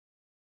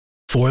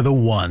For the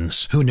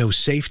ones who know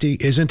safety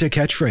isn't a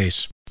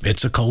catchphrase,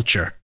 it's a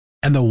culture.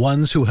 And the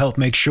ones who help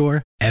make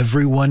sure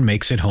everyone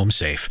makes it home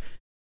safe.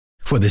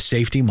 For the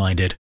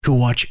safety-minded who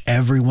watch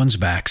everyone's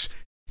backs,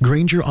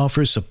 Grainger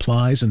offers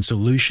supplies and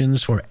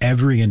solutions for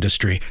every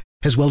industry,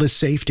 as well as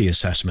safety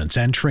assessments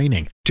and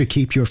training to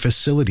keep your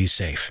facilities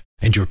safe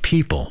and your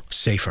people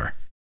safer.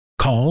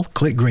 Call,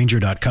 click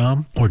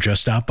Grainger.com, or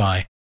just stop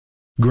by.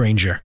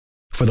 Grainger,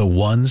 for the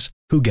ones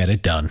who get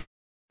it done.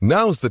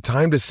 Now's the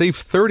time to save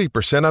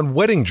 30% on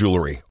wedding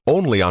jewelry,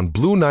 only on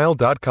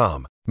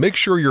BlueNile.com. Make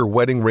sure your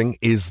wedding ring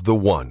is the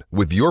one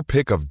with your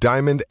pick of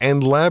diamond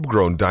and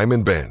lab-grown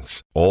diamond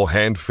bands, all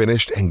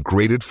hand-finished and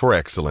graded for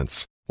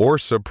excellence. Or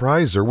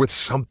surprise her with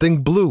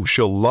something blue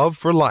she'll love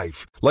for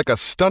life, like a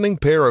stunning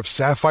pair of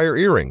sapphire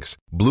earrings.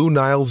 Blue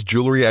Nile's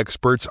jewelry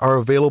experts are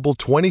available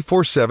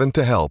 24/7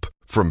 to help,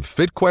 from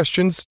fit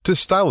questions to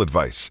style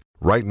advice.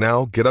 Right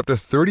now, get up to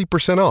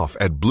 30% off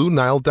at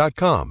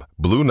BlueNile.com.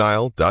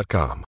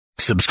 BlueNile.com.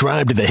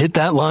 Subscribe to the Hit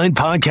That Line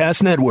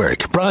Podcast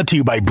Network, brought to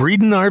you by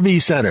Breeden RV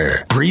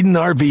Center. Breeden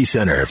RV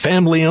Center,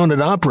 family owned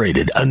and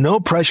operated, a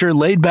no-pressure,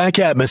 laid-back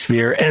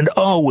atmosphere, and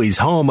always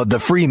home of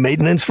the free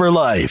maintenance for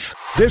life.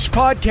 This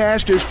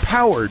podcast is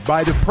powered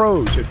by the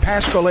pros at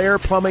Paschal Air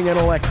Plumbing and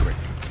Electric.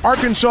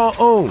 Arkansas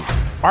owned,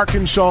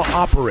 Arkansas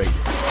operated.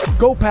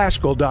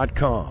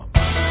 GoPaschal.com.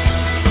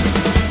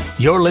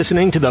 You're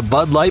listening to the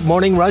Bud Light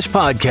Morning Rush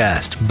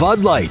Podcast.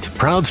 Bud Light,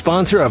 proud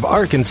sponsor of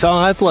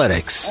Arkansas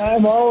Athletics.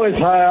 I'm always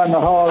high on the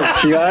hog,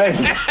 guys.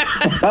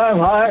 I'm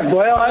high.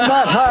 Well, I'm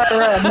not high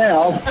right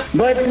now,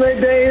 but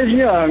the day is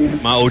young.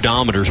 My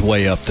odometer's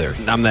way up there.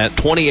 I'm that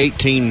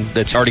 2018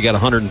 that's already got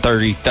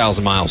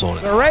 130,000 miles on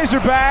it. The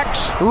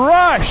Razorbacks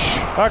rush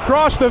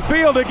across the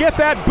field to get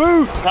that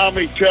boot.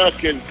 Tommy,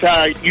 Chuck, and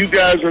Ty, you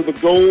guys are the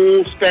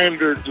gold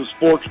standards of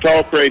sports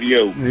talk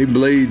radio. He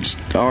bleeds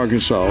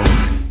Arkansas.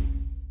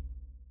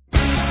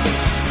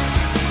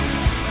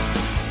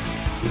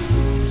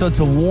 So it's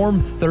a warm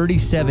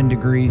 37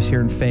 degrees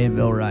here in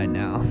Fayetteville right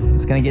now.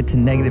 It's going to get to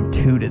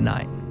 -2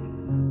 tonight.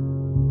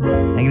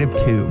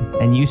 -2.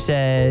 And you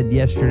said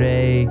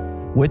yesterday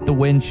with the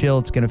wind chill,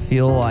 it's going to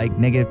feel like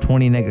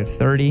 -20,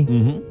 -30.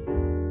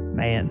 Mm-hmm.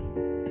 Man.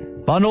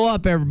 Bundle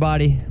up,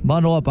 everybody.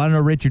 Bundle up. I know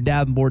Richard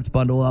Davenport's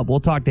bundle up.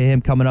 We'll talk to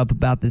him coming up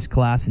about this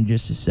class in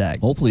just a sec.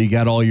 Hopefully you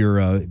got all your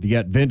you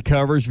got vent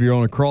covers if you're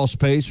on a crawl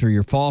space, or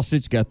your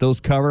faucets, got those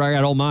covered. I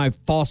got all my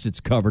faucets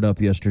covered up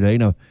yesterday.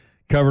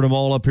 Covered them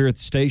all up here at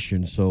the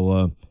station,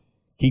 so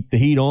keep the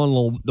heat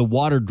on, the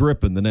water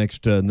dripping the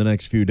next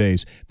few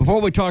days.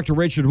 Before we talk to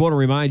Richard, I want to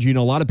remind you,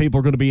 a lot of people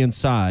are going to be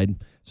inside.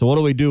 So what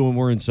do we do when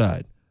we're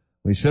inside?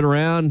 We sit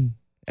around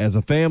as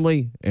a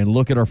family and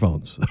look at our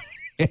phones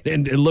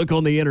and look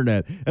on the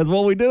internet. That's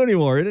what we do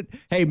anymore, isn't it?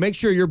 Hey, make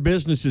sure your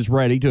business is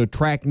ready to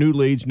attract new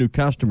leads, new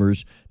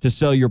customers, to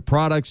sell your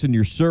products and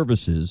your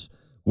services.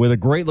 With a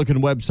great-looking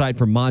website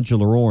from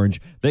Modular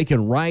Orange, they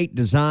can write,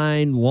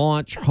 design,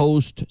 launch,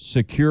 host,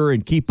 secure,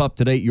 and keep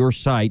up-to-date your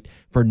site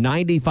for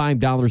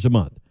 $95 a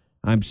month.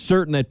 I'm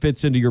certain that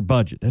fits into your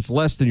budget. That's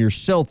less than your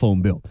cell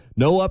phone bill.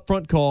 No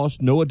upfront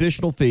cost, no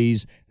additional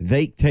fees.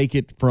 They take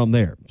it from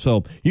there.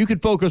 So you can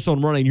focus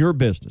on running your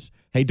business.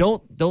 Hey,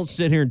 don't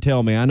sit here and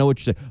tell me. I know what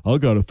you say. I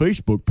got a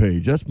Facebook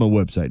page. That's my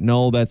website.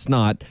 No, that's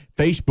not.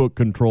 Facebook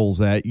controls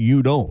that.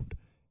 You don't.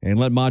 And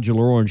let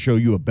Modular Orange show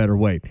you a better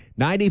way.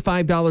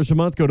 $95 a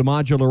month. Go to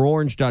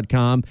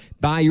modularorange.com.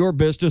 Buy your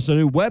business a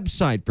new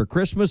website for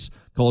Christmas.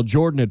 Call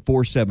Jordan at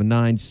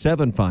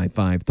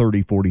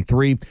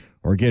 479-755-3043.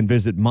 Or again,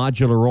 visit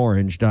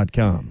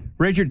modularorange.com.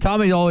 Richard,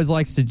 Tommy always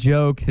likes to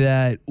joke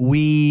that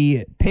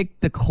we picked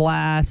the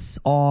class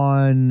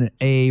on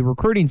a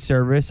recruiting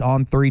service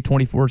on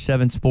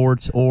 324/7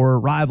 Sports or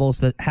Rivals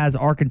that has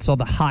Arkansas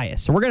the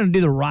highest. So we're going to do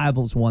the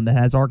Rivals one that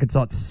has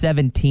Arkansas at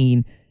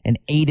 17 and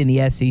 8 in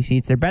the SEC.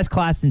 It's their best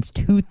class since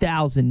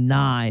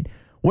 2009.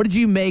 What did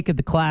you make of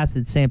the class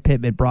that Sam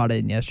Pittman brought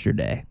in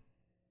yesterday?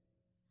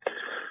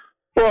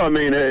 Well, I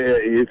mean,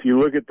 if you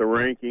look at the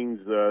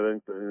rankings, I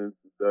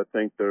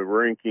think the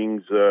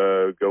rankings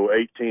go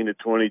 18 to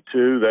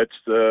 22. That's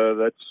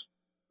the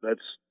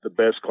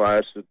best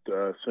class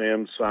that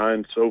Sam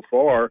signed so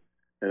far,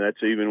 and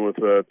that's even with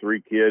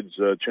 3 kids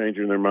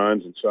changing their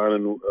minds and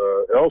signing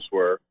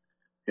elsewhere,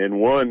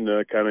 and one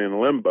kind of in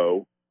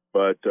limbo.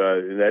 But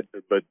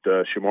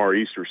Shamar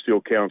Easter still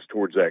counts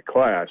towards that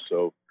class.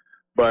 So,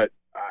 but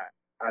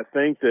I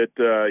think that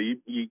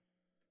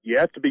you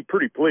have to be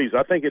pretty pleased.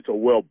 I think it's a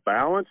well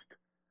balanced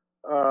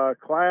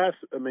class.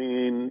 I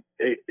mean,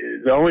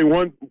 the only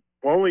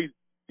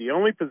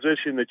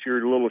position that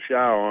you're a little shy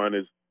on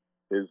is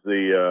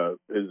the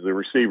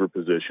receiver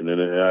position,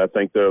 and I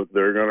think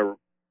they're going to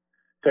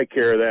take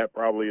care of that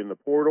probably in the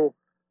portal.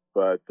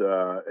 But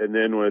and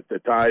then with the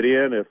tight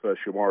end, if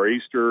Shamar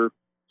Easter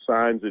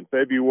signs in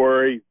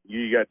February,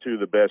 you got 2 of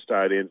the best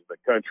tight ends in the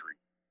country.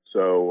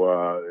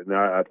 So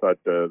now I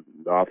thought the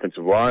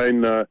offensive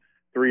line,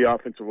 3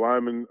 offensive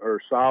linemen are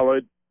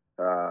solid.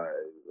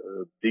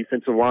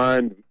 Defensive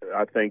line,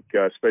 I think,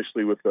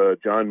 especially with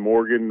John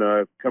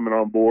Morgan coming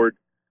on board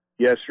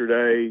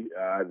yesterday,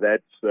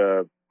 that's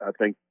I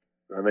think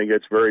think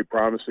that's very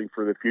promising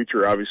for the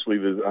future. Obviously,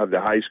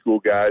 the high school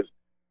guys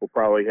will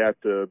probably have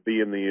to be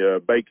in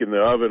the bake in the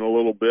oven a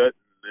little bit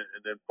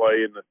and then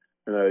play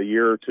in a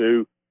year or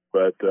two.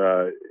 But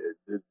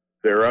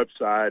their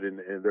upside and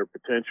their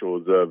potential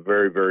is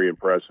very, very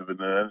impressive. And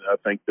then I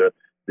think the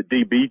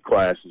DB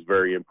class is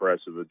very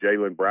impressive.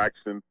 Jalen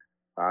Braxton,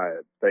 I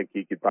think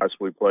he could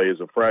possibly play as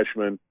a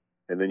freshman.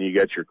 And then you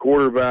got your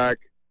quarterback,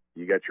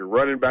 you got your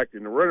running back,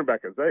 and the running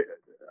back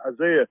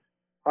Isaiah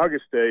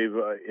Augustave.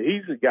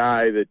 He's a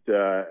guy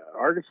that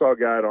Arkansas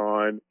got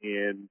on,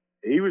 and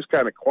he was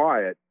kind of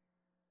quiet.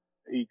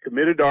 He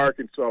committed to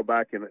Arkansas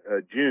back in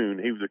June.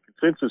 He was a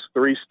consensus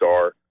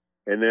 3-star,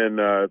 and then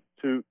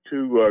two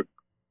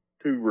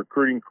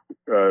recruiting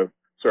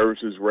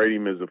services rate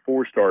him as a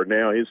 4-star.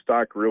 Now his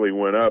stock really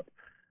went up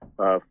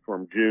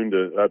from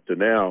June up to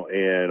now,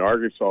 and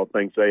Arkansas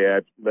thinks they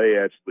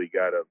actually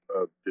got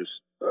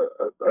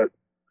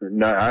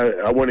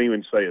I wouldn't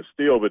even say a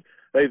steal, but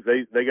they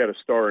got a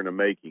star in the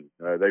making.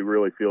 They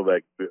really feel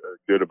that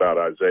good about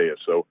Isaiah.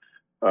 So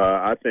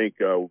I think,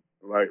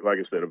 like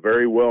I said, a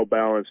very well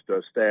balanced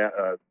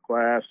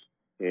class,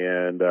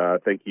 and I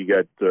think you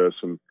got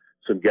some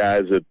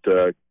guys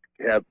that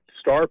have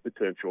star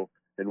potential.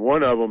 And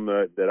one of them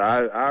that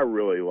I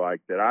really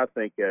like, that I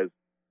think has,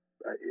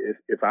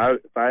 if I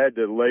had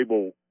to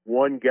label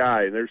one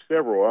guy, and there's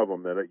several of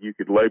them that you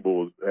could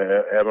label as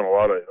having a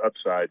lot of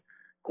upside,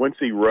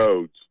 Quincy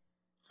Rhodes,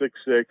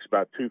 6'6",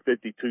 about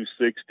 250,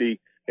 260,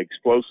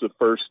 explosive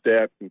first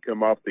step, can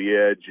come off the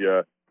edge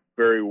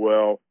very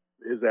well.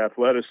 His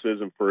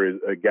athleticism for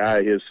a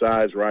guy his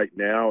size right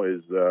now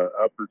is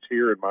upper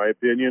tier, in my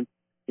opinion.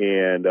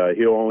 And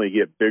he'll only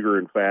get bigger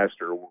and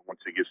faster once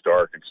he gets to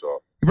Arkansas.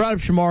 You brought up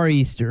Shamar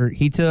Easter.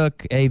 He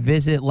took a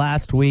visit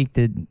last week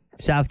to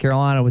South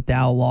Carolina with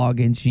Dow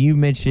Loggins. You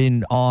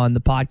mentioned on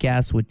the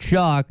podcast with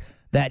Chuck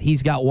that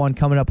he's got one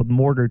coming up with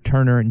Mortar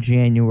Turner in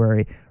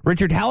January.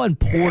 Richard, how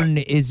important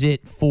is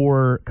it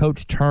for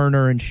Coach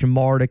Turner and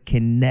Shamar to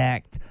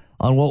connect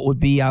on what would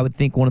be, I would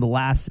think, one of the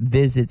last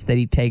visits that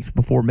he takes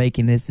before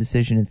making his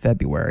decision in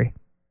February?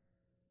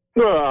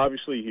 Well,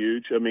 obviously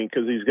huge. I mean,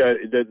 because he's got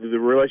the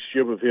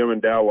relationship with him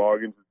and Dow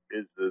Loggins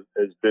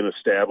has been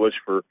established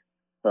for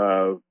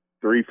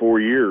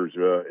 3-4 years,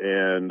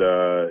 and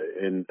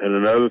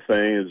another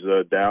thing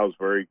is Dow's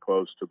very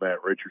close to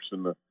Matt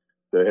Richardson,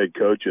 the head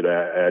coach at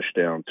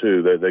Ashdown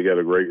too. They got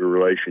a great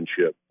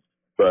relationship.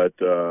 But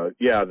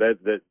yeah,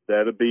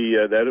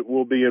 that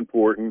will be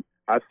important.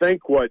 I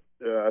think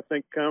I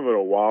think kind of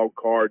a wild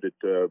card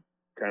that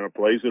kind of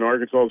plays in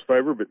Arkansas's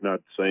favor, but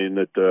not saying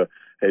that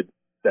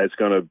that's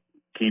going to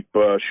keep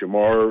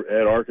Shamar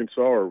at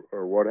Arkansas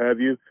or what have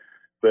you.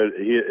 But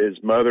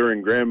his mother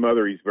and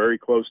grandmother, he's very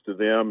close to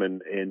them,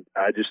 and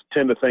I just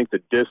tend to think the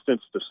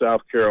distance to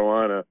South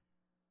Carolina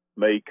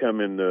may come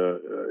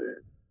into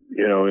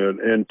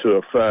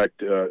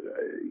effect.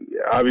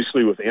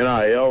 Obviously, with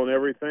NIL and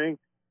everything,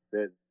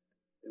 that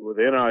with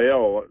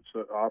NIL, it's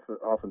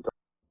often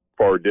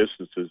far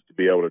distances to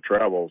be able to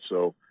travel.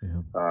 So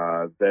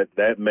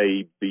that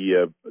may be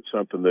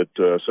something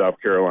that South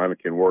Carolina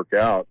can work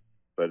out.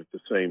 But at the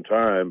same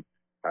time,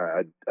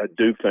 I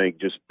do think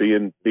just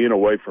being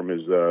away from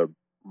his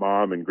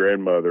mom and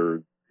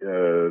grandmother,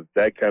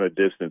 that kind of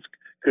distance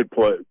could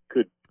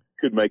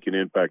make an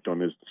impact on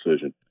his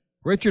decision.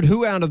 Richard,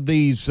 who out of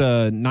these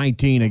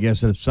 19, I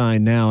guess, that have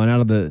signed now, and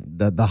out of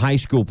the high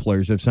school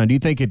players that have signed, do you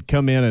think could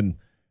come in and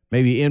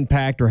maybe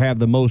impact or have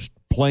the most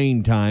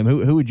playing time?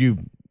 Who would you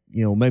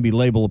maybe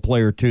label a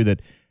player or two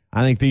that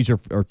I think these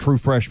are true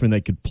freshmen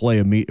that could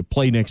play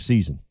next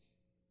season?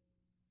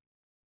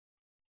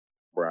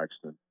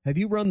 Braxton. Have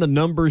you run the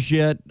numbers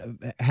yet?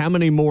 How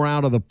many more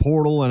out of the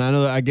portal? And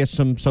I guess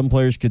some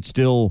players could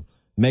still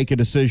make a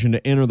decision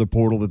to enter the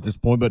portal at this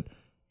point, but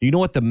do you know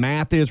what the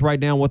math is right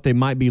now, what they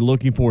might be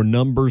looking for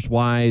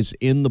numbers-wise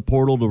in the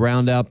portal to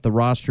round out the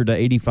roster to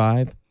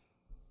 85?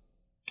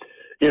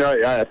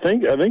 I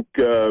think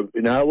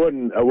I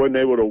wasn't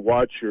able to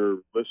watch or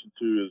listen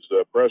to his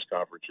press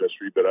conference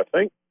yesterday, but I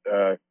think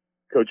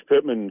Coach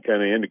Pittman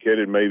kind of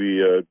indicated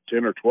maybe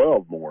 10 or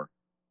 12 more.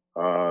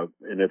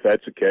 And if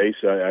that's the case,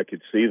 I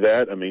could see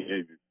that. I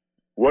mean,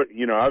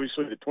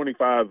 obviously the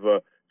 25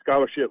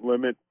 scholarship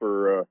limit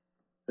for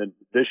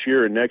this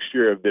year and next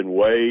year have been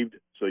waived,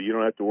 so you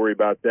don't have to worry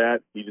about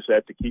that. You just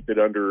have to keep it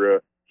at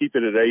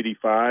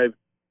 85.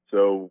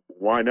 So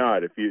why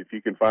not? If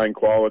you can find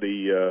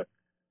quality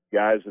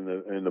guys in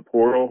the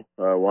portal,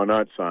 why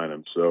not sign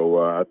them?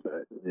 So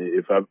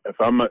if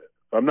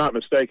I'm not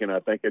mistaken,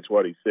 I think that's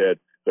what he said.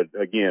 But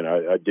again,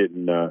 I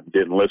didn't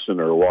listen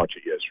or watch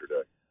it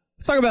yesterday.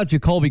 Let's talk about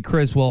Jacoby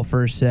Criswell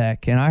for a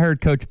sec. And I heard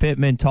Coach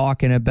Pittman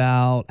talking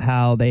about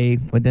how they,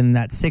 within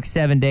that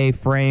 6-7 day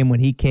frame when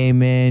he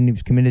came in, he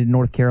was committed to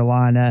North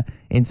Carolina,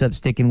 ends up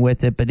sticking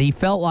with it. But he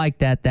felt like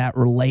that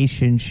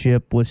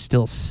relationship was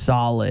still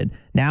solid.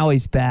 Now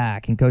he's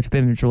back, and Coach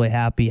Pittman's really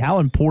happy. How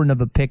important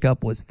of a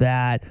pickup was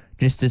that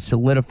just to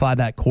solidify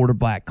that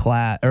quarterback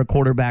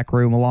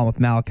room along with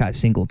Malachi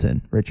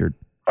Singleton, Richard?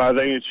 I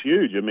think it's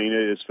huge. I mean,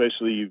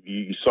 especially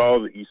you saw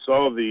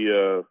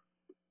the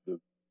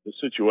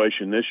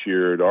situation this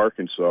year at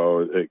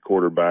Arkansas at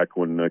quarterback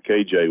when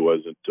KJ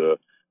wasn't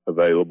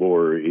available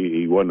or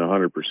he wasn't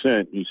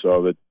 100%. You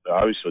saw that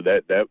obviously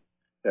that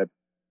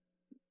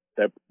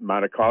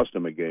might have cost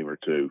him a game or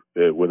two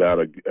without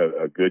a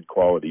good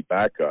quality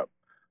backup.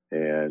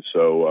 And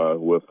so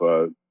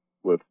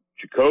with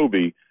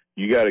Jacoby,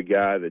 you got a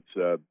guy that's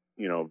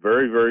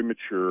very, very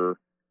mature,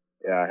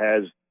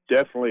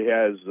 definitely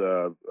has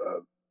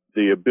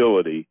the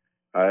ability.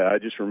 I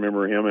just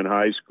remember him in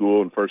high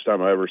school, and first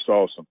time I ever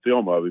saw some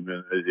film of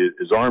him,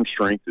 his arm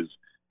strength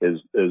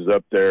is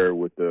up there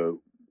with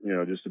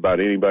just about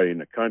anybody in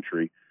the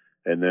country.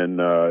 And then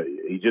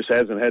he just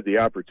hasn't had the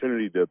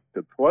opportunity to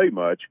play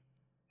much.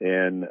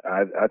 And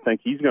I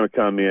think he's going to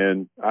come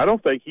in. I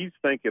don't think he's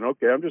thinking,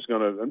 okay, I'm just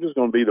going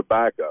to be the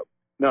backup.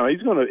 No,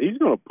 he's going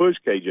to push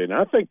KJ. And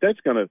I think that's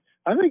going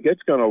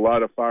to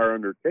light a fire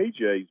under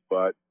KJ's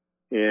butt.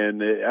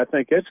 And I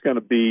think that's going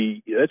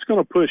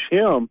to push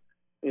him.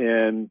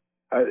 And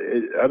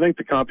I think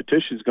the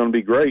competition is going to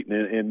be great.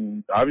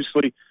 And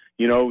obviously,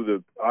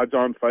 the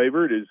odds-on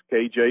favorite is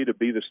KJ to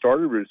be the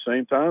starter. But at the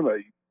same time,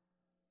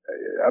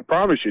 I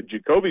promise you,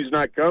 Jacoby's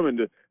not coming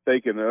to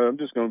thinking, I'm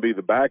just going to be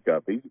the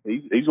backup.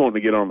 He's wanting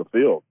to get on the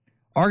field.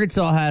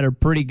 Arkansas had a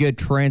pretty good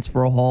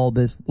transfer haul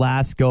this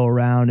last go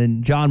around,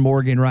 and John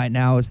Morgan right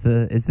now is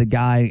the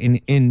guy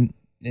in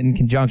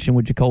conjunction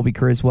with Jacoby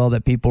Criswell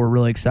that people were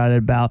really excited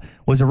about.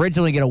 Was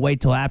originally going to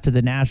wait till after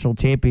the national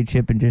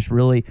championship and just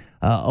really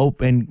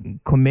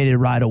committed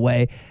right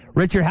away.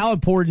 Richard, how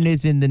important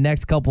is in the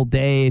next couple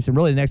days and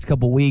really the next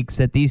couple weeks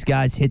that these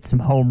guys hit some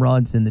home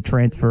runs in the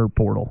transfer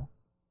portal?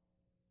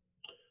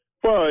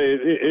 Well,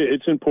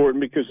 it's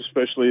important because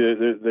especially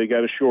they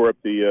got to shore up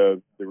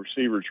the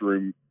receivers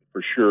room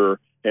for sure,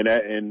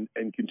 and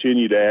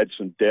continue to add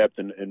some depth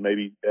and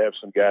maybe have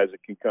some guys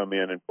that can come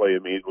in and play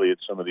immediately at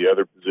some of the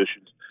other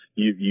positions.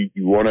 You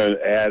want to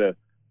add a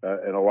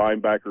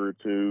linebacker or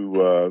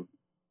two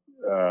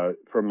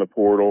from the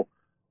portal,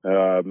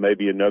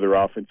 maybe another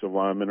offensive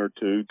lineman or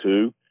two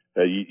too.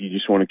 You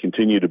just want to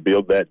continue to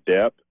build that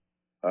depth.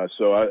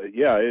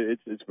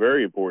 It's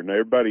very important.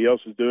 Everybody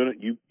else is doing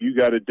it. You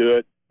got to do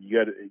it.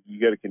 You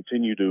got to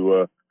continue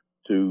to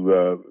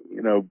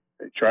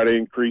try to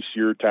increase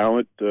your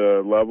talent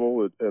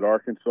level at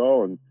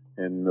Arkansas,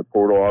 and the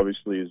portal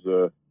obviously is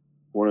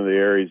one of the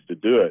areas to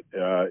do it.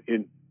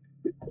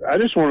 I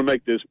just want to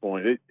make this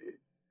point.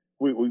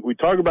 We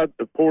talk about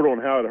the portal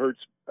and how it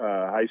hurts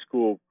high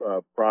school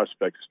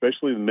prospects,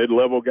 especially the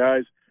mid-level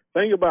guys.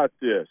 Think about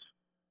this,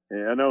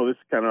 and I know this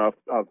is kind of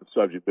off the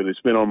subject, but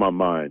it's been on my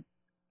mind.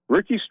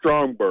 Ricky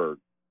Stromberg,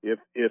 if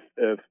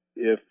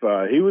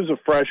he was a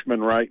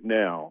freshman right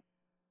now,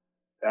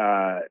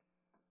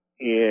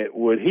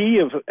 would he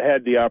have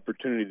had the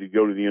opportunity to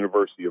go to the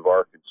University of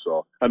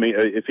Arkansas? I mean,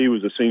 if he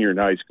was a senior in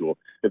high school,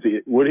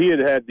 would he have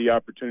had the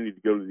opportunity to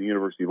go to the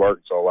University of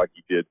Arkansas like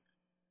he did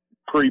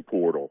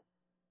pre-portal?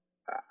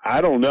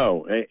 I don't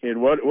know.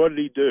 And what did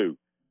he do?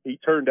 He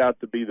turned out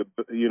to be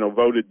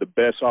voted the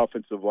best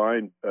offensive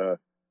lineman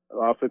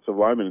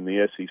in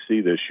the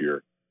SEC this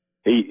year.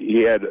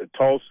 He had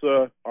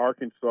Tulsa,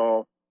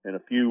 Arkansas, and a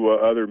few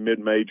other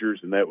mid-majors,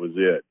 and that was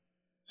it.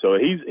 So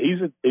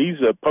he's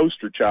a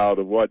poster child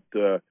of what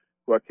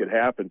could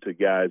happen to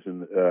guys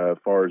as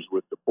far as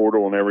with the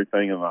portal and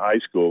everything on the high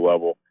school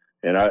level.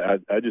 And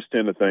I just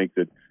tend to think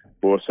that,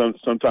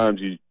 sometimes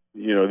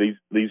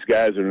these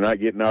guys are not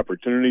getting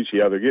opportunities.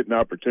 Yeah, they're getting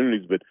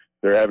opportunities, but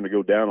they're having to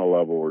go down a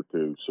level or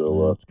two.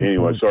 So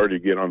anyway, sorry to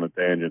get on the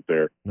tangent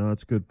there. No,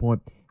 that's a good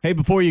point. Hey,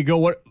 before you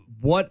go,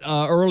 what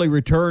early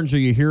returns are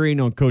you hearing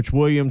on Coach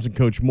Williams and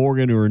Coach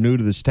Morgan, who are new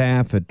to the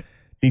staff at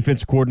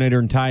defensive coordinator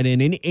and tight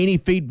end? Any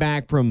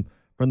feedback from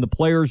the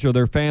players or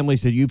their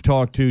families that you've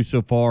talked to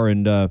so far,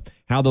 and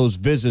how those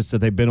visits that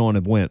they've been on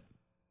have went?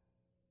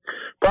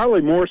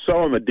 Probably more so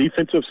on the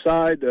defensive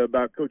side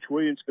about Coach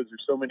Williams, because there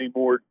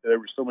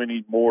were so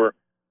many more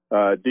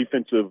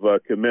defensive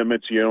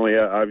commitments. You only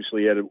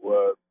obviously had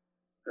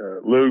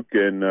Luke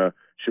and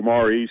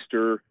Shamar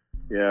Easter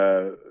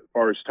as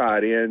far as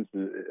tight ends,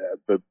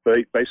 but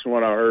based on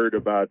what I heard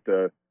about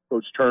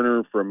Coach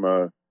Turner from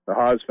the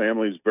Haas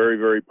family, is very,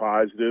 very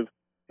positive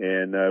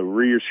and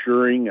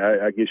reassuring.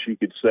 I guess you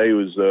could say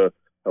was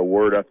a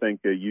word I think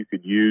you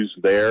could use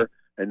there.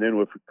 And then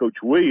with Coach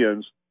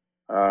Williams,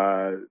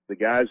 the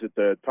guys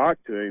that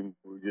talked to him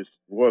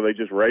they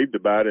just raved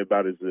about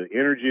his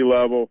energy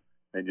level,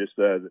 and just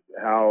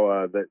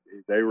how that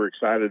they were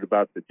excited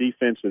about the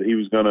defense that he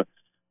was going to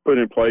put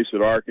in place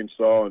at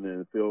Arkansas. And then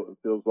it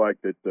feels like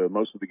that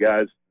most of the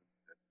guys,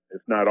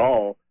 if not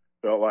all,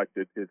 felt like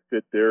that it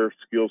fit their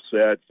skill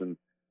sets and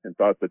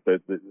thought that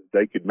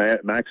they could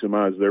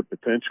maximize their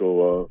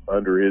potential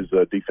under his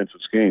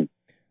defensive scheme.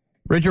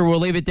 Richard, we'll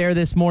leave it there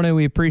this morning.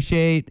 We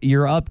appreciate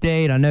your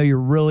update. I know you're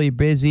really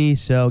busy,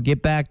 so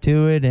get back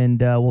to it, and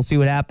we'll see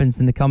what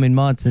happens in the coming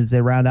months as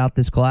they round out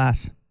this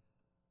class.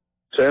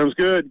 Sounds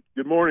good.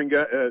 Good morning,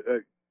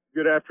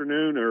 good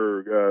afternoon,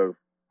 or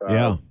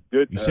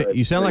good.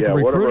 You sound like a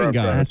recruiting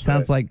guy. That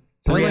sounds like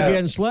you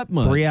hadn't slept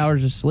much. 3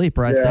 hours of sleep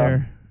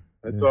there.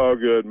 It's all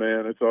good,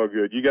 man. It's all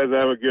good. You guys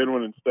have a good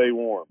one and stay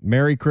warm.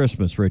 Merry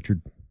Christmas,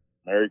 Richard.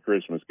 Merry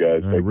Christmas,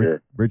 guys. Take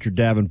care. Richard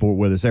Davenport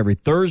with us every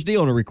Thursday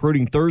on a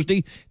Recruiting Thursday.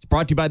 It's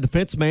brought to you by The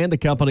Fence Man, the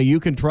company you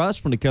can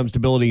trust when it comes to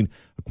building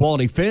a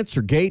quality fence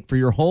or gate for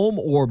your home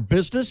or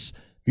business.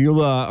 If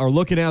you are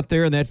looking out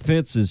there and that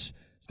fence is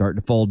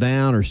starting to fall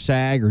down or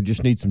sag or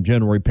just need some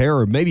general repair,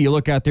 or maybe you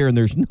look out there and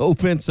there's no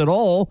fence at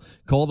all,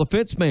 call The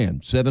Fence Man,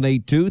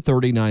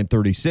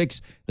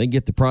 782-3936. They can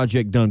get the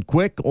project done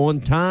quick,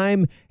 on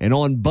time, and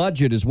on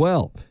budget as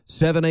well.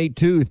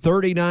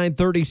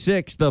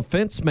 782-3936, The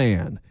Fence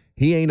Man.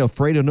 He ain't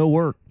afraid of no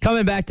work.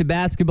 Coming back to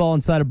basketball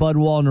inside of Bud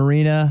Walton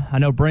Arena, I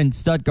know Brent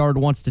Stuttgart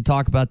wants to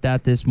talk about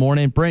that this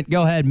morning. Brent,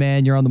 go ahead,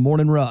 man. You're on the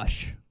Morning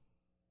Rush.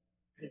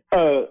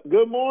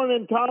 Good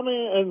morning,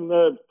 Tommy, and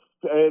I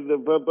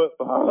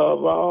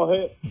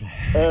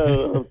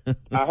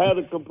had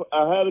a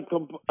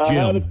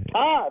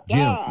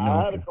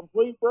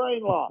complete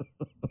brain loss.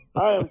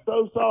 I am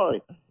so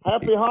sorry.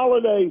 Happy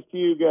holidays to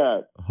you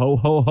guys. Ho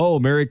ho ho!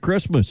 Merry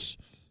Christmas.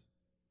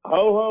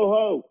 Ho ho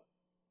ho,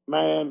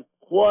 man!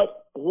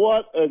 What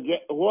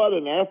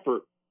an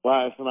effort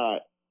last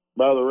night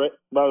by the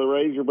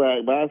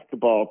Razorback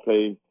basketball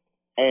team,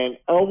 and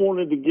I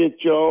wanted to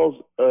get your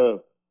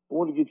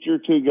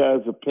two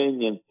guys'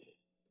 opinion.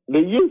 Do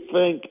you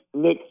think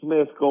Nick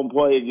Smith's going to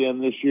play again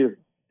this year?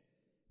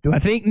 Do I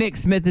think Nick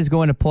Smith is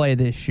going to play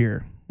this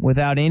year?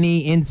 Without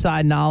any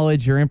inside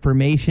knowledge or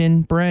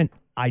information, Brent,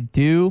 I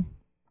do.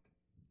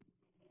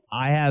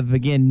 I have,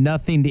 again,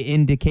 nothing to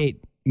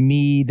indicate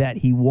me that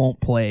he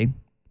won't play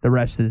the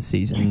rest of the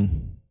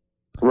season.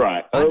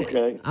 Right.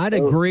 Okay. I'd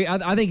agree.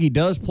 I think he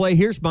does play.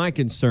 Here's my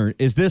concern.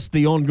 Is this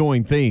the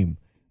ongoing theme?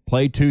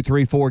 Play 2,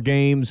 3, 4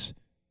 games,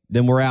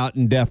 then we're out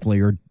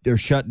indefinitely or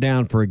shut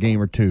down for a game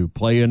or two.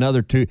 Play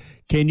another 2.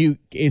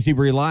 Is he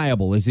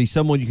reliable? Is he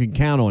someone you can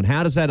count on?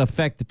 How does that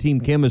affect the team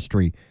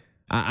chemistry?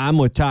 I'm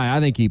with Ty. I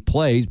think he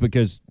plays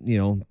because,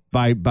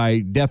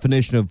 by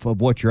definition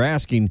of what you're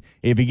asking,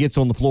 if he gets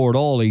on the floor at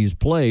all, he's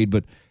played.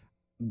 But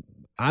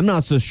I'm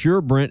not so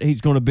sure, Brent,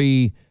 he's going to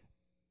be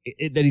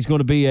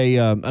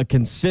a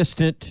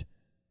consistent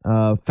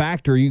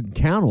factor you can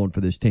count on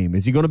for this team.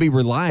 Is he going to be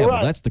reliable?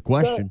 Right. That's the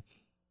question.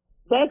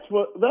 That's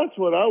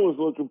what I was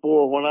looking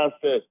for when I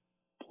said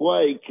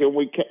play. Can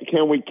we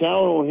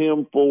count on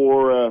him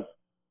for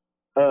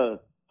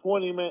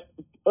 20 minutes?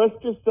 Let's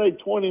just say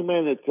 20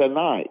 minutes a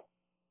night.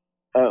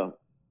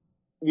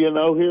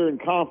 Here in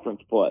conference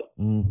play.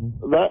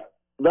 Mm-hmm.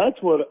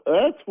 That's what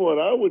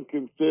I would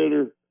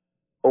consider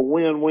a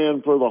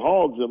win-win for the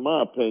Hogs, in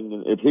my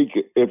opinion.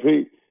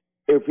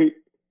 If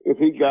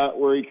he got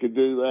where he could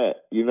do that,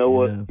 you know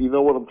what I'm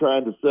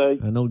trying to say.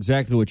 I know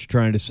exactly what you're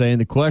trying to say, and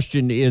the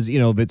question is,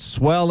 if it's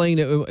swelling.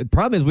 The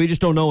problem is we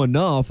just don't know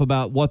enough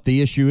about what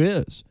the issue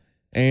is,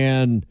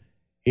 and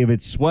if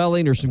it's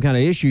swelling or some kind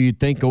of issue, you'd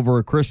think over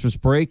a Christmas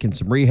break and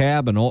some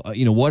rehab and all,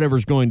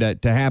 whatever's going to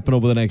happen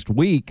over the next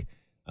week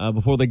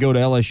before they go to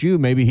LSU,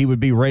 maybe he would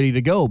be ready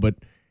to go. But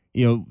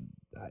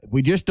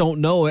we just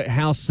don't know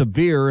how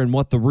severe and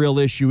what the real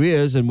issue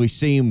is, and we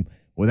see him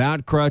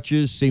without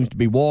crutches, seems to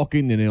be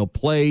walking, then he'll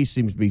play,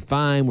 seems to be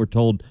fine. We're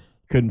told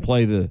couldn't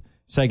play the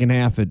second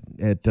half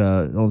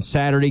on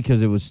Saturday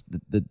because it was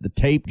the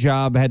tape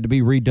job had to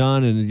be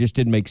redone, and it just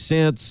didn't make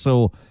sense.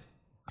 So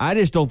I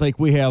just don't think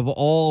we have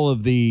all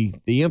of the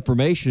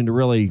information to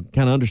really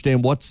kind of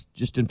understand what's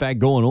just in fact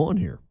going on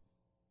here.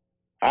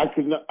 I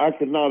could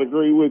not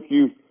agree with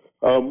you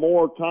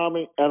more,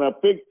 Tommy. And I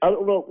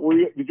don't know,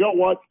 did y'all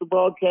watch the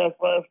broadcast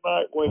last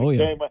night when it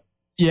came out?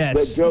 Yes.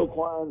 That Joe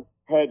Klein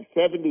had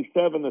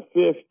 77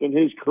 assists in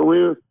his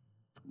career,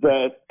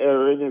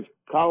 in his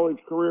college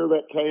career,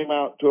 that came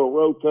out to a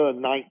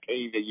rotund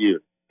 19 a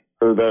year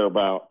or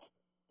thereabouts.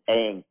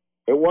 And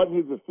it wasn't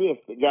his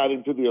assist that got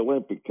him to the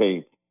Olympic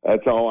team.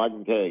 That's all I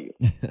can tell you.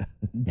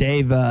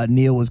 Dave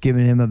Neal was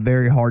giving him a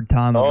very hard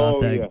time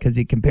about that because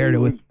he compared it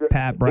with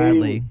Pat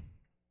Bradley.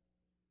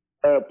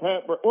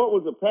 What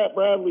was it? Pat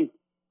Bradley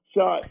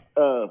shot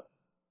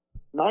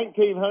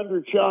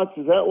 1,900 shots.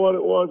 Is that what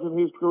it was in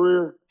his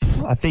career?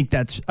 I think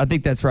that's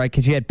right,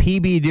 because you had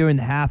PB doing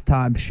the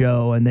halftime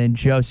show, and then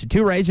Joe. So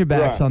 2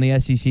 Razorbacks on the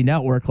SEC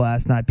Network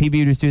last night.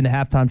 PB was doing the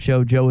halftime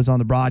show. Joe was on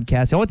the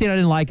broadcast. The only thing I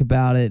didn't like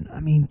about it,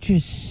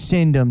 just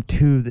send them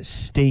to the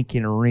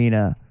stinking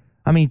arena.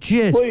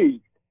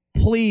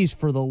 Please,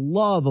 for the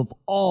love of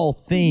all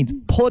things,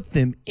 put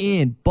them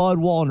in Bud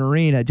Walton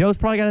Arena. Joe's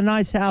probably got a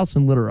nice house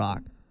in Little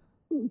Rock.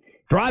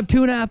 Drive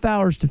 2.5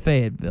 hours to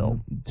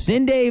Fayetteville.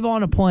 Send Dave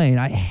on a plane.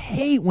 I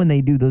hate when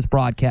they do those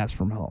broadcasts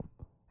from home.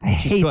 I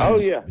hate Oh,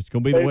 yeah. It's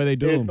going to be the way they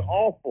do them. It's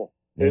awful.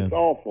 Yeah. It's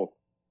awful.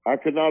 I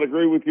could not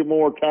agree with you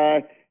more,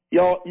 Ty.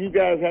 You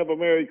guys have a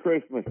Merry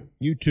Christmas.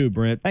 You too,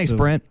 Brent. Thanks,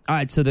 Brent. All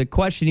right, so the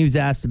question he was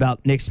asked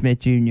about Nick Smith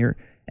Jr.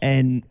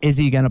 and is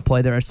he going to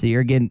play the rest of the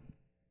year? Again,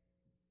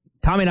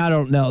 Tommy and I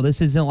don't know.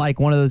 This isn't like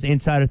one of those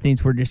insider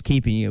things we're just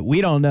keeping you.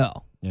 We don't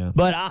know. Yeah.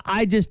 But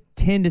I just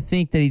tend to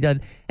think that he does.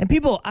 And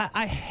people,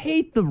 I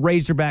hate the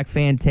Razorback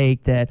fan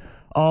take that,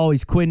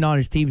 he's quitting on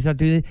his team. He's not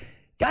doing that.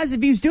 Guys,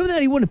 if he was doing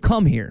that, he wouldn't have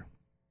come here.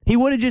 He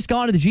would have just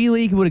gone to the G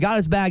League, he would have got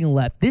his bag and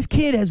left. This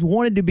kid has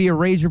wanted to be a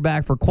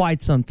Razorback for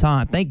quite some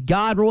time. Thank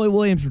God Roy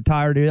Williams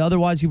retired.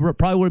 Otherwise, he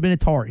probably would have been a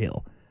Tar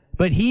Heel.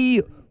 But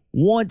he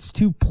wants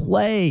to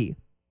play.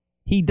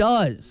 He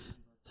does.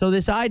 So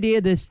this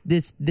idea, this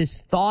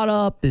thought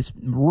up, this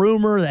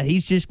rumor that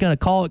he's just going to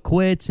call it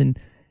quits and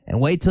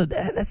wait till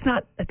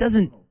that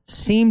doesn't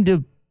seem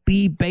to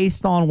be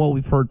based on what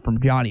we've heard from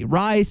Johnny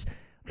Rice.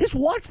 Just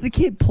watch the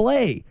kid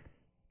play.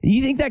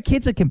 You think that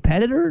kid's a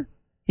competitor?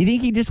 You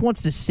think he just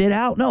wants to sit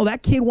out? No,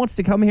 that kid wants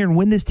to come here and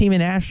win this team a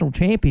national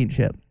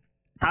championship.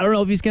 I don't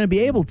know if he's going to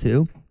be able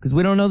to because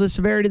we don't know the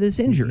severity of this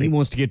injury. He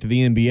wants to get to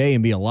the NBA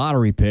and be a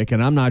lottery pick,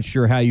 and I'm not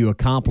sure how you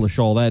accomplish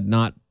all that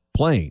not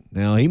playing.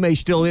 Now, he may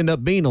still end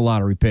up being a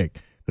lottery pick,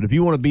 but if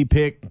you want to be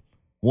picked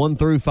 1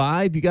 through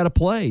 5, you got to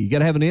play. You got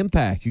to have an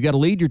impact. You got to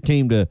lead your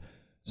team to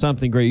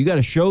something great. You got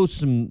to show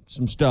some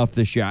stuff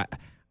this year.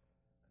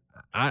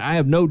 I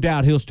have no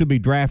doubt he'll still be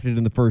drafted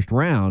in the first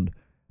round,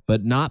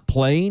 but not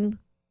playing,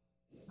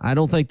 I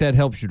don't think that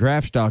helps your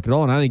draft stock at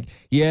all. And I think,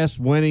 yes,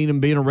 winning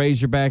and being a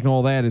Razorback and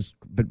all that is,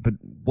 but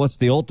what's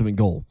the ultimate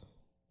goal?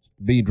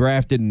 Be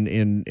drafted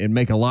and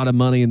make a lot of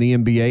money in the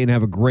NBA and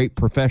have a great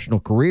professional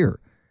career.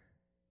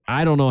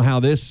 I don't know how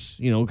this,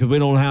 because we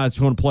don't know how it's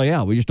going to play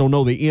out. We just don't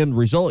know the end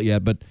result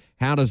yet. But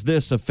how does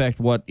this affect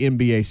what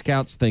NBA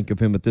scouts think of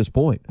him at this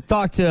point? Let's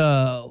talk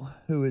to,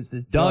 who is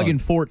this? Doug in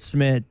Fort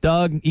Smith.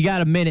 Doug, you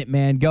got a minute,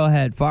 man. Go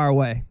ahead. Fire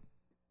away.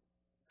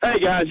 Hey,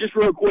 guys, just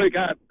real quick.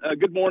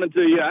 Good morning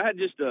to you. I had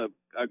just a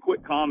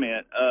quick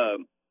comment.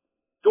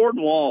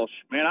 Jordan Walsh,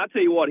 man, I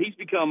tell you what, he's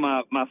become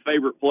my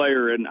favorite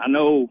player. And I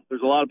know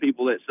there's a lot of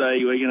people that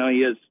say, well, he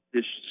has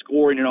his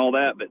scoring and all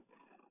that. But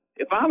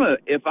if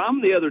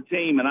I'm the other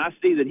team and I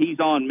see that he's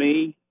on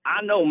me,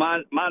 I know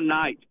my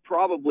night's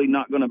probably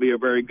not going to be a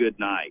very good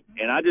night.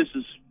 And I just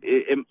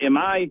am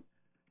I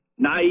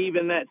naive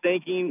in that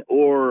thinking?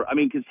 Or,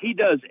 because he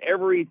does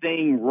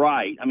everything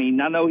right. I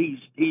know he's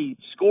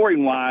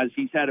scoring-wise,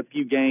 he's had a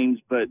few games,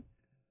 but,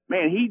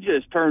 man, he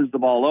just turns the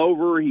ball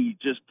over. He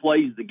just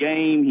plays the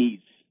game. He's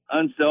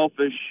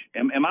unselfish.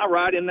 Am I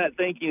right in that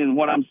thinking and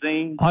what I'm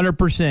seeing?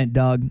 100%,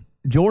 Doug.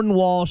 Jordan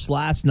Walsh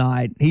last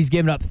night, he's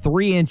given up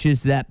 3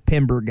 inches to that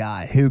Pember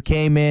guy who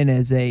came in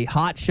as a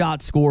hot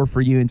shot scorer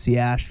for UNC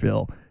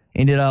Asheville.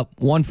 Ended up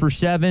 1 for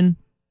 7.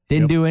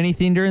 Didn't do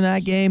anything during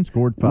that game.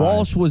 Scored 5.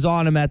 Walsh was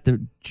on him at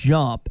the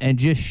jump and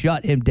just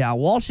shut him down.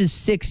 Walsh is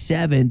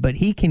 6'7", but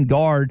he can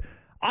guard.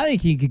 I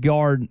think he could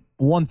guard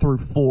 1 through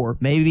 4.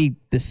 Maybe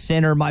the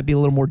center might be a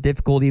little more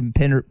difficult. Even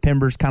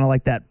Pember's kind of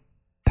like that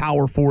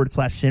power forward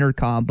 / center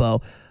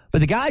combo.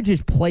 But the guy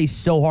just plays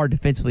so hard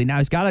defensively. Now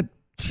he's got to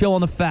chill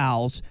on the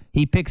fouls.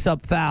 He picks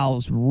up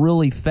fouls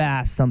really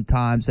fast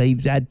sometimes.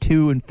 He's had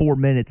 2 in 4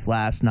 minutes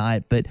last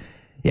night. But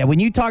yeah, when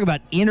you talk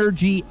about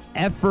energy,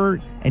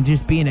 effort, and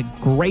just being a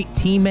great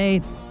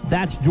teammate,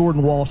 that's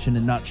Jordan Walsh in a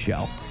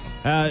nutshell.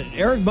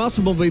 Eric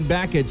Musselman will be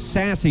back at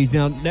Sassy's.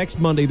 Now, next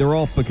Monday, they're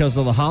off because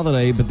of the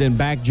holiday, but then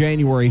back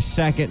January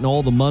 2nd and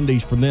all the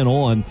Mondays from then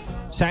on.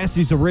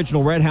 Sassy's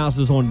Original Red House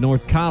is on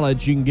North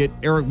College. You can get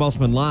Eric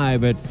Musselman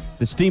live at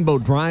the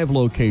Steamboat Drive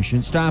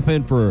location. Stop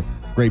in for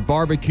great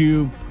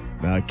barbecue,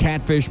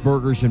 catfish,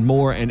 burgers, and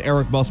more, and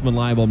Eric Musselman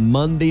live on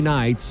Monday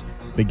nights,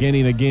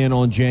 beginning again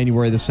on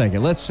January the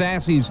 2nd. Let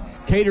Sassy's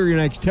cater your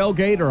next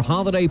tailgate or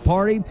holiday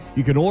party.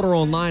 You can order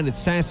online at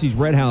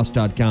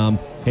sassysredhouse.com.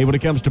 Hey, when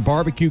it comes to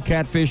barbecue,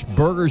 catfish,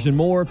 burgers, and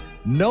more,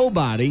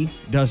 nobody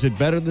does it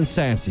better than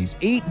Sassy's.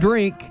 Eat,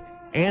 drink,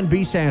 and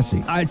be sassy.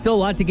 All right, still a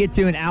lot to get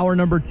to in hour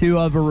number 2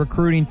 of a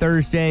Recruiting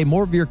Thursday.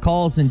 More of your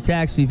calls and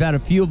texts. We've had a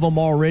few of them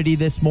already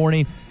this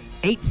morning.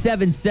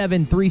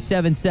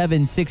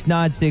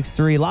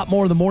 877-377-6963. A lot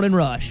more of the Morning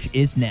Rush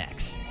is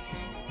next.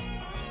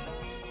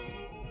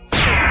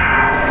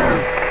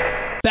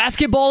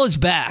 Basketball is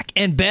back,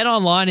 and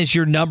BetOnline is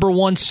your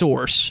 #1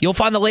 source. You'll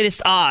find the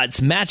latest odds,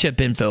 matchup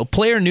info,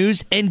 player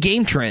news, and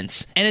game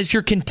trends. And as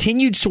your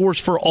continued source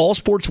for all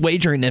sports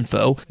wagering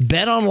info,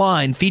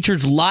 BetOnline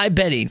features live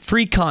betting,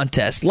 free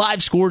contests,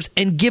 live scores,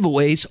 and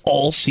giveaways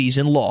all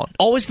season long.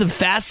 Always the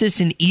fastest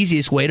and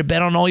easiest way to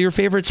bet on all your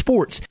favorite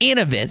sports and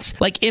events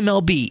like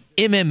MLB,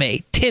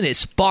 MMA,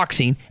 tennis,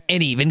 boxing,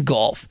 and even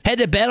golf. Head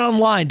to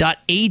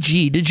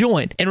betonline.ag to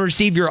join and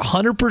receive your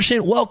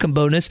 100% welcome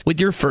bonus with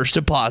your first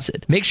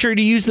deposit. Make sure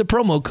to use the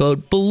promo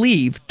code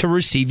BELIEVE to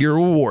receive your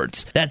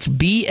rewards. That's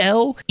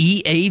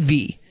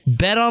BLEAV.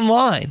 Bet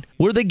online,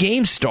 where the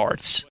game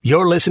starts.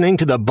 You're listening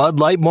to the Bud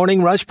Light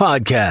Morning Rush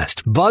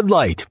Podcast. Bud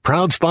Light,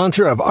 proud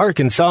sponsor of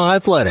Arkansas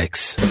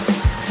Athletics.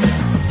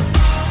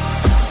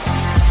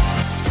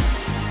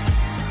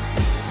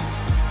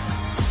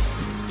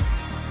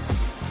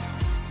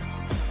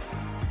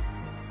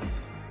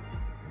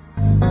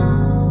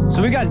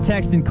 So we got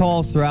text and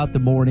calls throughout the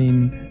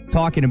morning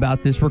talking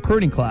about this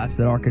recruiting class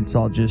that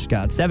Arkansas just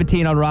got.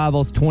 17 on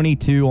Rivals,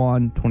 22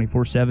 on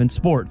 24/7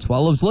 Sports.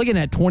 Well, I was looking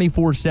at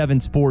 24/7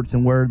 Sports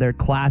and where their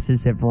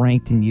classes have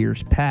ranked in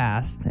years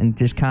past and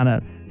just kind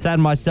of set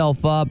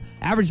myself up.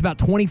 Average about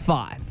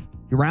 25.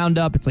 You round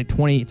up, it's like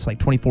 20, it's like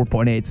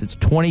 24.8, so it's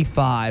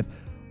 25.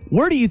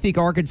 Where do you think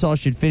Arkansas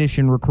should finish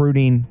in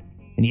recruiting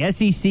in the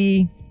SEC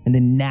and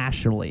then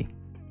nationally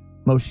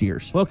most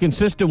years? Well,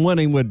 consistent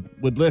winning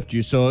would lift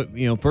you. So,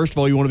 first of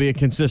all, you want to be a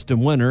consistent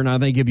winner. And I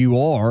think if you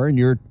are, and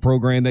you're a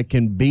program that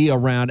can be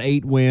around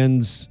 8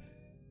 wins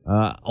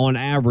on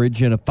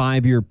average in a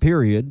 5-year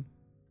period,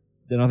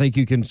 then I think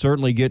you can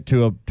certainly get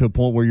to a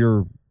point where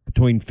you're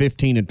between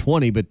 15 and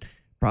 20. But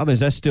problem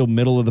is that's still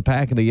middle of the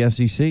pack of the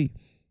SEC.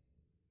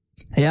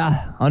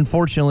 Yeah,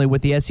 unfortunately,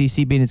 with the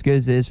SEC being as good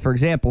as it is, for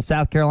example,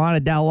 South Carolina,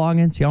 Dow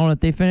Longans, y'all know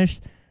what they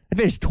finished? They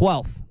finished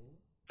 12th.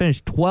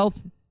 Finished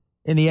 12th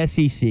in the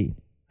SEC.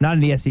 Not in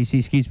the SEC,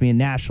 excuse me, in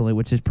nationally,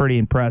 which is pretty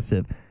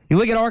impressive. You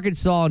look at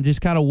Arkansas and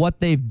just kind of what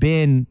they've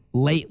been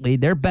lately.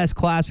 Their best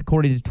class,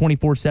 according to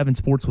 24/7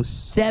 Sports, was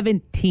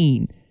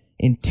 17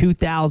 in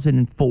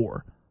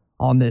 2004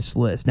 on this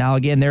list. Now,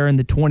 again, they're in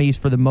the 20s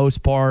for the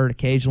most part.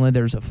 Occasionally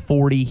there's a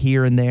 40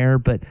 here and there,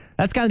 but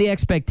that's kind of the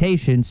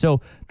expectation.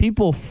 So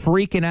people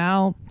freaking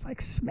out,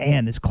 like,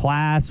 man, this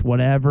class,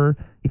 whatever.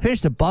 You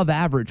finished above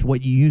average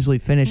what you usually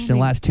finished in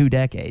the last 2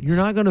 decades. You're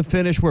not going to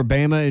finish where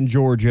Bama and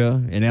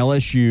Georgia and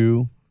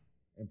LSU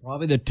and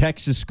probably the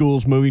Texas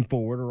schools moving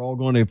forward are all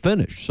going to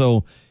finish.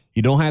 So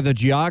you don't have the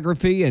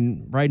geography,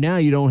 and right now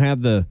you don't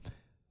have the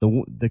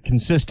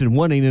consistent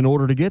winning in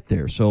order to get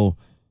there. So,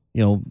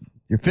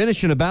 you're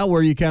finishing about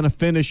where you kind of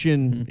finish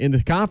in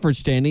the conference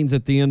standings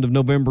at the end of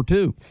November,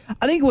 too.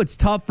 I think what's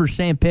tough for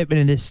Sam Pittman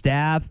and his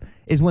staff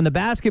is when the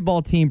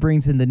basketball team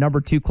brings in the number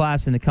 2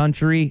 class in the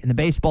country and the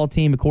baseball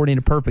team, according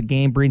to Perfect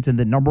Game, brings in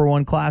the number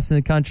 1 class in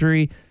the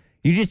country,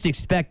 you just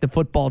expect the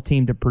football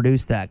team to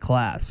produce that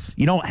class.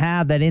 You don't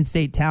have that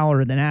in-state talent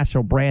or the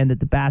national brand that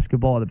the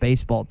basketball or the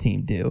baseball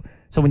team do.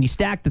 So when you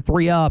stack the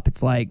 3 up,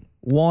 it's like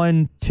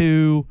 1,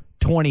 2,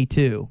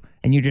 22.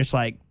 And you're just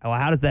like, oh,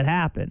 how does that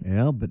happen?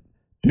 Yeah, but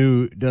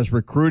does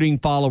recruiting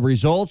follow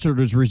results, or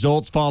does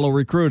results follow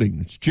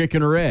recruiting? It's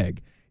chicken or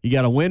egg. You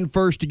got to win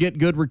first to get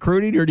good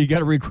recruiting, or do you got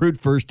to recruit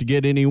first to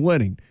get any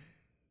winning?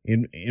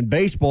 In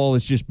baseball,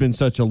 it's just been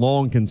such a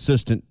long,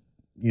 consistent,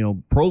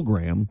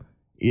 program.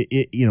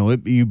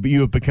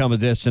 You have become a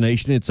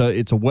destination. It's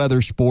a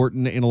weather sport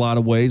in a lot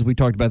of ways. We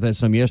talked about that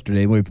some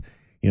yesterday.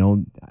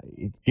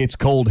 It gets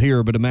cold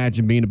here, but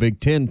imagine being a Big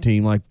Ten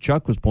team like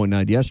Chuck was pointing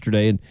out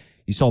yesterday, and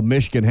you saw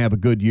Michigan have a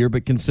good year,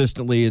 but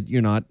consistently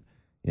you're not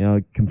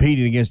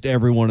competing against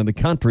everyone in the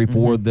country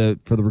for the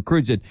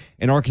recruits.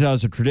 And Arkansas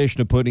has a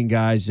tradition of putting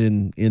guys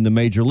in the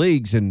major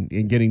leagues and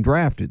getting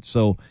drafted.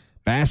 So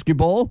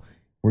basketball,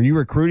 were you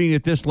recruiting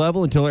at this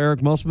level until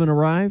Eric Musselman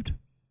arrived?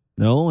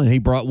 No, and he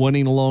brought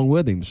winning along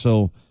with him.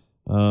 So,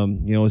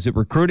 is it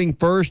recruiting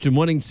first and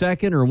winning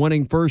second, or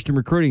winning first and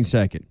recruiting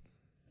second?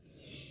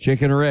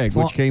 Chicken or egg,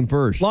 which came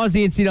first? As long as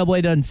the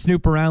NCAA doesn't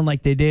snoop around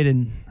like they did,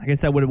 and I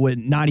guess that would have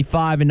went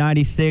 95 and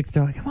 96.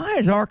 They're like, why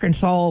is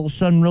Arkansas all of a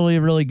sudden really,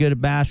 really good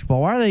at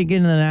basketball? Why are they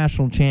getting to the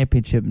national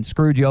championship and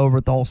screwed you over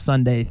with the whole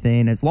Sunday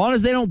thing? As long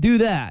as they don't do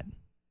that,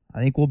 I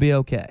think we'll be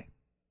okay.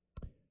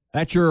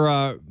 That's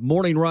your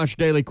Morning Rush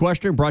Daily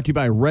Question, brought to you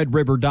by Red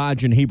River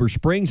Dodge in Heber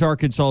Springs,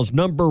 Arkansas's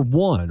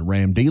 #1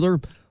 Ram dealer.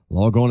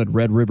 Log on at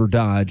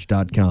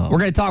redriverdodge.com. We're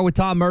going to talk with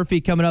Tom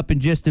Murphy coming up in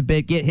just a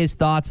bit, get his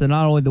thoughts on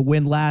not only the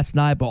win last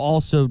night, but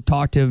also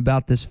talk to him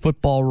about this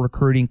football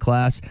recruiting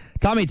class.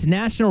 Tommy, it's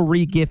National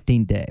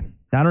Regifting Day.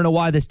 Now, I don't know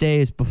why this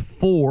day is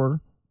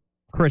before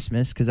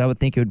Christmas, because I would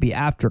think it would be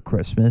after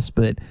Christmas,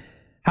 but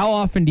how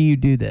often do you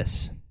do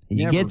this?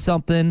 You Never. Get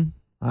something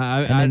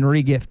and then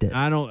regift it.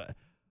 I don't.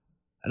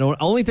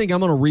 Only thing I'm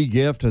going to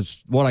regift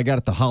is what I got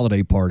at the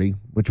holiday party,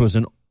 which was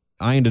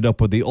I ended up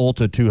with the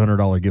Ulta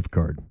 $200 gift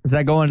card. Is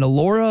that going to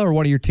Laura or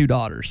one of your 2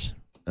 daughters?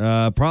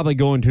 Probably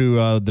going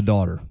to the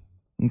daughter.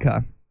 Okay.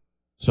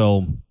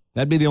 So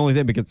that'd be the only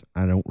thing, because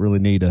I don't really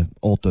need a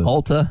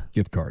Ulta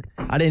gift card.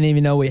 I didn't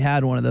even know we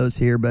had one of those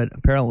here, but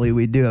apparently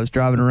we do. I was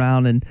driving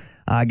around and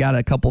I got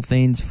a couple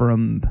things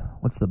from,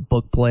 what's the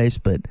book place,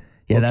 but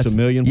yeah, Books that's A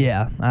Million.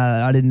 Yeah,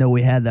 I didn't know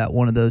we had that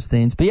one of those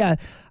things. But yeah,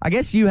 I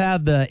guess you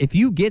have if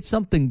you get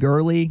something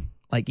girly,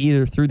 like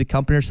either through the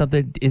company or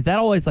something, is that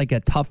always like a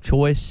tough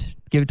choice?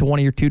 Give it to one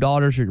of your 2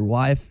 daughters or your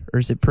wife? Or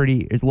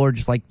is Laura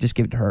just like, just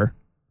give it to her?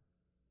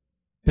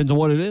 Depends on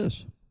what it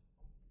is.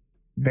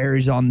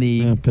 Varies on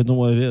the depends on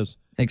what it is.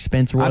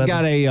 Expense or whatever. I've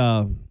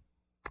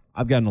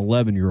got an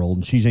 11-year-old,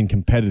 and she's in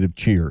competitive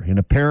cheer. And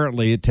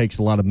apparently it takes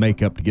a lot of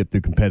makeup to get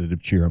through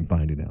competitive cheer, I'm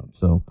finding out.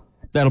 So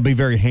that'll be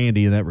very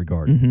handy in that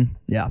regard. Mm-hmm.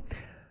 Yeah.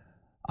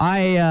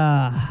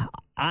 I've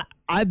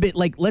been,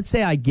 like, let's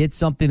say I get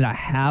something that I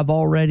have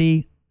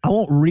already. I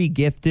won't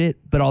re-gift it,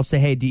 but I'll say,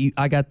 hey,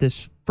 I got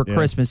this for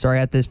Christmas, or I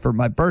got this for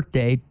my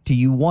birthday. Do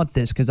you want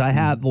this? Because I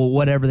have,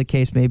 whatever the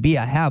case may be,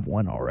 I have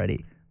one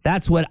already.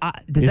 That's what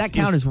does that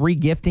count as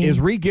re-gifting?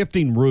 Is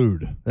re-gifting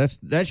rude?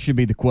 That should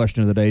be the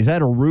question of the day. Is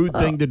that a rude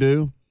thing to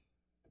do?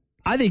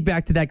 I think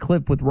back to that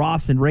clip with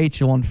Ross and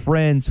Rachel on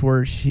Friends,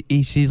 where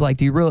she's like,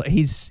 he's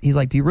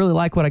like, do you really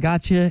like what I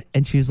got you?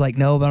 And she's like,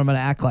 no, but I'm going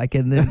to act like it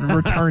and then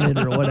return it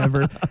or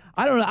whatever.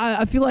 I don't know.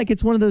 I feel like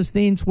it's one of those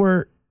things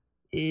where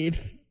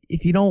if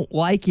you don't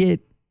like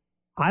it,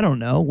 I don't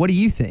know. What do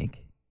you think?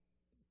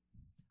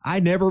 I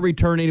never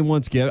return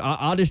anyone's gift.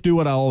 I'll just do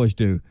what I always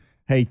do.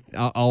 Hey,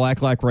 I'll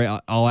act like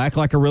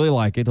I really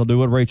like it. I'll do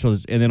what Rachel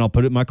is, and then I'll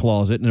put it in my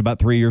closet. And about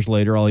 3 years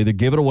later, I'll either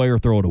give it away or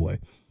throw it away.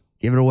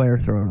 Give it away or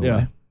throw it away.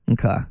 Yeah.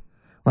 Okay.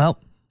 Well,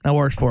 that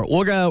works for it.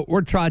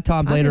 We'll try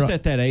Tom later. I'm just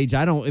at that age.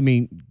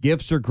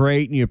 Gifts are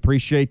great, and you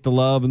appreciate the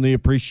love and the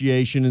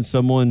appreciation and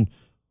someone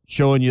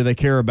showing you they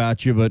care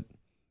about you. But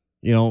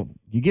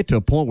you get to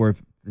a point where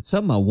if it's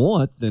something I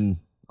want, then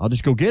I'll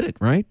just go get it.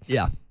 Right?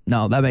 Yeah.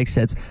 No, that makes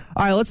sense.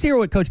 All right, let's hear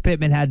what Coach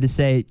Pittman had to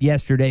say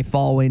yesterday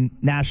following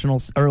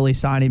Nationals' early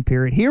signing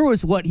period. Here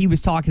was what he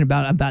was talking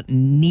about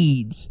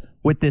needs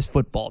with this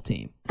football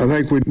team. I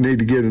think we need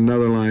to get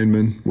another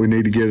lineman. We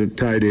need to get a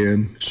tight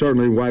end.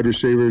 Certainly wide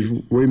receivers,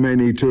 we may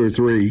need 2 or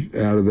 3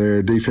 out of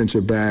there.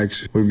 Defensive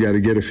backs, we've got to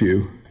get a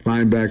few.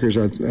 Linebackers,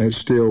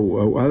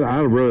 I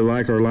really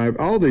like our line.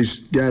 All these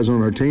guys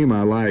on our team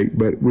I like,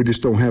 but we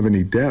just don't have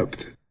any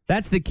depth.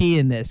 That's the key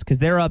in this because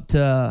they're up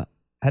to –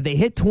 have they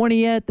hit 20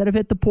 yet that have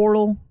hit the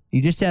portal?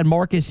 You just had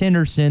Marcus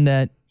Henderson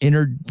that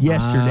entered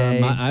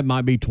yesterday. I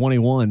might be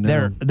 21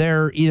 now.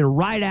 They're either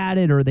right at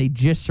it or they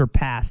just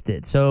surpassed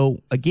it. So,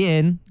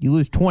 again, you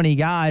lose 20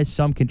 guys,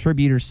 some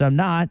contributors, some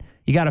not.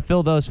 You got to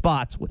fill those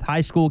spots with high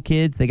school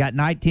kids. They got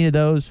 19 of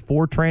those,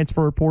 4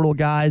 transfer portal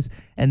guys,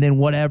 and then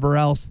whatever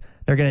else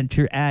they're going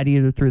to add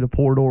either through the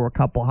portal or a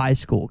couple high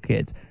school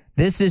kids.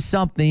 This is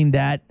something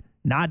that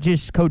not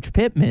just Coach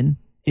Pittman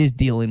is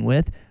dealing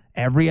with.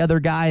 Every other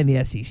guy in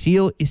the SEC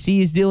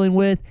is dealing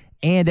with,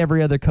 and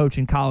every other coach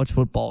in college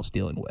football is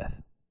dealing with.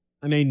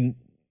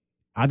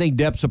 I think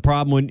depth's a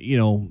problem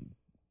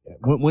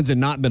when's it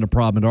not been a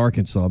problem at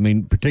Arkansas?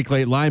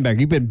 Particularly at linebacker.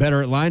 You've been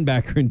better at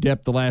linebacker in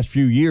depth the last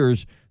few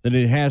years than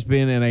it has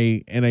been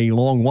in a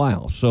long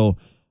while. So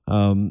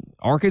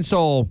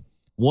Arkansas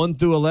 1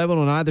 through 11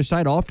 on either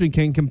side often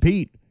can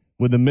compete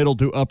with the middle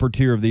to upper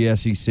tier of the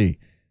SEC.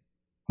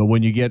 But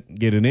when you get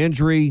an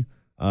injury,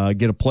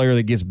 get a player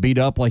that gets beat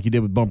up like you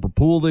did with Bumper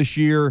Pool this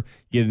year,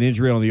 get an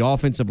injury on the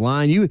offensive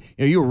line. You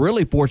were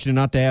really fortunate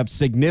not to have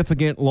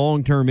significant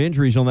long-term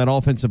injuries on that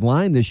offensive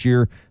line this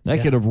year.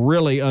 That could have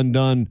really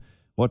undone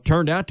what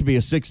turned out to be a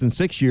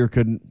 6-6 year.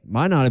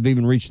 Might not have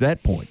even reached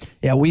that point.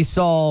 Yeah, we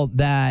saw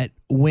that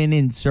when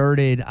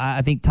inserted.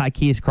 I think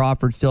Tykeus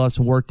Crawford still has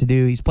some work to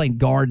do. He's playing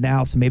guard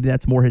now, so maybe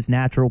that's more his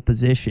natural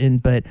position.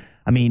 But,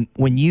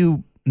 when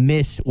you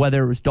miss,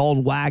 whether it was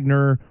Dalton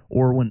Wagner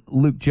or when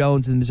Luke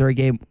Jones in the Missouri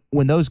game,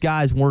 when those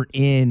guys weren't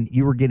in,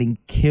 you were getting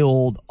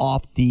killed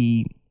off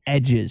the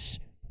edges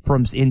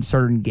in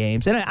certain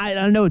games. And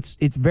I know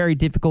it's very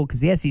difficult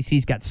because the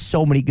SEC's got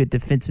so many good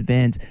defensive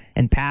ends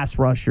and pass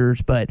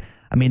rushers, but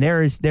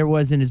there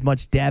wasn't as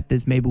much depth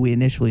as maybe we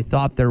initially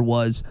thought there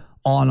was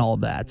on all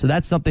that. So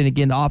that's something,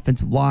 again, the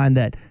offensive line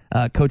that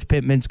Coach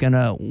Pittman's going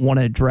to want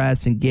to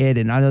address and get.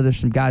 And I know there's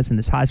some guys in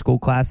this high school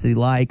class that he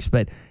likes,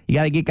 but you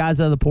got to get guys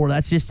out of the portal.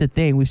 That's just a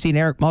thing. We've seen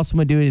Eric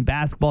Musselman do it in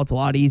basketball. It's a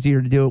lot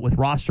easier to do it with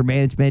roster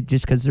management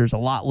just because there's a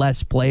lot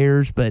less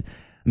players. But,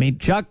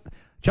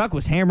 Chuck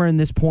was hammering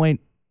this point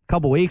a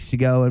couple weeks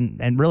ago,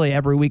 and really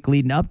every week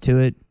leading up to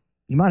it,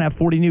 you might have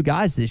 40 new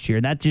guys this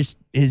year. That just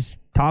is,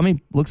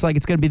 Tommy, looks like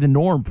it's going to be the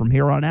norm from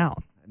here on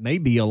out. May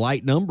be a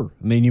light number.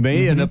 You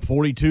may end up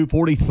 42,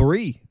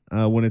 43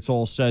 when it's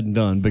all said and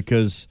done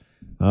because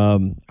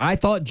I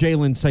thought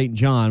Jalen St.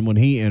 John, when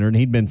he entered,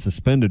 he'd been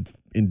suspended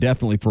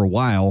indefinitely for a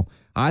while.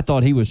 I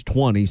thought he was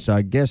 20, so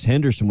I guess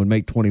Henderson would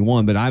make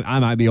 21, but I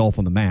might be off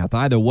on the math.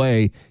 Either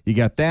way, you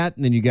got that,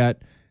 and then you got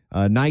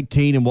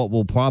 19 and what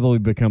will probably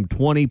become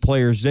 20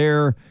 players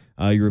there.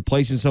 You're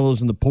replacing some of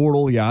those in the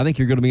portal. Yeah, I think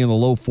you're going to be in the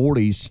low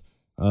 40s,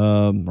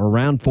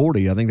 around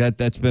 40. I think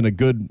that's been a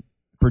good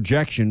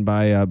projection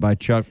by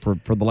Chuck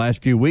for the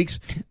last few weeks.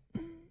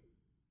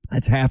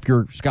 That's half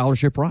your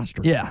scholarship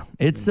roster. Yeah,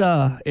 it's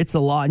a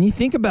lot. And you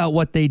think about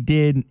what they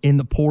did in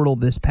the portal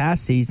this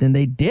past season,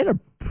 they did a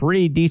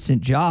pretty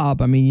decent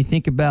job. You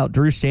think about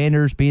Drew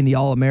Sanders being the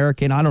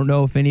All-American. I don't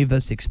know if any of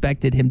us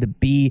expected him to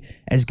be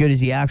as good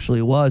as he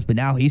actually was, but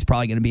now he's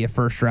probably going to be a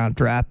first-round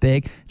draft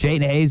pick.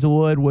 Jaden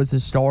Hazelwood was a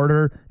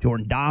starter.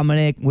 Jordan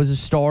Dominic was a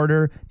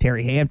starter.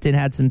 Terry Hampton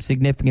had some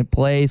significant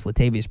plays.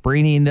 Latavius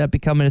Brini ended up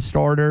becoming a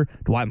starter.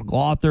 Dwight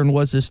McLaughlin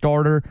was a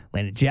starter.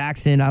 Landon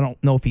Jackson, I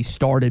don't know if he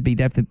started, but he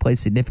definitely played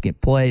significant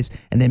plays.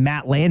 And then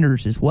Matt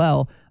Landers as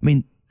well.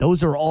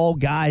 Those are all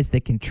guys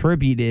that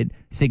contributed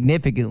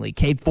significantly.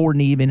 Cade Forden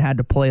even had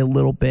to play a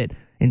little bit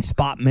in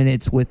spot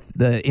minutes with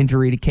the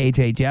injury to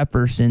KJ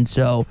Jefferson.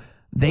 So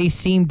they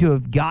seem to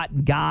have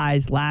gotten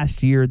guys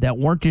last year that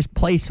weren't just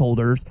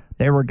placeholders.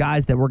 They were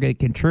guys that were going to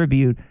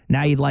contribute.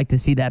 Now you'd like to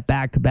see that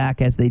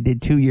back-to-back as they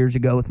did 2 years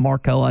ago with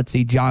Markel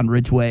Utsey, John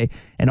Ridgeway,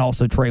 and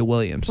also Trey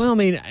Williams. Well,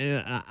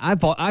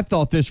 I've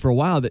thought this for a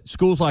while, that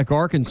schools like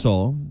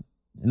Arkansas,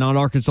 not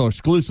Arkansas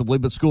exclusively,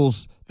 but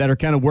schools that are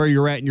kind of where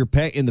you're at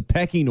in the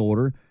pecking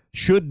order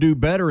should do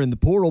better in the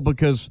portal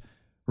because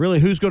really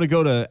who's going to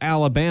go to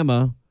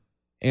Alabama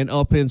and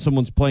up in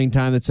someone's playing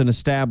time that's an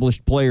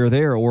established player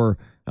there or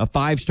a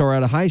 5-star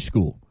out of high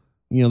school,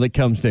 that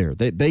comes there.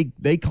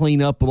 They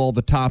clean up with all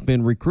the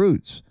top-end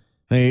recruits.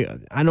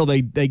 I know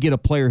they get a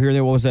player here and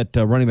there. What was that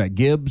running back?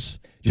 Gibbs?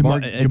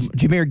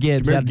 Jahmyr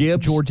Gibbs out of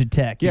Georgia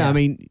Tech. Yeah, I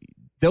mean,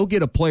 they'll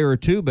get a player or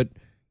two, but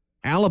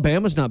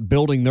Alabama's not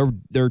building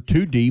their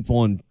too deep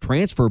on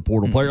transfer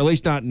portal player, at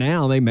least not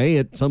now. They may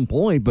at some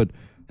point, but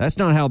that's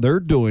not how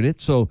they're doing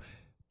it. So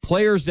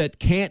players that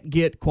can't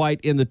get quite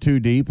in the too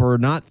deep or are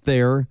not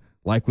there,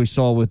 like we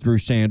saw with Drew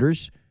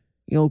Sanders,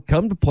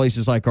 come to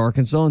places like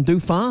Arkansas and do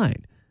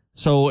fine.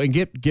 So, and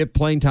get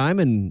playing time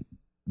and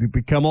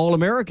become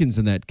All-Americans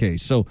in that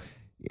case. So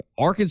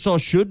Arkansas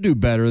should do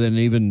better than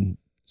even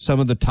some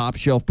of the top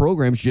shelf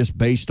programs just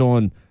based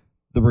on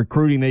the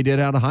recruiting they did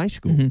out of high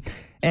school. Mm-hmm.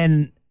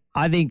 And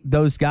I think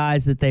those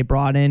guys that they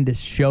brought in to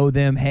show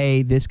them,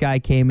 hey, this guy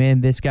came in,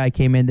 this guy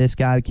came in, this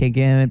guy came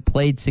in,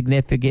 played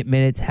significant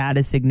minutes, had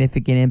a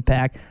significant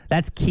impact.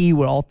 That's key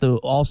with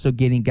also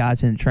getting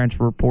guys in the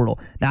transfer portal.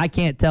 Now, I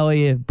can't tell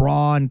you if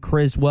Braun,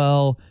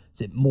 Criswell, is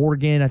it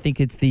Morgan? I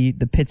think it's the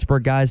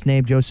Pittsburgh guy's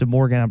name, Joseph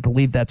Morgan. I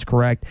believe that's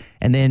correct.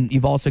 And then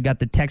you've also got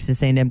the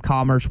Texas A&M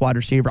Commerce wide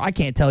receiver. I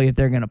can't tell you if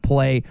they're going to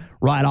play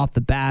right off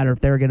the bat or if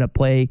they're going to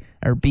play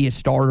or be a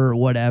starter or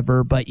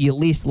whatever, but you at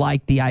least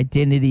like the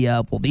identity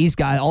of, well,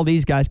 all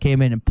these guys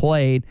came in and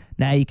played.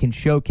 Now you can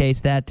showcase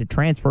that to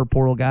transfer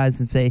portal guys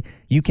and say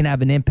you can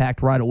have an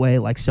impact right away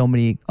like so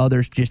many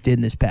others just did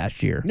in this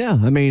past year. Yeah,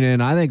 I mean,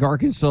 and I think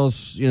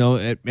Arkansas's,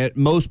 at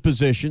most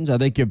positions, I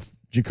think if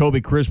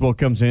Jacoby Criswell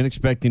comes in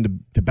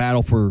expecting to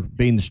battle for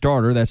being the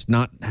starter, that's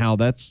not how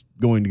that's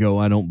going to go,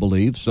 I don't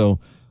believe. So,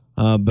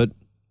 but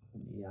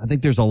I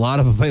think there's a lot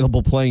of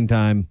available playing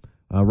time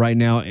right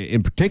now,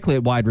 and particularly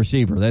at wide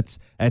receiver. That's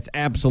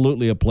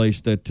absolutely a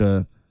place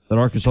that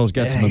Arkansas's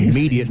got some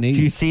immediate needs.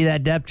 Do you see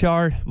that depth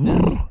chart?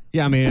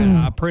 Yeah, I mean,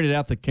 I printed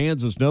out the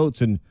Kansas notes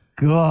and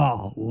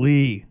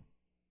golly.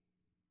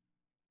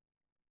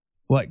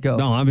 What, go?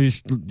 No, I'm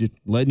just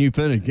letting you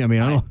finish. I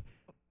mean,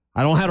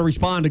 I don't know how to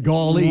respond to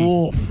golly.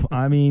 Wolf.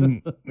 I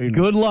mean,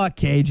 good luck,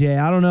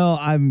 KJ. I don't know.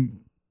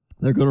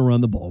 They're going to run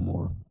the ball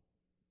more.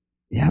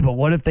 Yeah, but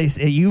what if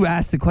you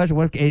asked the question,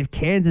 what if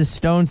Kansas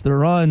stones the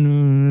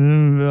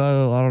run?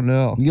 I don't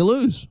know. You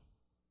lose.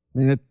 I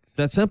mean,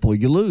 that's simple.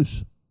 You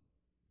lose.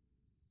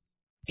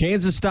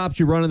 Kansas stops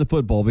you running the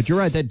football, but you're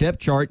right, that depth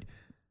chart,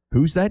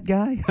 who's that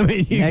guy? I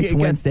mean, next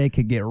Wednesday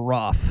could get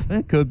rough.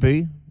 It could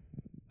be.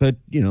 But,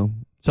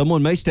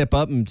 someone may step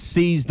up and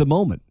seize the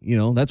moment.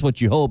 That's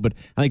what you hope. But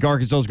I think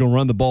Arkansas is going to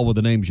run the ball with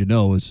the names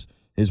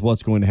is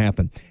what's going to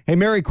happen. Hey,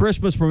 Merry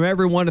Christmas from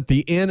everyone at the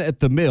Inn at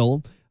the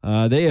Mill.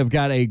 They have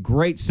got a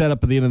great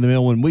setup at the Inn at the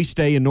Mill. When we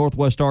stay in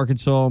Northwest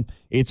Arkansas,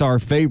 it's our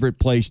favorite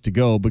place to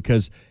go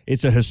because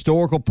it's a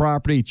historical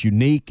property. It's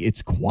unique.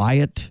 It's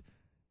quiet.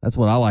 That's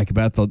what I like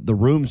about it. The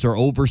rooms are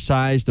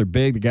oversized. They're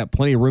big. They got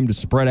plenty of room to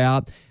spread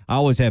out. I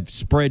always have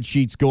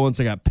spreadsheets going,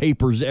 so I got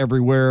papers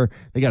everywhere.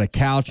 They got a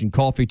couch and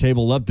coffee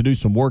table. Love to do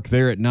some work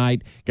there at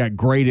night. Got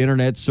great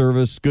internet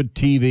service, good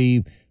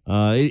TV.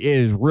 It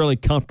is really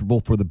comfortable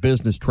for the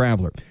business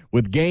traveler.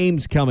 With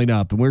games coming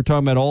up, and we're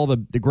talking about all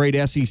the great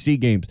SEC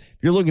games. If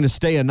you're looking to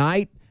stay a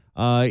night,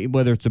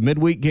 whether it's a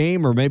midweek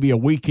game or maybe a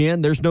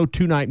weekend, there's no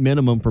 2-night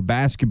minimum for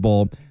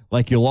basketball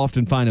like you'll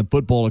often find in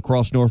football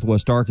across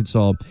Northwest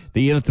Arkansas.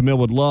 The Inn at the Mill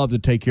would love to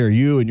take care of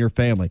you and your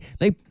family.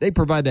 They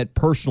provide that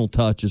personal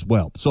touch as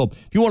well. So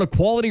if you want a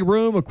quality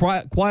room, a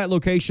quiet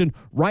location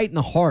right in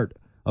the heart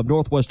of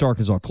Northwest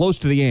Arkansas, close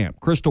to the AMP,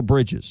 Crystal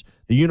Bridges,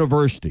 the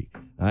university,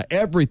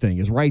 everything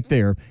is right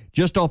there,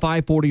 just off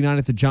I-49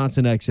 at the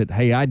Johnson exit.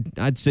 Hey,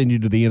 I'd send you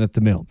to the Inn at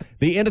the Mill.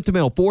 The Inn at the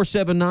Mill,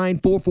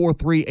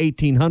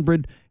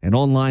 479-443-1800, and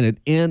online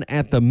at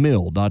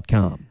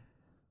inatthemill.com.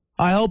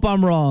 I hope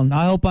I'm wrong.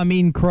 I hope I'm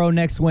eating crow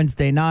next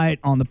Wednesday night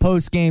on the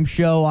post-game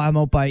show. I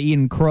hope I'm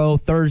eating crow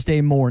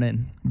Thursday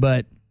morning.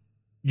 But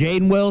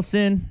Jaden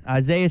Wilson,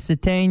 Isaiah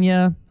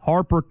Satania,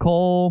 Harper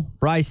Cole,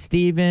 Bryce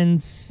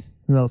Stevens,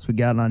 who else we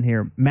got on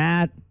here?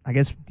 Matt, I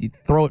guess you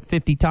throw it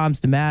 50 times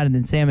to Matt, and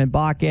then Sam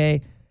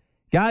Mbake.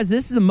 Guys,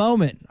 this is a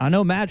moment. I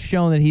know Matt's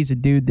shown that he's a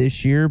dude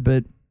this year,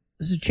 but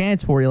this is a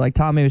chance for you, like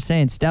Tommy was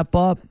saying. Step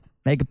up.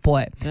 Make a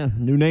play. Yeah,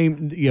 new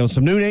name,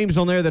 some new names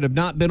on there that have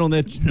not been on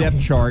that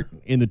depth chart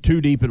in the too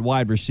deep at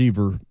wide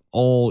receiver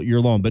all year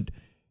long. But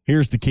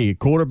here's the key.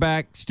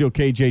 Quarterback, still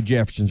KJ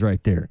Jefferson's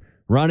right there.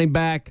 Running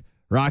back,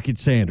 Rocket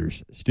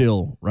Sanders,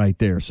 still right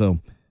there. So,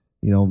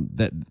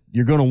 that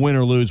you're going to win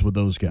or lose with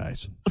those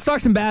guys. Let's talk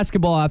some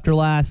basketball after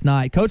last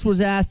night. Coach was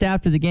asked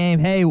after the game,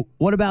 hey,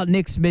 what about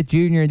Nick Smith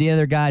Jr. and the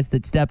other guys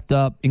that stepped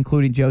up,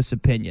 including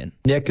Joseph Pinion?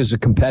 Nick is a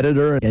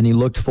competitor, and he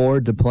looked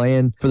forward to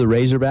playing for the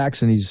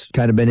Razorbacks, and he's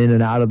kind of been in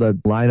and out of the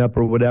lineup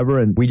or whatever,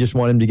 and we just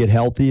want him to get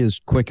healthy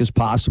as quick as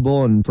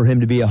possible and for him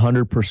to be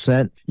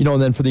 100%.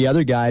 And then for the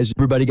other guys,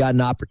 everybody got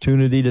an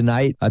opportunity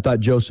tonight. I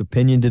thought Joseph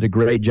Pinion did a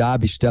great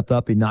job. He stepped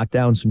up. He knocked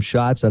down some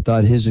shots. I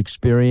thought his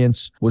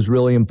experience was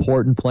really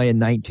important, playing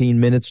 19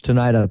 minutes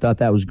tonight. I thought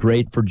that was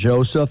great for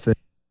Joseph.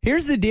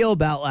 Here's the deal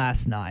about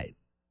last night.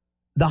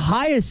 The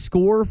highest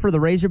score for the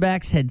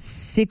Razorbacks had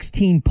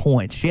 16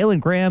 points.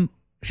 Jalen Graham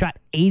shot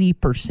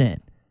 80%.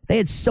 They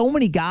had so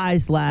many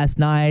guys last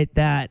night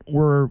that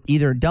were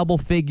either double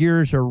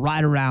figures or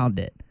right around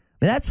it.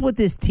 That's what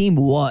this team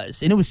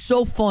was, and it was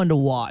so fun to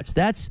watch.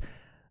 That's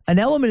an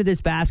element of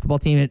this basketball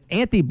team, and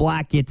Anthony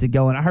Black gets it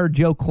going. I heard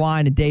Joe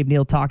Klein and Dave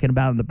Neal talking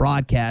about it in the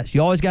broadcast.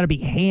 You always got to be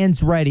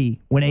hands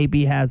ready when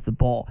AB has the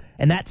ball,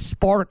 and that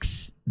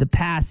sparks the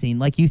passing.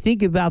 Like, you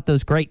think about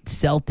those great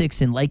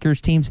Celtics and Lakers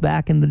teams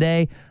back in the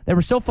day. They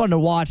were so fun to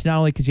watch, not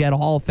only because you had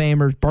Hall of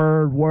Famers,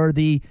 Bird,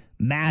 Worthy,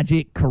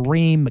 Magic,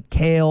 Kareem,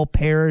 McHale,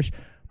 Parrish,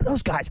 but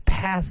those guys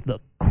passed the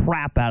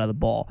crap out of the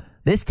ball.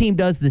 This team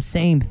does the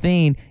same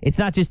thing. It's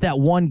not just that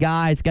one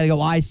guy. It's got to go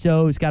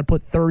ISO. It's got to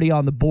put 30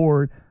 on the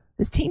board.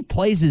 This team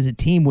plays as a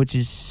team, which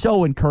is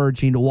so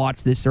encouraging to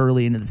watch this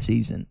early into the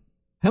season.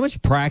 How much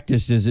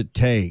practice does it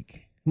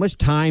take? How much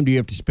time do you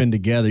have to spend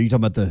together? You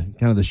talking about the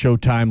kind of the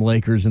Showtime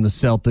Lakers and the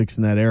Celtics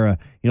in that era.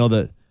 You know,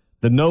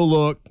 the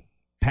no-look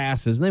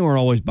passes, and they weren't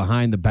always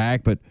behind the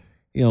back, but,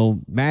 you know,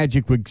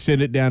 Magic would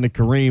send it down to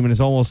Kareem, and it's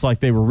almost like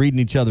they were reading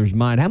each other's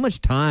mind. How much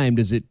time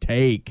does it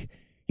take?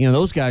 You know,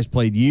 those guys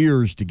played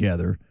years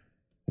together.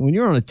 When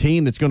you're on a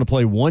team that's going to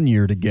play 1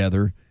 year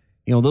together,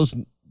 you know, those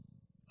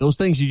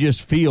things you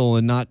just feel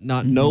and not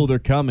know they're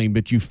coming,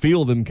 but you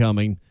feel them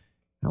coming.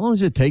 How long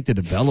does it take to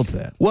develop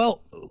that?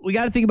 Well, we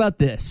got to think about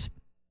this.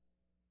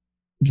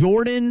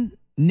 Jordan,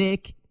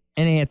 Nick,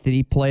 and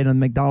Anthony played on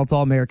the McDonald's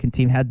All-American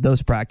team, had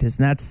those practice,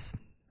 and that's,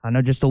 I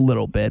know, just a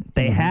little bit.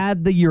 They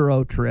had the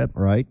Euro trip.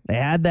 Right. They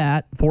had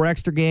that. 4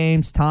 extra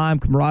games, time,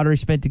 camaraderie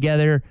spent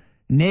together.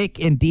 Nick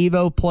and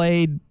Devo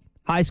played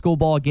high school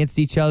ball against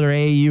each other,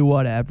 AAU,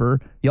 whatever.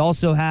 You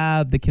also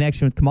have the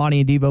connection with Kamani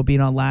and Devo being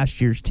on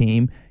last year's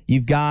team.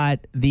 You've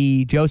got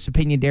the Joseph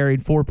Pinion, Darian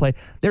Ford play.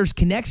 There's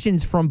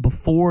connections from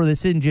before.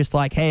 This isn't just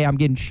like, hey, I'm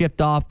getting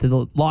shipped off to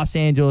the Los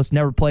Angeles,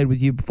 never played with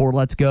you before,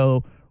 let's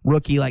go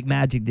rookie like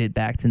Magic did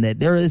back in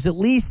that. There is at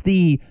least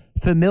the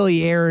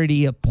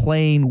familiarity of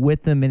playing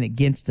with them and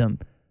against them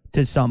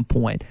to some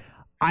point.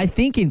 I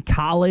think in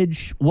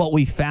college, what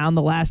we found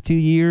the last 2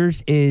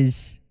 years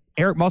is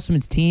Eric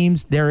Musselman's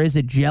teams, there is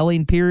a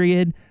gelling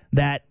period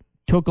that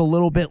took a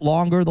little bit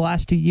longer the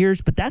last 2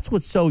 years, but that's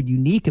what's so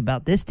unique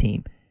about this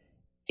team.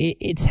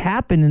 It's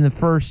happened in the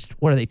first,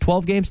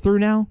 12 games through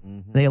now?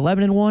 Are they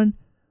 11-1?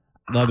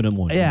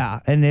 11-1. Yeah,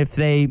 and if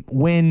they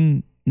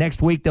win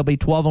next week, they'll be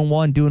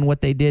 12-1, doing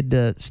what they did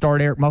to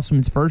start Eric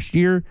Musselman's first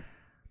year.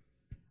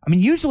 I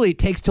mean, usually it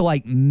takes till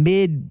like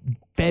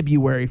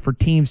mid-February for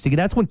teams to get.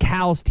 That's when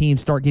Cal's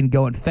teams start getting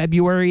going,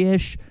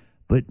 February-ish.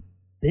 But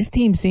this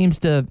team seems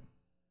to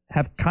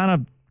have kind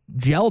of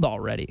gelled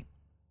already.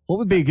 What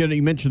would be a good,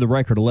 you mentioned the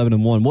record,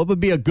 11-1. What would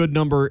be a good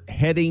number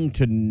heading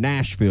to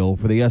Nashville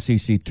for the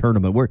SEC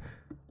tournament? What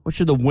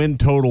should the win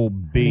total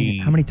be?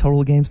 How many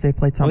total games they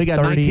played? Well, you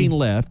got 19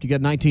 left. You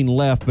got 19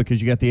 left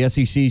because you got the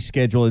SEC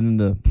schedule and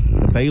the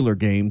Baylor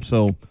game.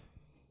 So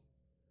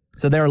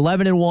they're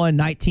 11-1,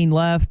 19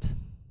 left.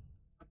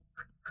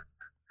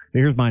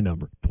 Here's my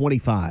number,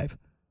 25.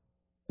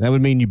 That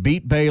would mean you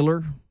beat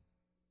Baylor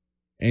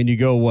and you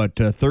go,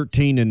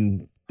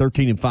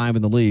 13-5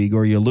 in the league,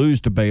 or you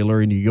lose to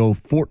Baylor and you go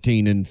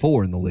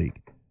 14-4 in the league.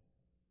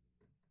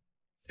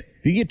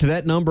 If you get to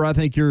that number, I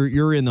think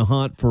you're in the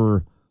hunt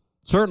for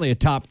certainly a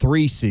top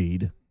 3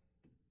 seed,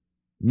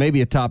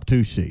 maybe a top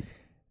 2 seed.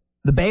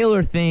 The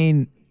Baylor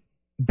thing,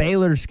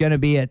 Baylor's going to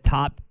be a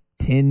top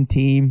 10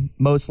 team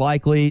most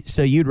likely,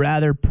 so you'd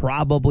rather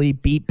probably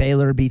beat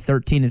Baylor and be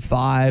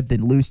 13-5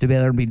 than lose to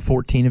Baylor and be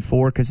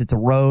 14-4 because it's a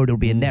road. It'll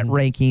be a net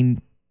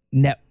ranking,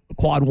 net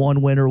quad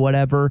 1 win or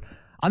whatever.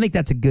 I think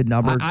that's a good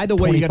number. Either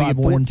way, you got to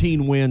get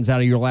 14 wins out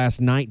of your last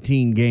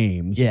 19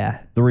 games.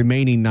 Yeah. The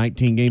remaining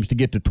 19 games to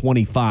get to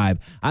 25.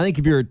 I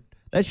think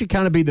that should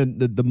kind of be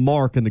the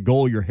mark and the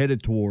goal you're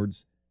headed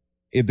towards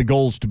if the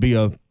goal is to be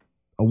a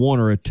 1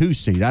 or a 2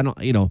 seed.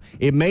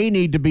 It may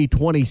need to be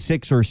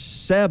 26 or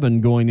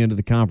 7 going into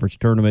the conference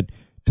tournament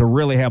to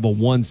really have a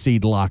 1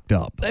 seed locked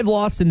up. They've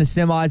lost in the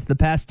semis the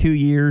past 2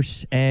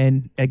 years,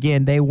 and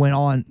again, they went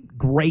on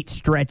great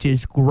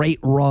stretches, great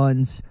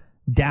runs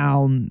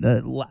down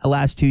the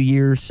last 2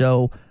 years.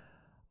 So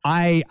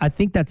I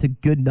think that's a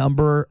good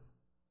number.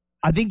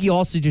 I think you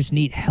also just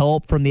need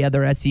help from the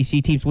other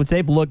SEC teams, which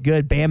they've looked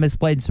good. Bama's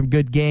played some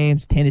good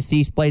games.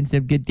 Tennessee's played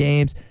some good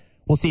games.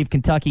 We'll see if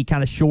Kentucky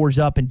kind of shores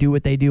up and do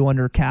what they do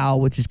under Cal,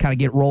 which is kind of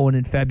get rolling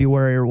in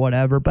February or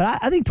whatever. But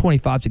I think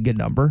 25 is a good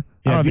number.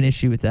 I don't have an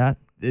issue with that.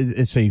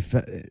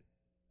 It'd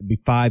be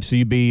 5, so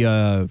you'd be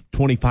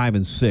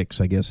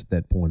 25-6, I guess, at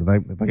that point.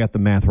 If I got the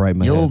math right in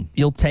my head.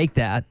 You'll take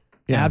that.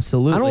 Yeah,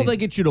 absolutely. I don't think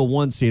it gets you to a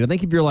 1 seed. I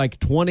think if you're like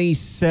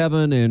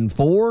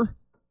 27-4,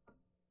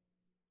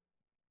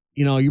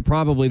 you're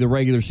probably the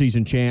regular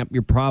season champ.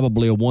 You're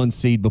probably a 1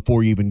 seed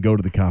before you even go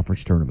to the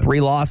conference tournament.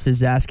 3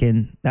 losses,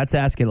 that's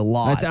asking a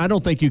lot. I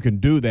don't think you can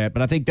do that,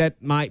 but I think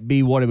that might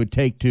be what it would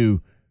take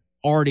to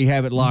already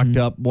have it locked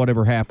up,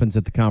 whatever happens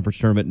at the conference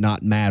tournament,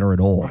 not matter at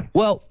all.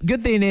 Well,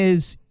 good thing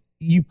is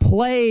you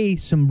play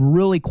some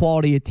really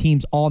quality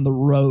teams on the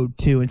road,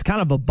 too. It's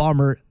kind of a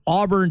bummer.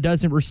 Auburn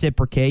doesn't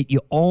reciprocate. You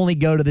only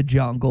go to the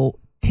Jungle.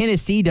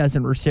 Tennessee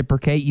doesn't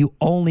reciprocate. You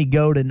only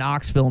go to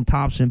Knoxville and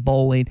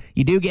Thompson-Boling.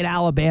 You do get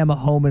Alabama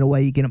home and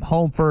away. You get them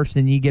home first,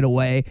 and you get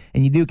away.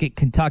 And you do get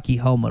Kentucky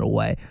home and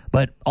away.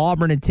 But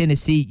Auburn and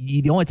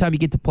Tennessee, the only time you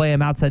get to play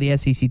them outside the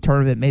SEC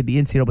tournament, maybe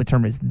the NCAA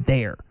tournament, is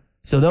there.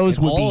 So those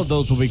would be all of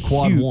those will be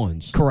quad huge.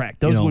 ones. Correct.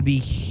 Those would be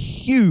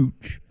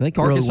huge. I think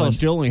Arkansas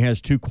still only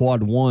has 2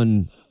 quad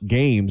one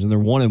games, and they're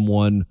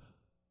 1-1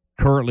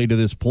 currently to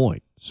this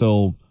point.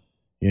 So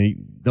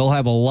they'll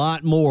have a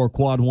lot more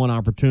quad one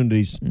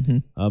opportunities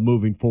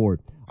moving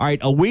forward. All right,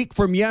 a week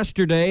from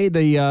yesterday,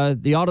 the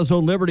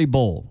AutoZone Liberty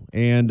Bowl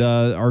and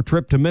our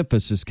trip to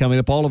Memphis is coming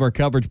up. All of our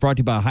coverage brought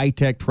to you by High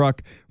Tech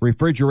Truck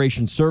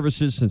Refrigeration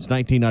Services since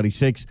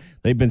 1996.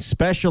 They've been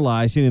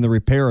specializing in the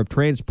repair of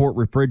transport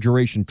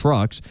refrigeration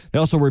trucks. They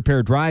also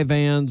repair dry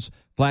vans,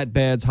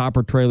 flatbeds,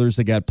 hopper trailers.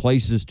 They got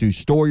places to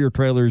store your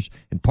trailers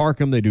and park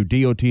them. They do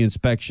DOT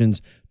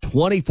inspections,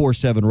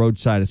 24/7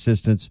 roadside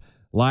assistance,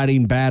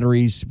 lighting,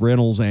 batteries,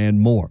 rentals, and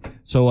more.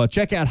 So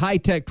check out High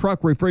Tech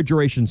Truck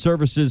Refrigeration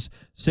Services,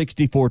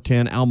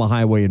 6410 Alma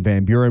Highway in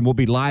Van Buren. We'll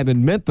be live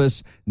in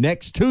Memphis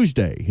next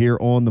Tuesday here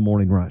on The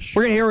Morning Rush.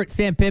 We're going to hear what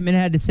Sam Pittman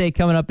had to say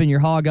coming up in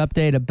your Hog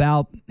Update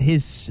about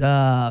his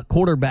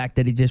quarterback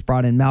that he just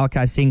brought in,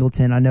 Malachi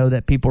Singleton. I know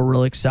that people are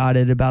really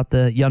excited about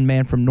the young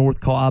man from North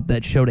Cobb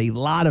that showed a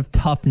lot of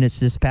toughness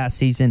this past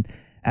season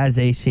as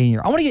a senior.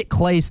 I want to get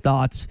Clay's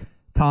thoughts,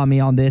 Tommy,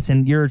 on this,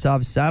 and yours,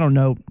 obviously. I don't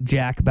know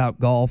jack about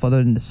golf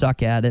other than to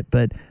suck at it,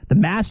 but the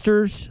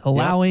Masters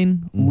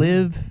allowing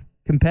live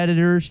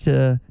competitors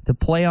to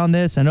play on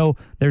this. I know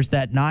there's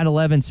that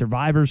 9/11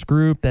 survivors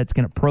group that's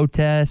going to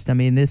protest. I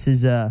mean, this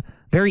is a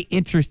very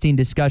interesting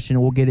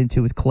discussion we'll get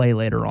into with Clay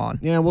later on.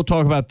 Yeah, we'll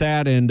talk about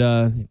that,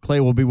 and Clay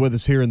will be with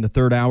us here in the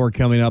third hour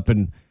coming up,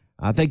 and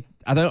I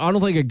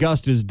don't think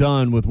Augusta's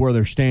done with where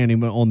they're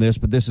standing on this,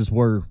 but this is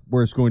where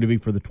it's going to be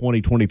for the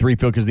 2023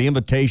 field, because the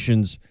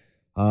invitations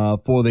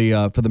for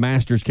the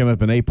Masters coming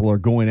up in April are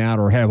going out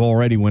or have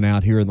already went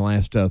out here in the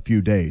last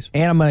few days.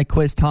 And I'm going to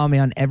quiz Tommy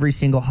on every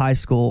single high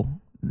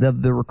school,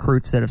 the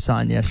recruits that have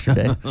signed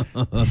yesterday.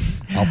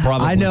 I'll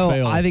probably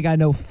fail. I think I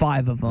know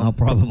 5 of them. I'll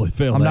probably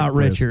fail. I'm that not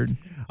quiz. Richard.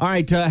 All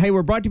right, hey,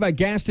 we're brought to you by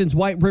Gaston's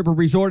White River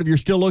Resort. If you're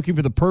still looking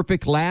for the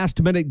perfect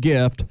last-minute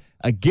gift,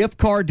 a gift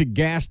card to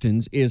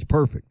Gaston's is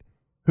perfect.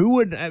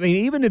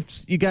 Even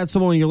if you got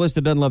someone on your list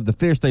that doesn't love the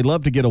fish, they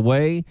love to get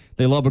away.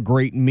 They love a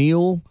great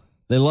meal.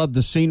 They love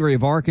the scenery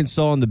of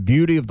Arkansas and the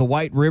beauty of the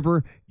White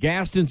River.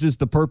 Gaston's is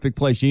the perfect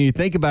place. You need to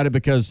think about it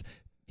because,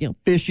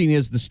 fishing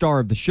is the star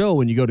of the show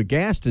when you go to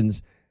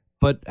Gaston's.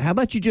 But how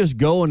about you just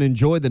go and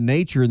enjoy the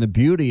nature and the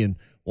beauty and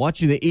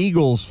watching the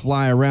eagles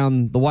fly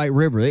around the White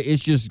River?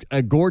 It's just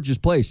a gorgeous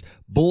place.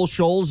 Bull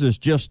Shoals is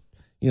just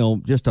a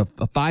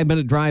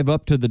 5-minute drive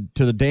up to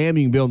the dam.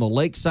 You can be on the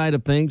lake side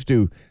of things,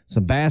 do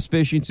some bass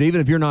fishing. So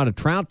even if you're not a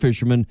trout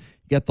fisherman,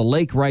 you got the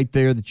lake right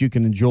there that you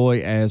can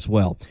enjoy as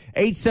well.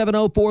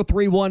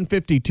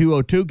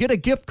 870-431-5202. Get a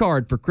gift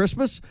card for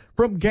Christmas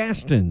from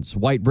Gaston's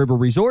White River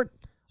Resort.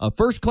 A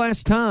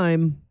first-class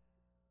time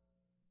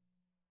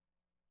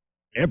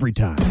every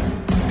time.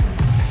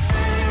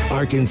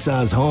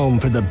 Arkansas's home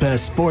for the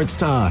best sports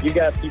talk. You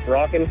guys keep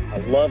rocking. I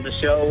love the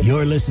show.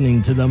 You're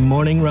listening to The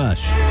Morning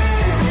Rush.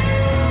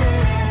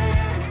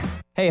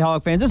 Hey,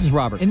 Hog fans, this is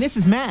Robert. And this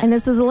is Matt. And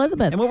this is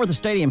Elizabeth. And we're at the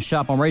Stadium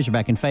Shop on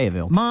Razorback in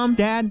Fayetteville. Mom,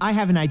 Dad, I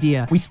have an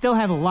idea. We still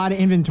have a lot of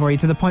inventory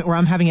to the point where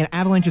I'm having an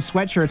avalanche of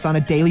sweatshirts on a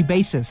daily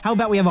basis. How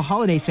about we have a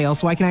holiday sale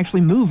so I can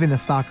actually move in the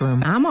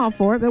stockroom? I'm all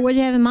for it, but what do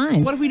you have in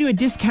mind? What if we do a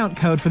discount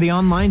code for the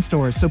online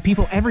stores so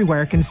people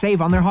everywhere can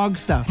save on their hog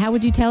stuff? How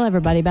would you tell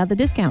everybody about the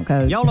discount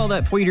code? Y'all know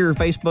that Twitter,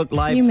 Facebook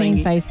Live You mean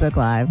thingy? Facebook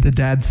Live. The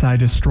dad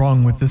side is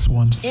strong with this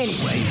one.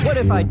 Anyway, what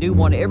if I do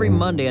one every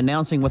Monday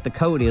announcing what the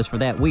code is for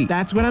that week?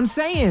 That's what I'm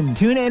saying.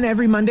 Tune in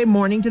every Monday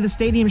morning to the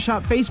Stadium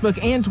Shop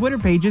Facebook and Twitter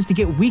pages to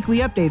get weekly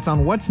updates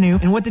on what's new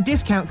and what the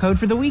discount code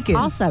for the week is.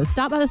 Also,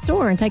 stop by the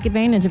store and take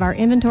advantage of our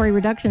inventory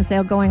reduction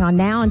sale going on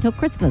now until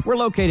Christmas. We're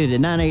located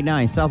at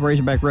 989 South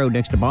Razorback Road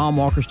next to Baum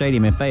Walker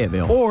Stadium in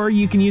Fayetteville. Or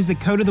you can use the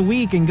code of the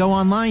week and go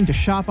online to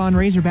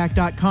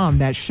shoponrazorback.com.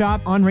 That's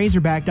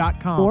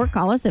shoponrazorback.com. Or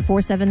call us at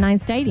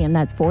 479-STADIUM.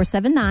 That's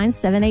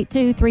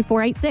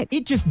 479-782-3486.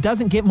 It just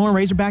doesn't get more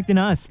Razorback than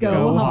us.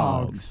 Go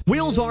Hogs.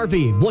 Wheels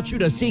RV wants you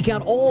to seek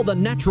out all the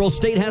natural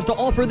state has to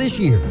offer this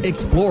year.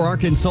 Explore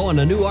Arkansas in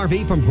a new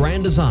RV from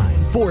Grand Design,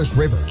 Forest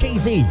River,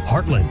 KZ,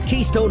 Heartland,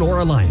 Keystone,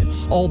 or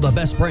Alliance. All the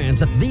best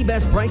brands at the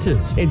best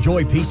prices.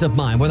 Enjoy peace of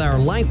mind with our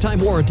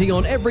lifetime warranty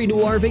on every new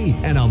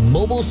RV and a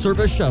mobile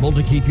service shuttle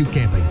to keep you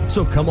camping.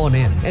 So come on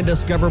in and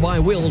discover why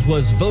Wheels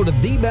was voted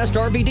the best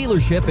RV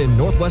dealership in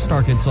Northwest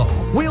Arkansas.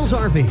 Wheels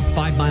RV,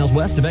 5 miles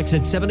west of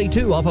exit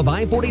 72 off of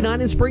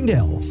I-49 in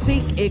Springdale.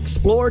 Seek,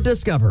 explore,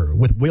 discover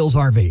with Wheels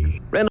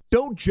RV.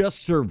 Don't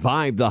just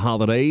survive the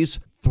holidays.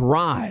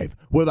 Thrive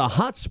with a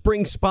hot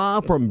spring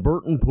spa from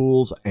Burton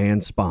Pools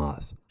and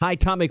Spas. Hi,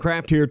 Tommy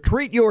Kraft here.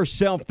 Treat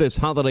yourself this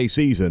holiday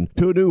season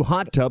to a new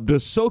hot tub to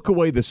soak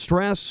away the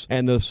stress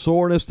and the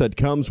soreness that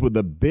comes with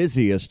the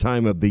busiest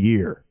time of the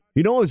year.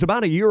 You know, it was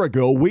about a year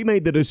ago, we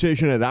made the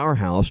decision at our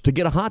house to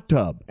get a hot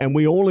tub, and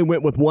we only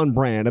went with one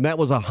brand, and that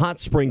was a Hot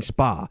Spring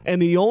Spa.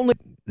 And the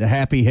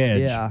Happy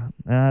Hedge. Yeah,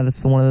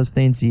 that's one of those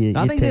things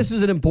I think this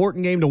is an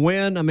important game to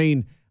win. I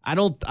mean, I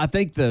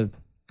think the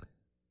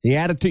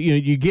attitude,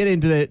 you get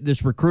into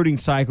this recruiting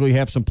cycle, you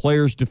have some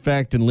players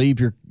defect and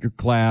leave your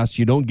class.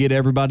 You don't get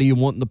everybody you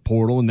want in the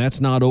portal, and that's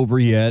not over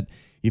yet.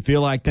 You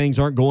feel like things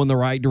aren't going the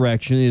right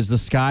direction. Is the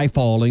sky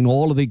falling?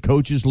 All of the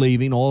coaches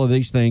leaving, all of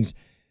these things.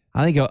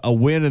 I think a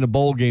win in a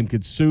bowl game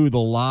could soothe a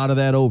lot of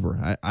that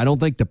over. I don't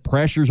think the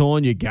pressure's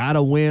on. You got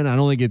to win. I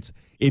don't think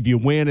if you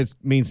win, it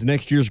means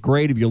next year's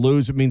great. If you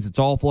lose, it means it's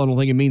awful. I don't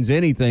think it means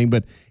anything.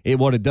 But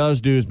what it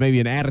does do is maybe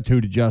an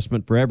attitude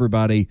adjustment for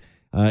everybody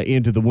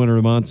into the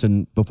winter months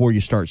and before you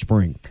start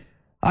spring.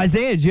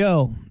 Isaiah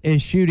Joe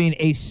is shooting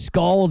a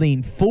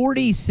scalding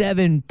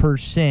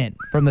 47%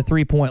 from the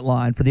three-point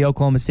line for the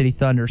Oklahoma City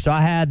Thunder. So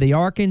I had the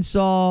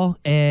Arkansas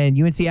and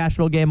UNC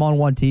Asheville game on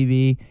one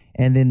TV,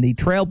 and then the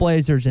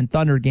Trailblazers and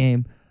Thunder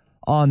game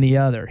on the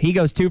other. He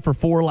goes 2 for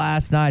 4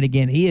 last night.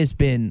 Again, he has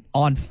been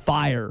on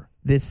fire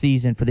this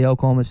season for the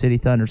Oklahoma City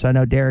Thunder. So I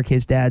know Derek,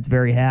 his dad's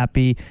very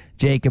happy.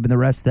 Jacob and the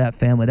rest of that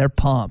family, they're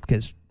pumped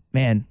because,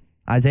 man,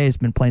 Isaiah's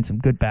been playing some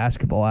good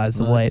basketball as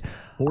of late.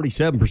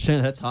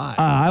 47%, that's high.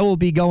 I will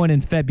be going in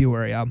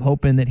February. I'm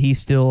hoping that he's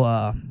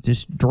still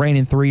just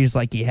draining threes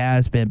like he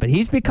has been. But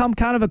he's become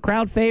kind of a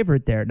crowd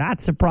favorite there. Not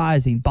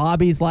surprising.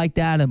 Bobby's like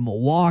that in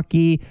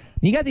Milwaukee.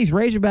 You got these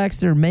Razorbacks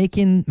that are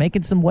making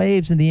some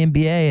waves in the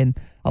NBA, and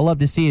I love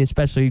to see it,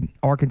 especially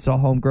Arkansas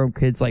homegrown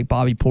kids like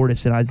Bobby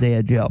Portis and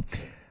Isaiah Joe.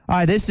 All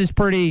right, this is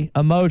pretty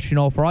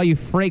emotional for all you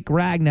Frank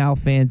Ragnow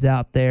fans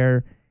out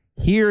there.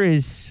 Here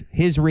is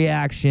his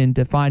reaction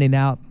to finding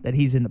out that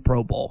he's in the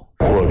Pro Bowl.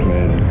 Look,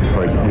 man,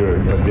 Frank,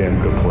 you're a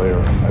damn good player.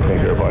 I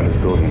think everybody in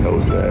this building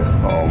knows that.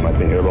 I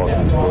think everybody else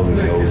in this building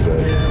knows that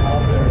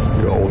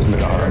you're ultimate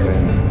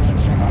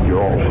Ironman.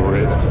 You're all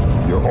grit.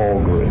 You're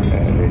all grit,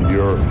 man. And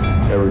you're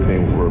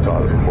everything we're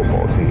about as a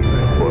football team.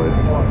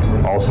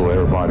 But also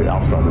everybody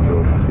outside the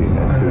building seeing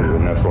that too.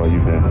 And that's why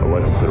you've been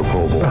elected to the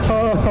Pro Bowl. So,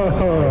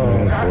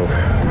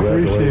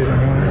 appreciate it,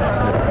 man.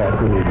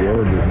 Absolutely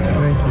gorgeous.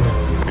 Thank you.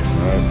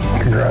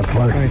 Congrats,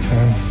 buddy. Thanks,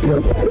 man.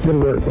 Yep. Good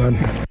work, bud.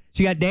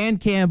 So you got Dan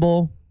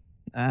Campbell.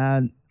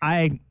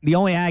 The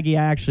only Aggie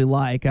I actually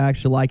like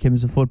him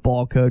as a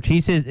football coach.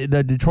 He's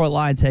the Detroit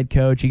Lions head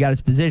coach. You got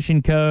his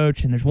position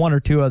coach, and there's one or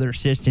two other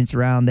assistants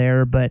around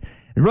there. But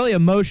a really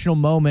emotional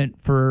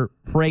moment for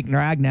Frank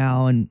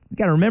Ragnow. And you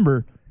got to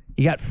remember,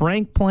 you got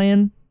Frank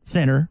playing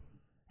center,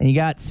 and you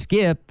got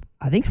Skip.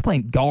 I think he's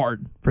playing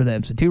guard for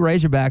them. So 2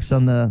 Razorbacks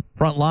on the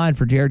front line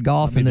for Jared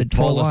Goff and the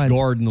tallest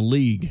guard in the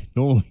league.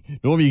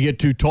 Normally you get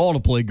too tall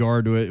to play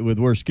guard with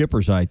where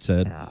Skipper's height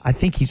said. I don't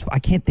think he's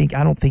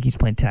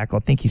playing tackle. I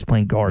think he's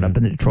playing guard up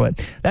in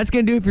Detroit. That's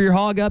going to do it for your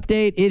Hog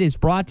Update. It is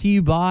brought to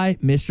you by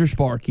Mr.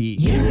 Sparky.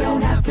 You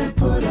don't have to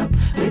put up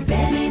with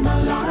any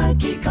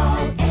malarkey. Call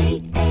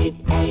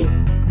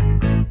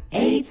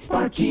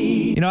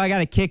 888-8-SPARKY. You know, I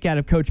got a kick out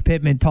of Coach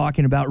Pittman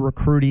talking about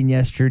recruiting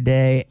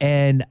yesterday,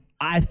 and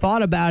I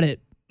thought about it,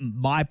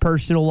 my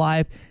personal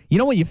life. You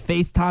know when you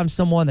FaceTime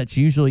someone, that's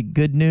usually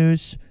good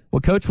news?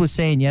 What Coach was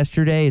saying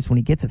yesterday is when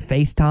he gets a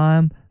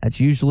FaceTime, that's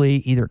usually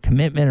either a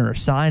commitment or a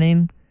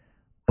signing.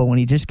 But when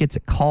he just gets a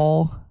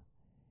call,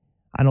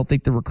 I don't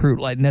think the recruit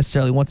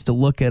necessarily wants to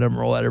look at him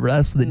or whatever.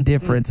 That's the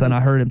difference, and I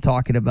heard him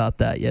talking about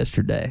that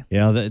yesterday.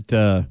 Yeah,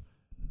 of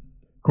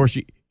course,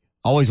 you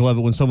always love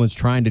it when someone's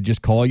trying to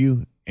just call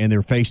you and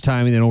they're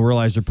FaceTiming, they don't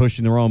realize they're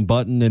pushing the wrong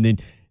button, and then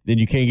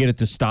you can't get it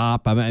to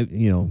stop. I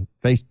mean,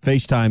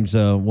 FaceTime's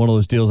one of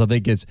those deals. I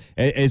think it's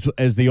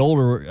as the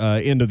older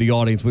end of the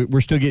audience,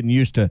 we're still getting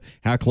used to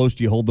how close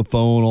do you hold the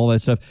phone, all that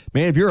stuff.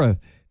 Man, if you're a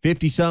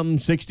 50-something,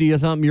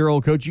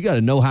 60-something-year-old coach, you got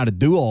to know how to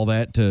do all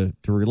that to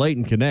relate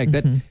and connect.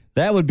 Mm-hmm.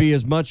 That would be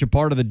as much a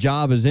part of the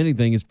job as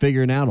anything is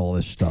figuring out all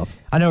this stuff.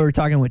 I know we were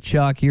talking with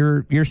Chuck.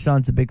 Your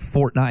son's a big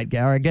Fortnite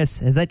guy. I guess,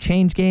 has that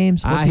changed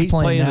games? What's he he's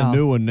playing now? A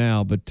new one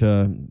now, but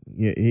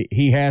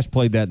he has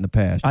played that in the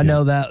past. I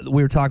know that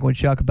we were talking with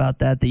Chuck about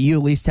that you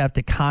at least have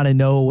to kind of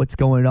know what's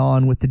going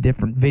on with the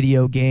different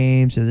video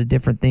games or the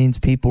different things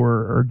people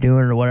are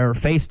doing or whatever.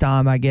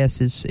 FaceTime, I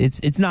guess,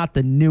 it's not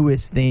the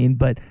newest thing,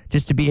 but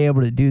just to be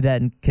able to do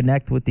that and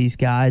connect with these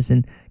guys.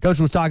 And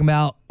Coach was talking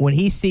about when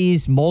he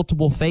sees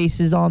multiple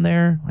faces on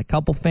there, like a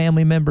couple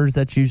family members,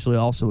 that's usually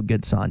also a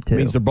good sign too. It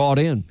means they're bought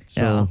in.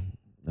 So,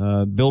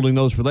 building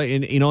those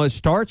and it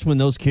starts when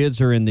those kids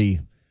are in the,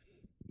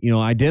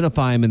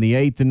 identify them in the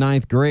 8th and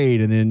 9th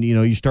grade, and then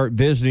you start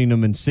visiting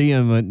them and see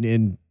them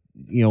in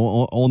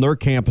on their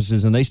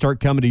campuses, and they start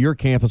coming to your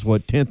campus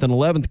 10th and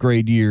 11th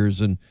grade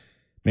years, and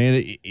man,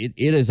 it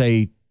is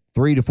a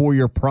 3 to 4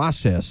 year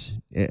process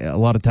a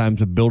lot of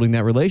times of building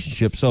that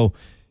relationship. So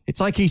it's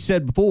like he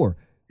said before.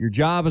 Your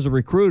job as a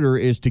recruiter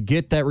is to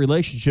get that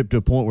relationship to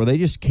a point where they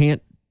just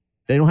can't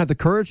they don't have the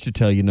courage to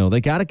tell you no.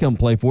 They got to come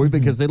play for you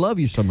because they love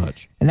you so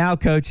much. And now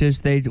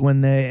coaches,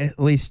 at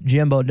least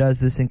Jimbo does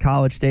this in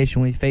College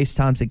Station when he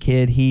FaceTimes a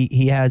kid,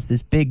 he has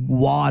this big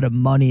wad of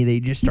money that he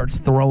just starts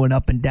throwing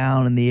up and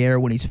down in the air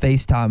when he's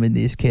FaceTiming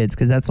these kids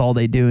because that's all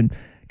they do in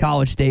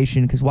College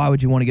Station, because why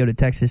would you want to go to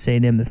Texas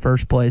A&M in the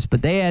first place?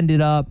 But they ended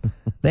up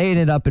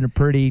in a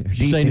pretty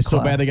decent saying it's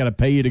class. So bad they got to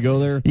pay you to go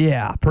there?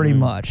 Yeah, pretty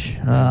much.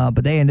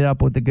 But they ended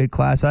up with a good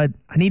class. I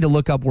need to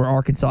look up where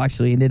Arkansas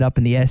actually ended up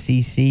in the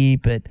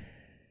SEC, but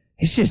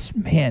it's just,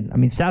 man, I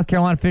mean, South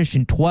Carolina finished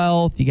in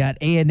 12th. You got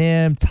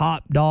A&M,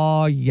 top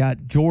dog. You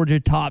got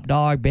Georgia, top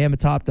dog. Bama,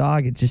 top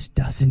dog. It just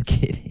doesn't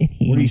get any.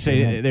 What do you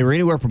say? They were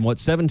anywhere from,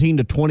 17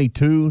 to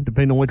 22,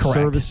 depending on which Correct.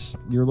 service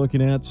you're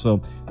looking at.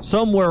 So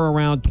somewhere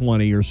around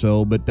 20 or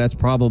so, but that's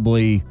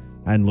probably,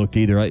 I hadn't looked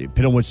either.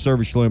 Depending on which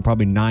service you're in,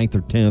 probably 9th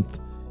or 10th.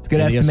 It's a good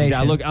estimation.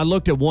 I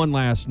looked at one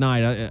last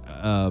night,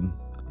 and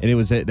it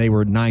was they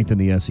were 9th in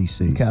the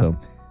SEC. Okay. So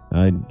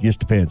just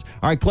depends.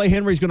 All right, Clay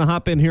Henry's going to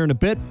hop in here in a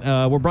bit.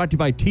 We're brought to you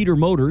by Teeter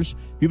Motors.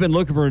 If you've been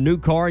looking for a new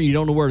car and you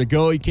don't know where to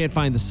go, you can't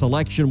find the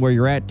selection where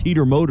you're at,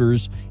 Teeter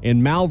Motors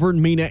in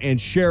Malvern, Mena, and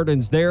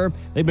Sheridan's there.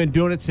 They've been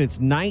doing it since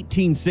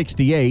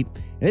 1968,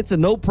 and it's a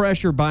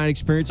no-pressure buying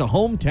experience, a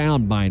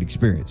hometown buying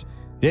experience.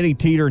 Denny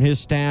Teeter and his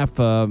staff,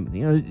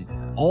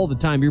 all the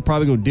time, you're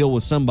probably going to deal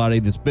with somebody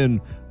that's been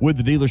with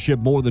the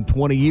dealership more than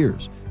 20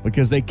 years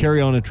because they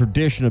carry on a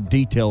tradition of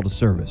detail to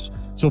service.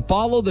 So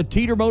follow the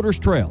Teeter Motors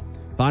trail.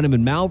 Find them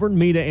in Malvern,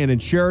 Mena, and in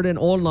Sheridan,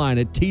 online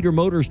at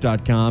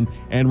TeeterMotors.com.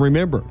 And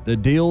remember, the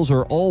deals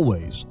are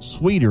always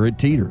sweeter at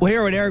Teeter. We'll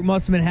hear what Eric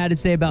Musselman had to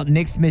say about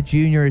Nick Smith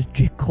Jr. as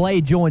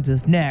Clay joins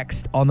us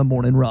next on the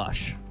Morning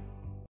Rush.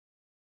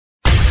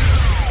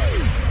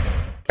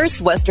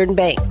 First Western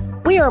Bank.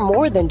 We are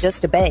more than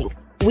just a bank.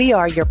 We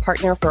are your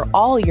partner for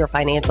all your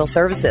financial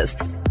services.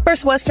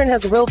 First Western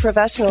has real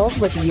professionals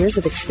with years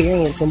of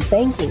experience in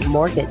banking,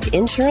 mortgage,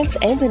 insurance,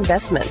 and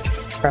investments.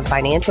 From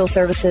financial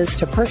services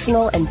to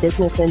personal and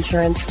business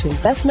insurance to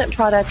investment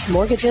products,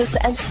 mortgages,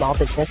 and small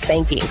business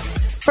banking.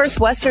 First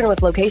Western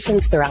with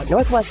locations throughout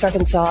Northwest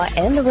Arkansas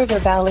and the River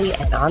Valley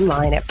and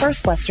online at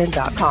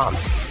firstwestern.com.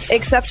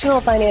 Exceptional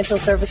financial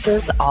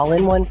services all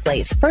in one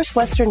place. First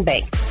Western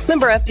Bank.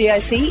 Member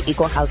FDIC,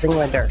 Equal Housing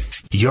Lender.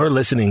 You're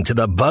listening to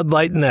the Bud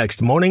Light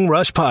Next Morning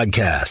Rush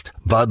Podcast.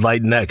 Bud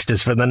Light Next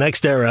is for the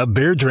next era of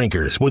beer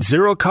drinkers with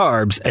 0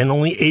 carbs and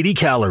only 80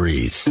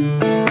 calories.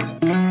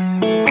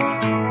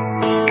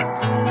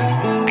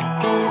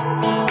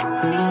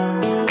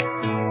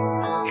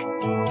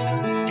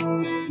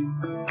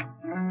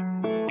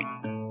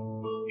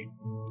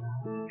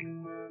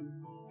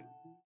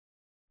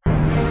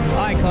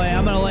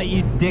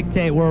 You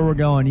dictate where we're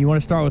going. You want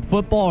to start with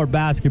football or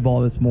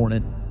basketball this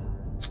morning?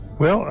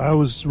 Well, I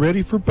was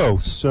ready for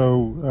both.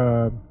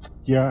 So,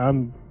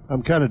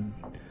 I'm kind of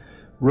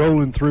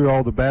rolling through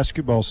all the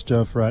basketball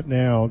stuff right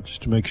now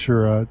just to make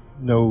sure I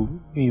know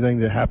anything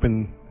that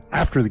happened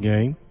after the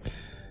game.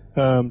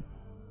 The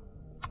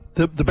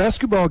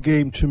basketball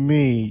game to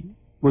me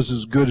was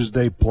as good as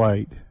they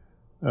played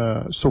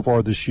so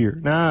far this year.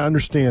 Now I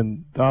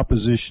understand the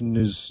opposition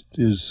is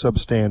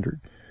substandard.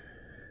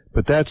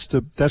 But that's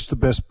the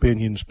best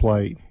Binion's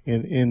played.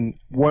 And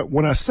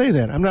when I say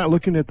that, I'm not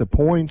looking at the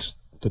points,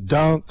 the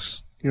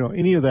dunks,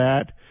 any of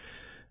that.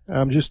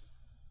 I'm just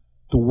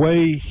the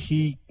way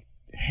he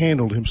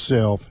handled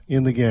himself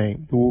in the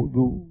game,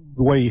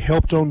 the way he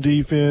helped on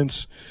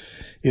defense.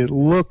 It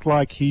looked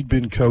like he'd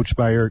been coached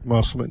by Eric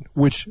Musselman,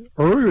 which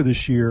earlier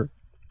this year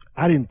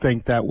I didn't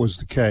think that was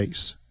the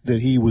case,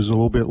 that he was a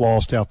little bit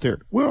lost out there.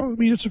 Well, I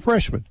mean, it's a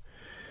freshman.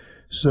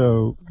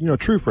 So,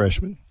 true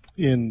freshman.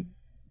 And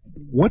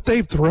what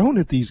they've thrown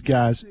at these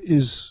guys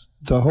is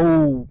the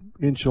whole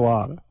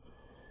enchilada.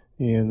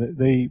 And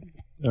they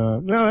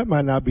now that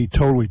might not be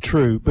totally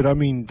true, but I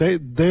mean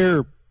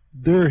they're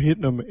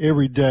hitting them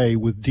every day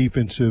with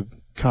defensive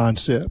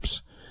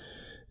concepts.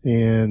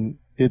 And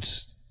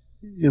it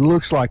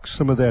looks like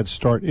some of that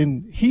start,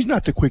 and he's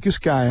not the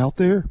quickest guy out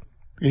there,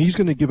 and he's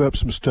going to give up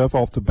some stuff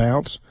off the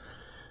bounce.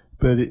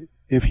 But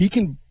if he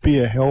can be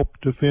a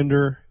help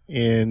defender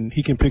and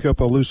he can pick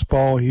up a loose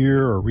ball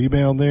here or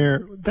rebound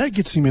there, that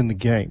gets him in the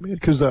game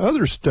because the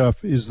other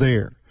stuff is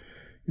there,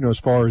 as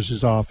far as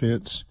his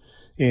offense.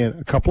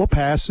 And a couple of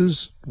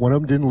passes, one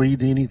of them didn't lead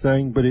to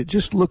anything, but it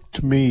just looked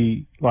to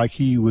me like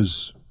he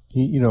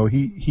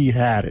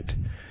had it.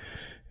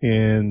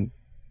 And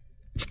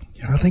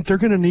I think they're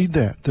going to need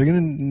that. They're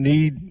going to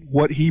need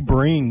what he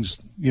brings,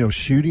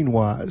 shooting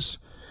wise.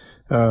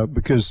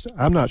 Because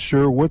I'm not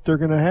sure what they're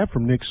going to have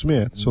from Nick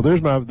Smith. So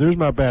there's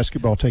my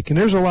basketball take. And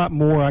there's a lot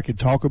more I could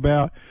talk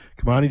about.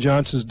 Kamani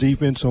Johnson's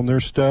defense on their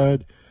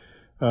stud.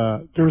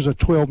 There was a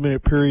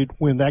 12-minute period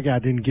when that guy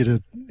didn't get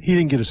a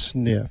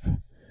sniff.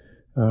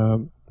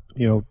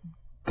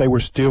 They were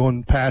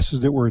stealing passes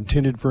that were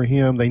intended for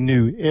him. They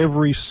knew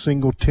every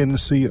single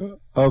tendency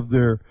of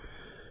their,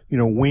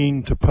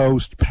 wing to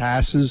post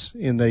passes,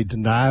 and they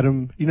denied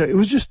them. It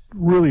was just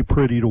really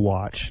pretty to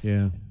watch.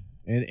 Yeah.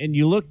 And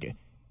you look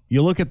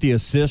at the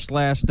assist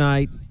last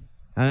night.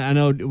 I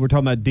know we're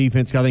talking about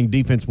defense. I think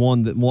defense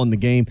won the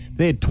game.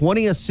 They had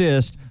 20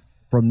 assists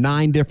from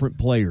 9 different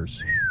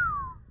players.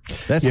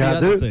 That's the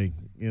other thing.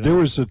 You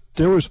know?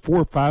 There was 4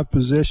 or 5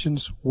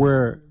 positions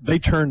where they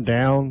turned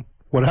down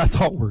what I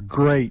thought were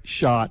great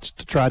shots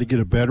to try to get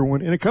a better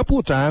one, and a couple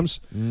of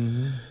times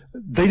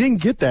they didn't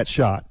get that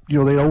shot. They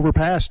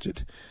overpassed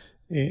it,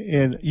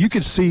 and you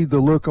could see the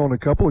look on a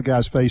couple of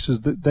guys' faces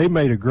that they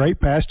made a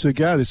great pass to a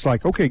guy that's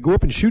like, okay, go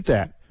up and shoot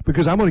that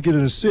because I'm going to get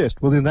an assist.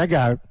 Well, then that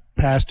guy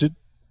passed it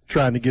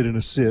trying to get an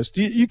assist.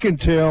 You can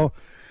tell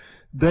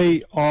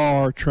they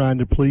are trying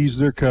to please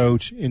their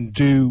coach and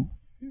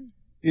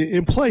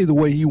play the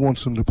way he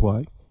wants them to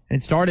play.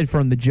 It started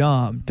from the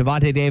jump.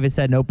 Devontae Davis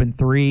had an open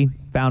 3,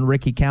 found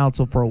Ricky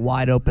Council for a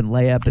wide-open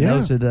layup, and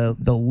those are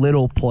the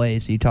little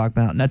plays you talk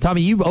about. Now,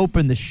 Tommy, you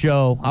opened the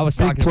show. I was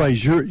talking big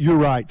plays. You're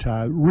right,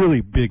 Ty.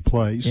 Really big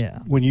plays. Yeah.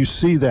 When you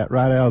see that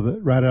right out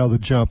of the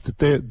jump,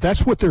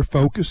 that's what their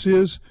focus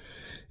is,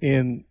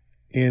 and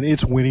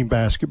it's winning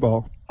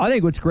basketball. I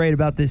think what's great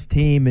about this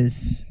team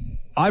is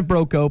I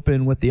broke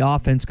open with the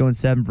offense going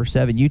 7 for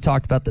 7. You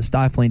talked about the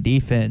stifling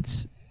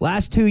defense.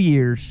 Last 2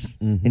 years,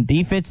 in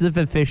defensive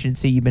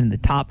efficiency, you've been in the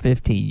top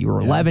 15. You were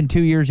 11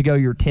 2 years ago.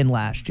 You were 10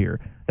 last year.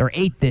 They're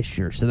 8 this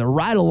year. So they're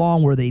right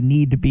along where they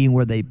need to be and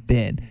where they've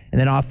been. And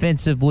then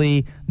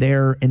offensively,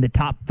 they're in the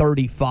top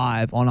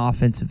 35 on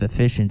offensive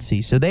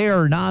efficiency. So they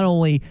are not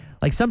only,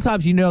 like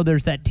sometimes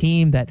there's that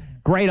team that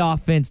great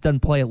offense doesn't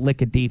play a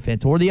lick of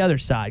defense. Or the other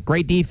side,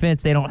 great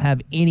defense, they don't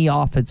have any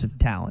offensive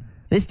talent.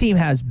 This team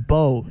has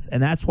both,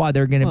 and that's why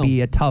they're going to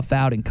be a tough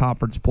out in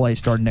conference play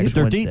starting next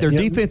Wednesday. Their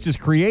defense is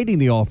creating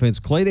the offense.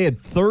 Clay, they had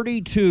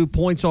 32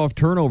 points off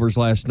turnovers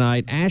last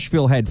night.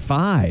 Asheville had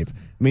 5.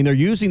 I mean, they're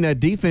using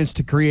that defense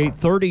to create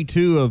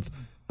 32 of,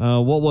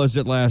 what was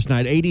it last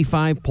night,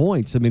 85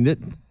 points. I mean,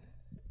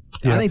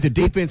 I think the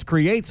defense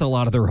creates a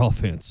lot of their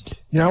offense.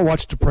 I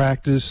watched the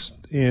practice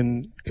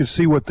and could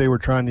see what they were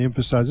trying to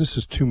emphasize. This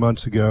is 2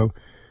 months ago,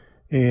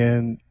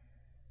 and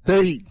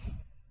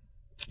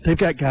they've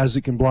got guys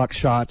that can block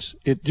shots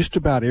at just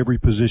about every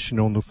position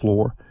on the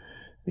floor.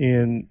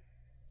 And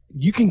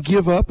you can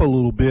give up a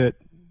little bit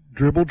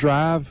dribble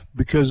drive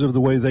because of the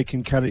way they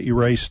can kind of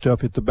erase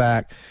stuff at the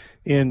back.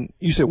 And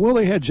you said, well,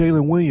 they had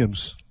Jalen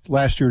Williams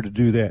last year to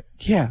do that.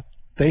 Yeah,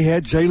 they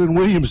had Jalen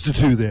Williams to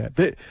do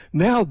that.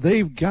 Now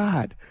they've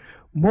got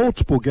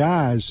multiple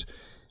guys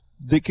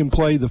that can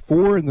play the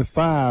 4 and the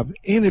 5.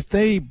 And if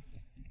they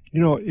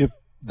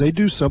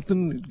do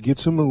something,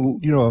 gets them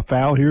a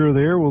foul here or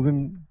there, well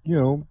then,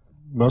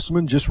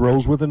 Musselman just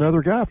rolls with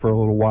another guy for a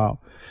little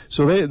while.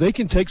 So they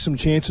can take some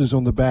chances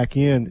on the back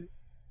end,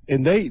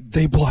 and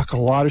they block a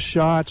lot of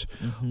shots,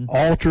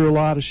 alter a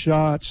lot of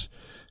shots,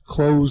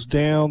 close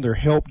down their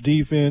help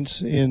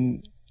defense,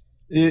 and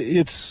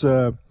it's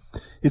a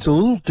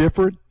little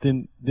different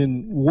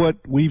than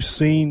what we've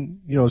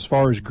seen, as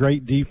far as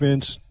great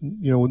defense.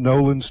 With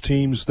Nolan's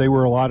teams, they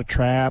were a lot of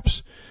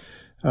traps.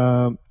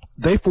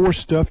 They force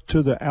stuff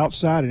to the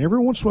outside, and every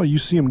once in a while you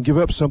see them give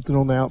up something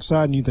on the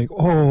outside, and you think,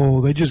 oh,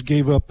 they just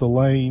gave up the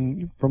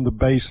lane from the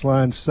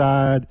baseline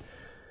side.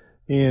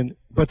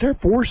 But they're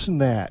forcing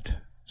that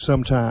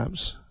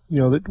sometimes,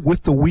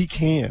 with the weak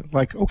hand.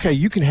 Like, okay,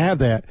 you can have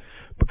that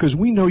because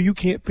we know you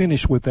can't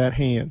finish with that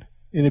hand.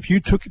 And if you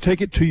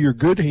take it to your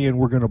good hand,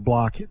 we're going to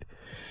block it.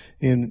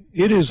 And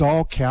it is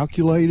all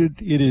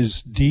calculated. It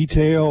is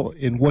detail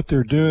in what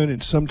they're doing,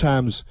 and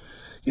sometimes –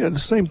 the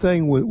same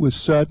thing with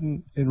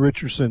Sutton and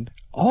Richardson.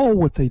 All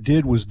what they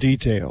did was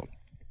detailed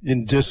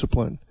in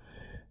discipline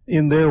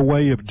in their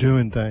way of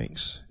doing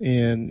things.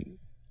 And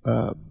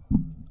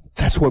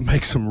that's what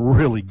makes them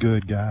really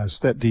good, guys,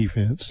 that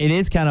defense. It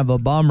is kind of a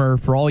bummer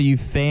for all you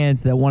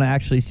fans that want to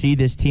actually see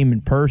this team in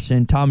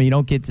person. Tommy, you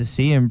don't get to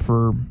see them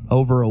for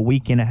over a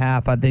week and a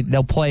half. I think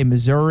they'll play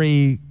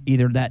Missouri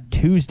either that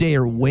Tuesday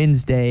or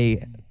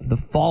Wednesday the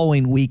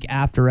following week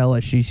after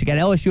LSU. So you got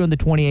LSU on the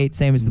 28th,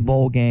 same as the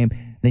bowl game.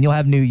 Then you'll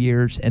have New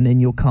Year's, and then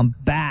you'll come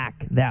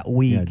back that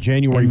week. Yeah,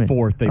 January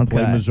 4th, they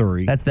play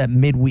Missouri. That's that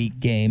midweek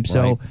game.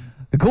 So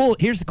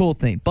here's the cool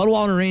thing. Bud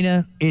Walton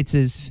Arena, it's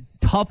as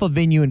tough a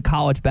venue in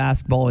college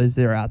basketball as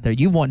there out there.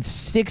 You've won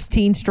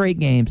 16 straight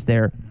games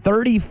there,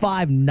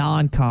 35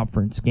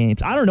 non-conference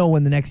games. I don't know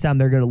when the next time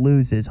they're going to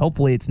lose is.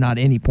 Hopefully it's not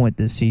any point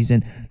this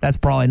season. That's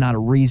probably not a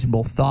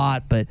reasonable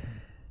thought. But,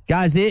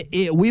 guys,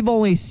 we've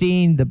only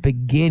seen the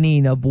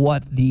beginning of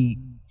what the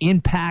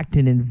impact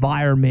and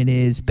environment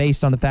is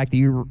based on the fact that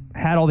you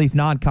had all these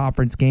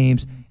non-conference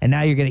games, and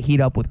now you're going to heat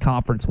up with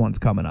conference ones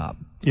coming up.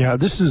 Yeah,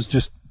 this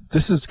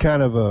is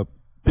kind of a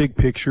big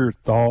picture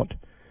thought.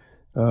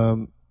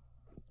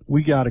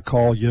 We got a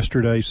call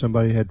yesterday.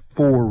 Somebody had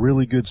 4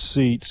 really good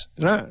seats,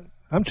 and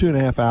I'm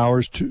 2.5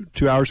 hours, 2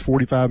 hours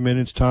 45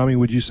 minutes. Tommy,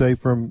 would you say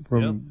from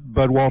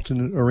Bud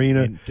Walton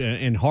Arena?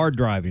 And hard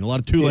driving, a lot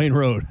of 2-lane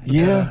road.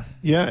 Yeah.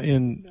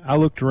 And I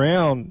looked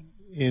around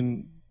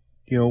and.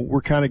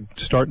 We're kind of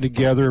starting to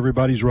gather.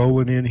 Everybody's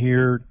rolling in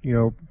here,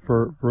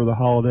 for the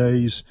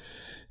holidays.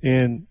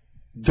 And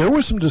there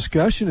was some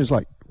discussion. It's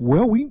like,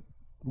 well, we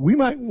we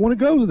might want to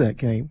go to that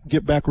game.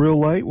 Get back real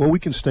late. Well, we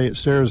can stay at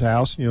Sarah's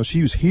house.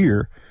 She was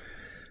here.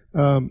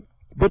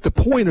 But the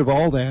point of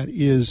all that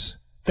is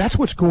that's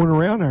what's going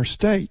around our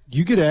state.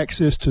 You get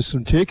access to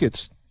some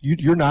tickets.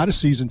 You're not a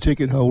season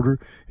ticket holder,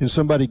 and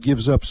somebody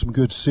gives up some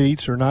good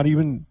seats or not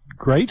even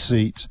great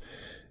seats.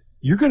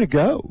 You're going to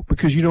go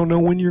because you don't know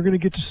when you're going to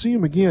get to see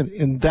them again.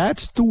 And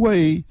that's the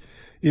way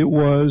it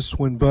was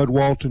when Bud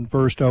Walton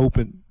first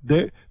opened.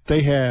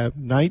 They have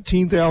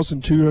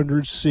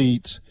 19,200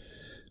 seats,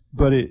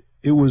 but it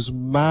was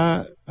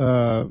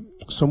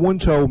someone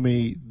told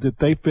me that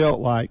they felt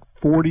like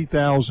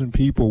 40,000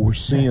 people were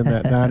seeing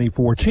that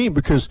 94 team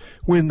because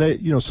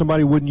when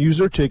somebody wouldn't use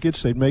their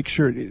tickets, they'd make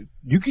sure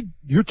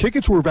your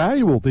tickets were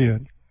valuable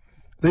then.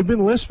 They've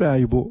been less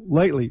valuable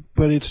lately,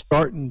 but it's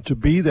starting to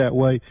be that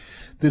way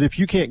that if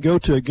you can't go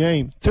to a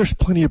game, there's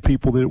plenty of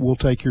people that will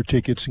take your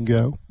tickets and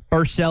go.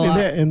 First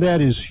sellout. And that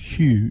is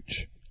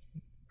huge.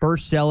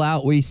 First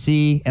sellout we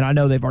see, and I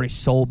know they've already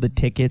sold the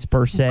tickets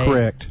per se.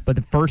 Correct. But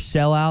the first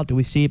sellout, do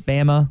we see at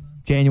Bama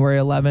January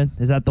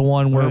 11th? Is that the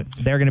one where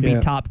they're going to be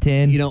top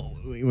 10?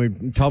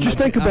 Just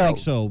think about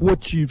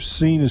what you've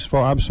seen as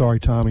far. I'm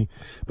sorry, Tommy,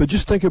 but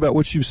just think about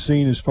what you've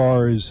seen as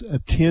far as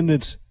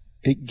attendance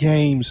at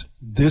games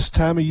this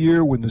time of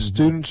year when the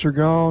students are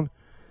gone.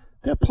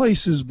 That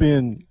place has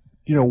been,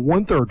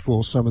 1/3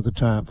 full some of the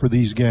time for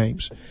these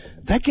games.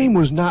 That game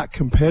was not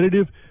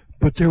competitive,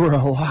 but there were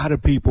a lot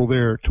of people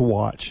there to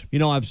watch.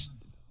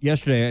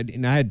 Yesterday,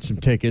 I had some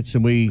tickets,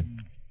 and we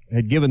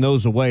had given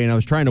those away, and I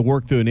was trying to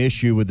work through an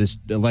issue with this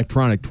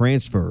electronic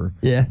transfer.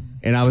 Yeah.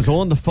 And I was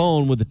on the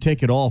phone with the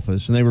ticket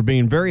office, and they were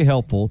being very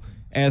helpful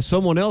as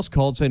someone else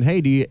called saying,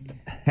 hey, do you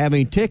have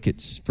any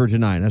tickets for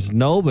tonight? And I said,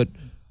 no, but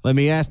let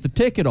me ask the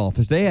ticket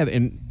office. They have,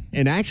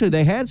 and actually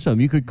they had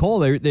some. You could call.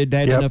 They'd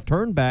had enough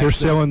turnbacks. They're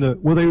selling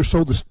they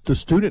sold the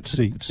student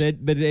seats.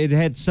 But it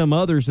had some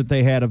others that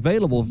they had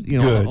available,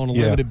 on a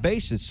limited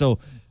basis. So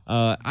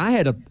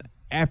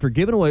after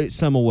giving away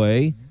some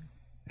away,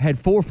 had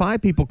 4 or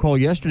 5 people call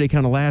yesterday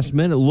kind of last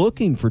minute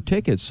looking for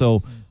tickets.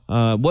 So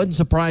wasn't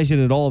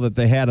surprising at all that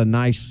they had a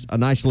nice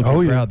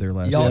looking crowd there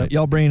last night.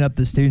 Y'all bringing up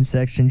the student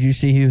section. Did you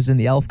see he was in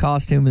the elf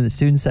costume in the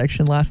student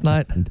section last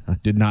night? I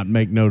did not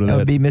make note of that. That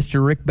would be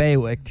Mr. Rick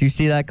Baywick. Did you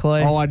see that,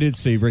 Clay? Oh, I did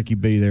see Ricky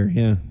B there,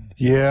 yeah.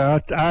 Yeah,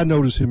 I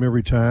notice him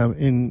every time,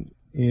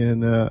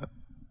 and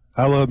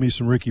I love me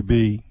some Ricky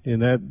B,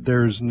 and that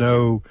there's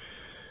no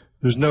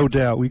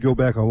doubt. We go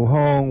back a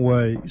long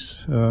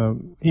ways.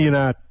 He and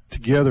I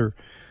together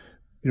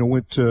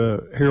went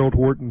to Harold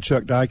Horton,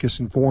 Chuck Dykes,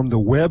 and formed the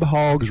Webb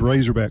Hogs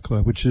Razorback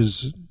Club, which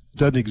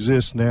doesn't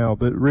exist now.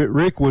 But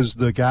Rick was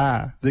the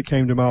guy that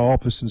came to my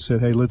office and said,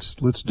 "Hey, let's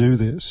do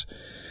this."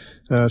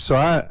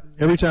 So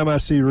every time I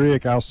see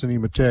Rick, I'll send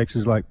him a text.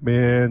 He's like,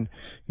 "Man,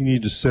 you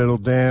need to settle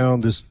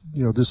down. This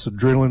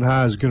adrenaline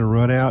high is going to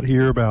run out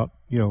here about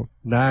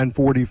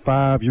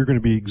 9:45. You're going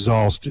to be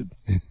exhausted."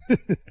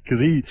 Because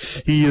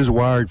he is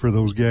wired for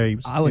those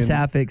games. I was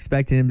half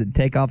expecting him to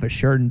take off his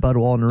shirt in Bud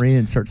Walton Arena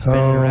and start spinning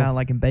around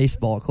like in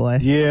baseball, Clay.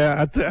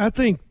 Yeah, I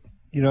think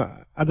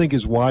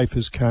his wife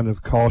has kind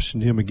of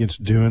cautioned him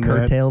against doing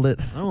curtailed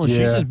it. Oh, she's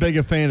as big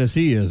a fan as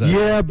he is.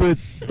 Yeah, but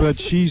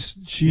she's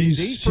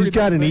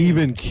got an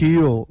even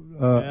keel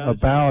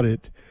about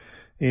it,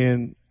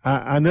 and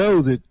I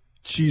know that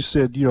she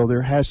said you're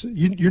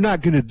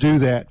not going to do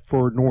that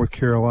for North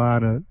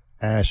Carolina.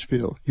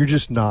 Asheville. You're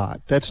just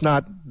not.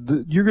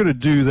 You're going to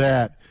do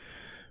that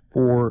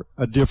for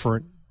a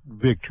different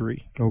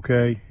victory,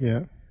 okay?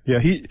 Yeah. Yeah,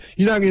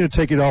 you're not going to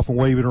take it off and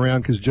wave it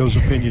around because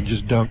Joseph Pinion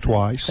just dunked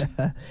twice.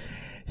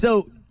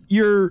 So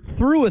you're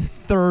through a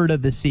third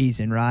of the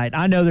season, right?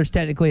 I know there's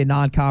technically a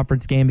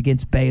non-conference game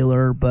against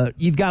Baylor, but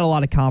you've got a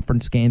lot of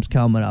conference games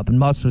coming up, and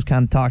Muss was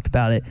kind of talked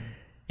about it.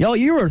 Y'all,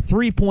 you are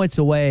 3 points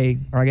away,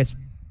 or I guess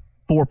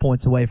 4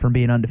 points away from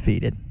being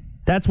undefeated.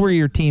 That's where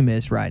your team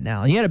is right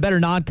now. You had a better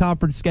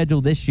non-conference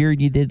schedule this year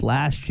than you did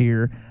last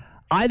year.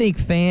 I think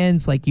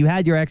fans, you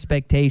had your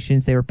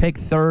expectations. They were picked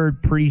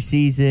third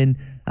preseason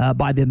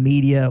by the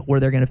media where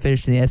they're going to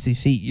finish in the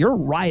SEC. You're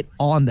right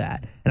on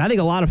that. And I think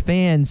a lot of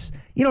fans,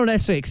 you don't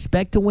necessarily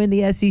expect to win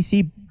the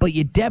SEC, but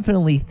you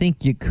definitely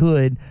think you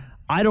could.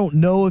 I don't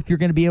know if you're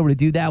going to be able to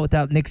do that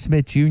without Nick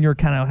Smith Jr.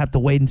 Kind of have to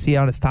wait and see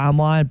on his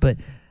timeline, but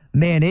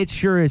man, it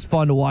sure is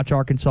fun to watch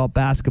Arkansas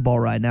basketball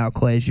right now,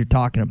 Clay, as you're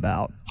talking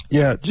about.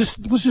 Yeah,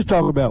 let's just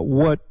talk about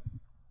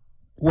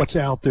what's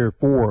out there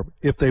for them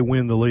if they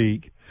win the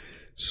league.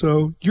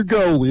 So your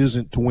goal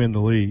isn't to win the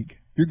league.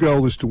 Your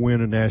goal is to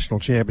win a national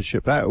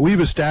championship. We've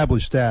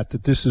established that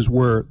this is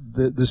where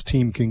this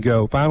team can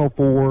go. Final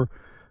Four,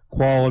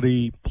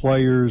 quality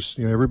players,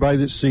 everybody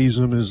that sees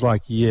them is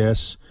like,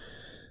 yes.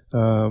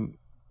 And,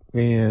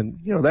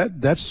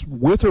 that's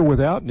with or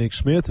without Nick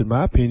Smith, in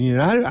my opinion.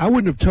 And I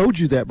wouldn't have told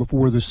you that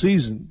before the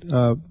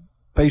season,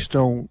 based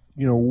on,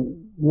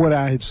 what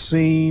I had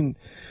seen.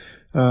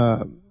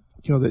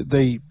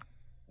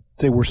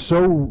 They were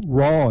so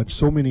raw in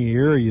so many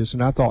areas,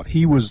 and I thought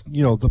he was,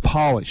 the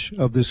polish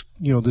of this,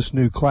 this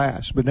new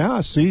class. But now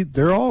I see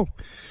they're all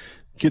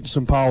getting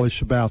some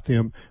polish about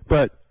them.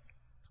 But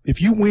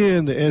if you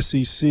win the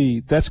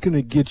SEC, that's going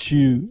to get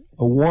you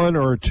a 1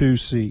 or a 2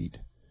 seed,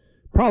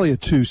 probably a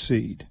 2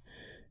 seed.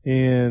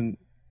 And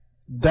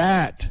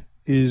that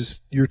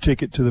is your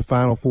ticket to the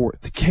Final Four.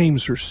 The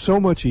games are so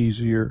much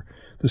easier.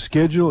 The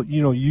schedule,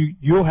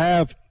 you'll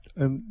have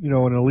an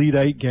Elite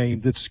Eight game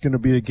that's going to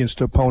be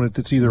against an opponent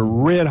that's either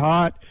red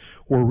hot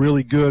or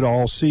really good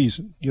all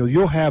season.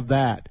 You'll have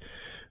that.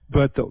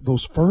 But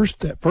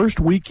that first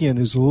weekend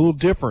is a little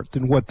different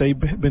than what they've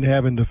been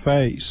having to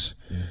face.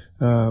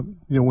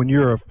 When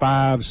you're a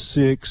 5,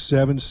 6,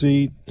 7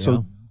 seed. Yeah.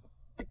 So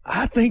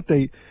I think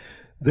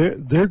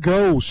their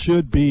goal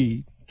should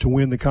be to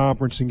win the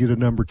conference and get a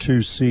number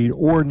 2 seed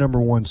or number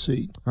 1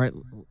 seed. All right,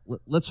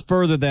 let's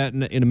further that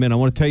in a minute. I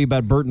want to tell you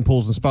about Burton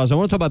Pools and Spas. I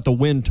want to talk about the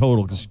win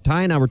total because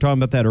Ty and I were talking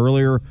about that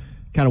earlier,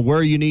 kind of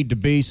where you need to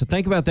be. So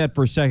think about that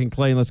for a second,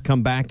 Clay, and let's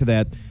come back to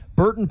that.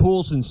 Burton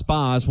Pools and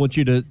Spas want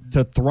you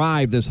to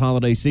thrive this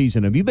holiday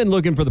season. Have you been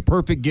looking for the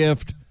perfect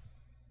gift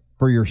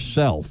for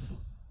yourself?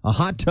 A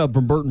hot tub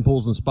from Burton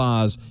Pools and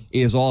Spas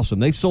is awesome.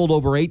 They've sold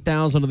over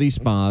 8,000 of these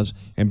spas,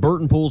 and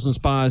Burton Pools and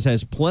Spas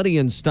has plenty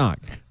in stock.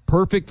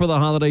 Perfect for the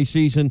holiday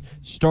season,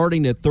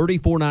 starting at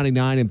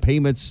 $34.99 and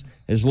payments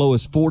as low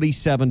as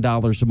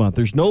 $47 a month.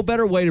 There's no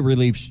better way to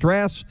relieve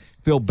stress,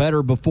 feel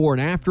better before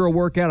and after a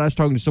workout. I was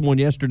talking to someone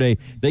yesterday.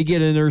 They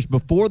get in theirs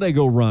before they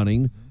go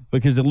running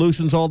because it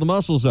loosens all the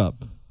muscles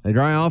up. They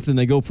dry off and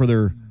they go for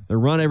their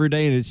run every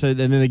day, and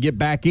then they get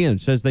back in.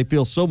 It says they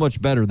feel so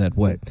much better that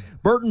way.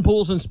 Burton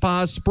Pools and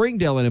Spas,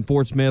 Springdale and in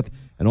Fort Smith,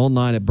 and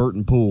online at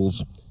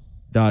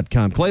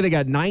burtonpools.com. Clay, they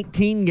got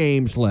 19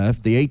 games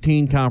left, the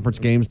 18 conference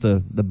games, the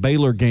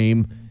Baylor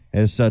game,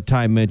 as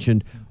Ty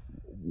mentioned.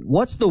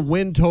 What's the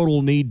win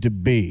total need to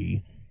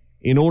be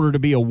in order to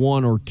be a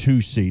 1 or 2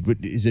 seed?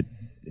 Is it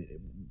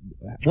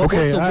what's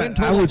the win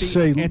total I would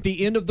say at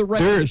the end of the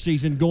regular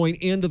season going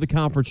into the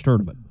conference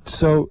tournament?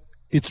 So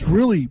it's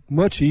really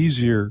much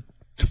easier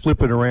to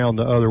flip it around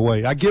the other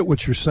way. I get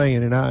what you're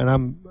saying, and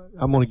I'm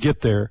going to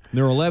get there.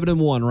 They're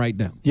 11-1 right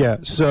now. Yeah,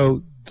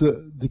 so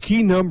the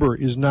key number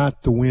is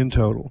not the win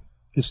total.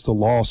 It's the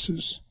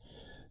losses.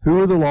 Who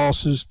are the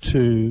losses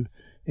to,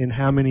 and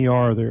how many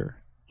are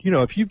there?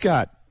 If you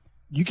get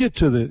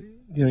to the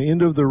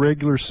end of the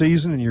regular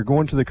season and you're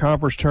going to the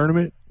conference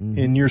tournament,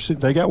 and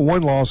they got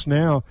 1 loss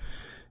now,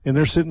 and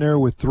they're sitting there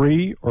with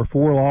 3 or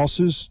 4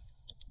 losses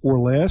or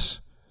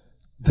less,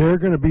 they're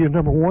going to be a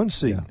number 1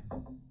 seed.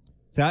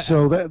 Yeah.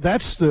 So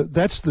that's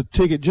the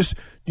ticket. Just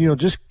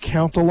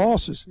count the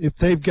losses. If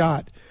they've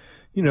got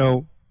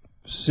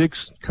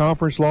 6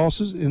 conference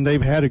losses and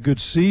they've had a good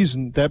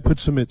season, that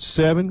puts them at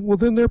 7. Well,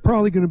 then they're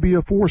probably going to be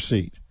a 4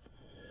 seed.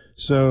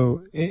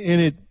 So,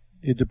 and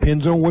it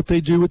depends on what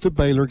they do with the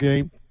Baylor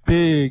game.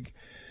 Big,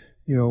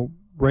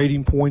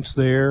 rating points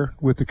there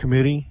with the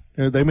committee.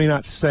 They may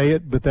not say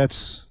it, but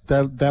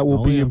that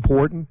will be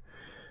important.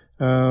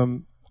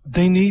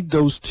 They need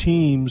those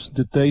teams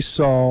that they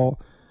saw.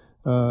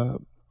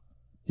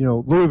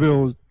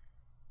 Louisville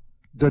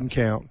doesn't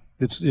count.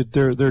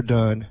 They're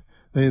done.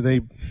 They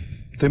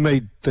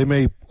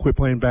may quit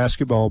playing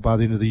basketball by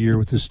the end of the year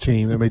with this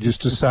team. They may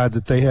just decide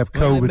that they have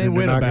COVID they and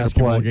win they're not a going to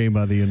basketball play. game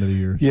by the end of the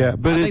year. So. Yeah,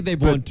 but I think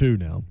they've won 2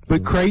 now.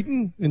 But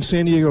Creighton and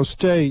San Diego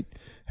State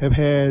have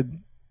had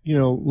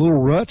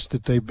little ruts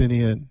that they've been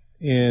in,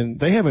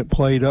 and they haven't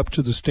played up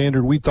to the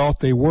standard we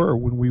thought they were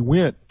when we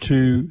went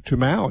to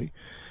Maui.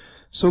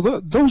 So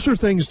those are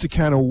things to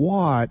kind of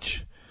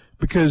watch,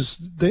 because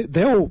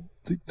the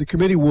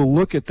committee will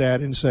look at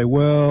that and say,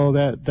 well,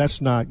 that's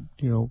not,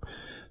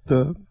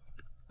 the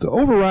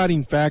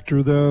overriding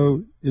factor,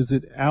 though, is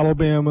that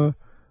Alabama,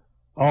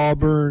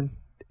 Auburn,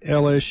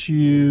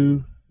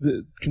 LSU,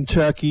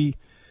 Kentucky,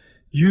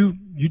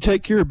 you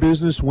take care of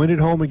business, win at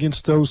home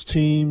against those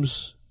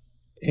teams,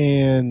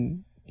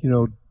 and,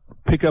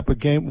 pick up a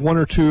game, 1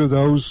 or 2 of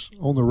those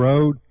on the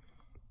road.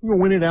 You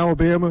win at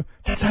Alabama.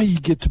 That's how you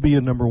get to be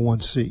a number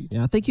 1 seed.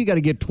 Yeah, I think you got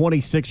to get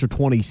 26 or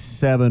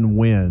 27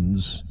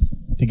 wins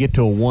to get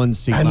to a 1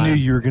 seed. I knew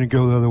you were going to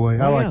go the other way.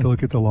 I like to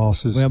look at the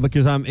losses. Well,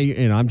 because I'm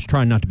just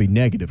trying not to be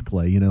negative,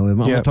 Clay. I'm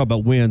going to talk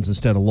about wins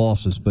instead of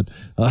losses. But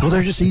well,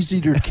 they're just easy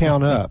to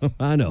count up.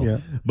 I know,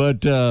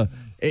 but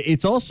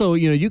it's also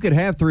you could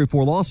have 3 or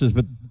 4 losses,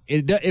 but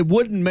it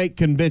wouldn't make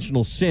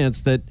conventional sense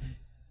that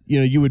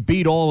you would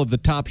beat all of the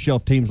top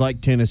shelf teams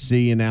like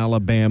Tennessee and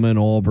Alabama and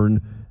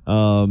Auburn.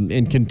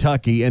 In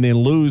Kentucky, and then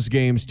lose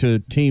games to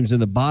teams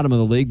in the bottom of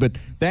the league. But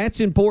that's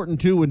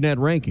important too with net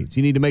rankings.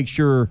 You need to make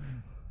sure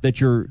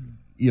that you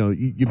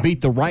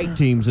beat the right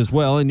teams as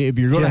well. And if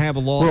you're going to have a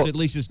loss, at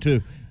least it's 2.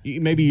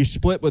 Maybe you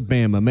split with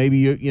Bama. Maybe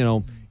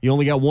you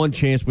only got 1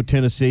 chance with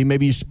Tennessee.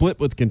 Maybe you split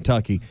with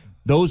Kentucky.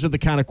 Those are the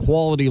kind of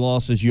quality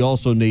losses you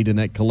also need in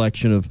that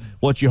collection of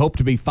what you hope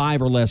to be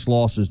 5 or less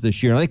losses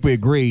this year. And I think we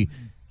agree.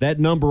 That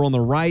number on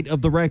the right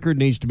of the record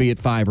needs to be at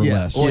 5 or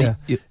less. Yeah.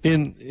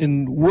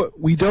 And what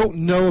we don't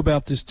know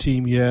about this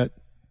team yet,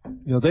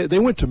 they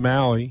went to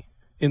Maui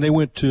and they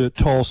went to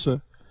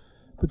Tulsa,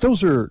 but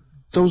those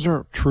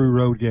aren't true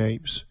road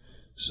games.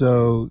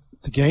 So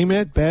the game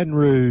at Baton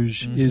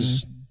Rouge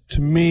is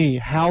to me,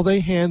 how they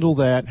handle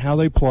that, how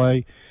they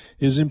play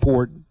is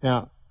important.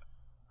 Now,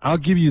 I'll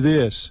give you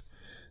this.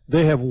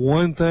 They have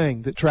one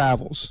thing that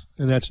travels,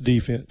 and that's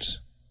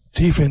defense.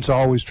 Defense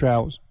always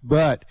travels.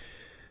 But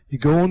you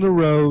go on the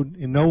road,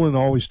 and Nolan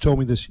always told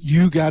me this,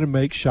 you got to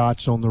make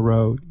shots on the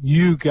road.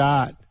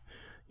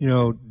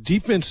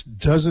 Defense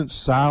doesn't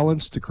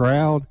silence the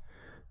crowd.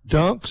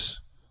 Dunks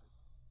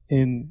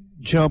and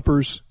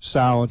jumpers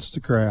silence the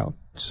crowd.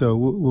 So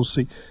we'll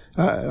see.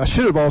 I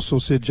should have also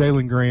said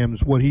Jalen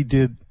Graham's, what he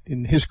did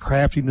in his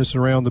craftiness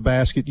around the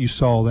basket. You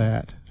saw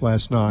that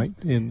last night.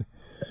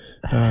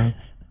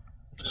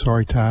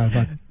 Sorry,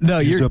 Ty. No,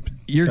 you're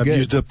good. I've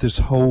used up this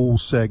whole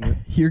segment.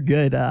 You're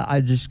good.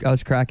 I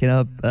was cracking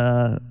up.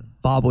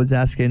 Bob was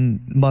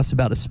asking Muss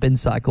about a spin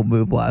cycle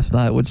move last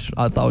night, which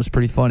I thought was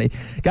pretty funny.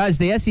 Guys,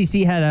 the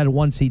SEC had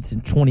one seed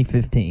since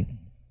 2015.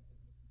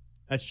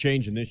 That's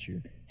changing this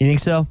year. You think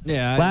so?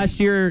 Yeah. Last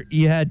year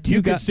you had two.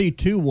 You could see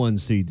 2 1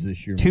 seeds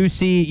this year.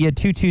 You had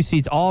two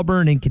seeds.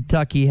 Auburn and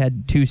Kentucky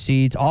had 2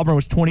 seeds. Auburn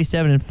was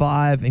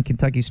 27-5, and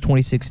Kentucky's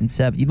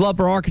 26-7. You'd love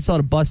for Arkansas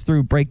to bust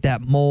through, break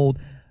that mold.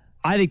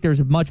 I think there's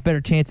a much better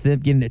chance of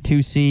them getting a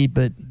 2 seed,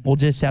 but we'll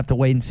just have to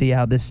wait and see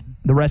how the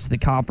rest of the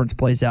conference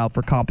plays out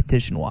for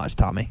competition-wise,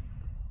 Tommy.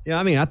 Yeah,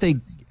 I mean, I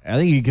think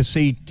you can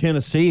see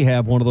Tennessee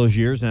have one of those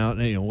years. Now,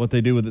 what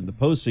they do with it in the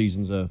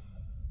postseason's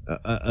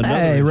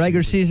another issue.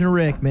 Regular season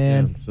Rick,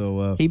 man. Yeah,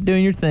 so keep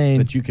doing your thing.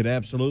 But you could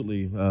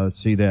absolutely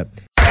see that.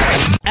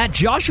 At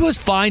Joshua's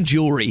Fine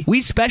Jewelry, we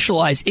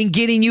specialize in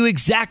getting you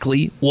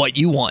exactly what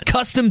you want.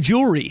 Custom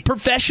jewelry,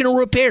 professional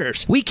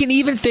repairs. We can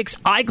even fix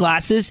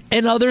eyeglasses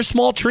and other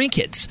small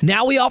trinkets.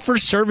 Now we offer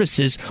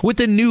services with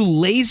a new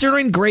laser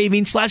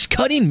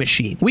engraving/cutting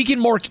machine. We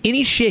can mark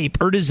any shape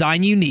or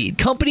design you need.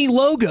 Company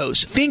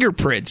logos,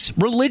 fingerprints,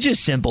 religious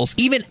symbols,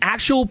 even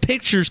actual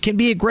pictures can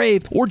be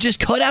engraved or just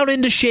cut out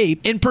into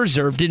shape and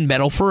preserved in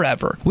metal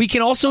forever. We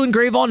can also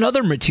engrave on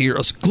other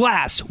materials,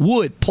 glass,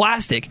 wood,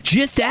 plastic.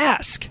 Just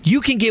ask. You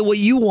can get what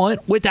you want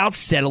without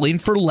settling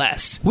for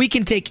less. We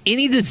can take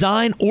any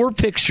design or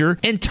picture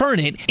and turn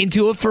it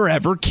into a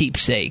forever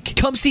keepsake.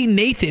 Come see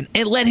Nathan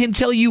and let him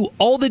tell you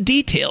all the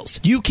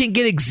details. You can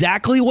get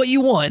exactly what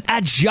you want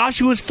at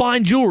Joshua's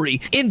Fine Jewelry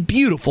in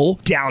beautiful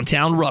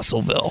downtown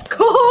Russellville.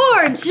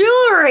 Core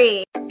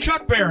Jewelry.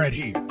 Chuck Barrett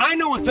here. I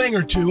know a thing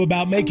or two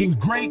about making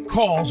great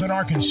calls in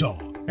Arkansas.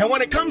 And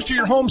when it comes to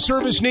your home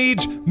service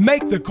needs,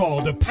 make the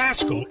call to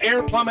Paschal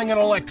Air Plumbing and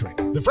Electric.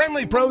 The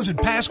friendly pros at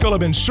Paschal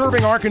have been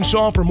serving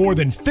Arkansas for more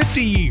than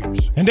 50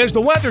 years. And as the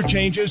weather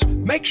changes,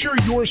 make sure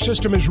your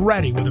system is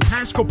ready with a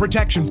Paschal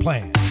protection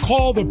plan.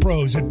 Call the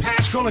pros at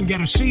Paschal and get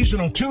a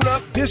seasonal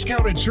tune-up,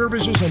 discounted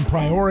services, and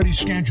priority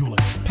scheduling.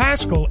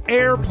 Paschal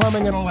Air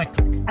Plumbing and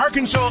Electric.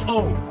 Arkansas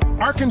owned.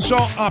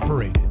 Arkansas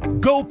operated.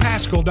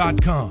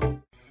 GoPaschal.com.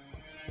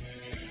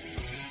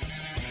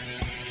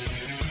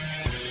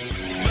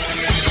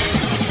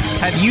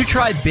 Have you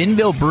tried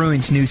Benville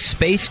Brewing's new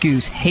Space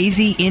Goose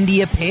Hazy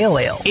India Pale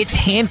Ale? It's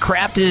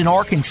handcrafted in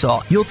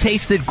Arkansas. You'll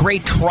taste the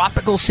great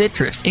tropical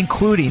citrus,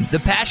 including the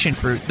passion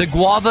fruit, the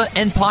guava,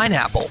 and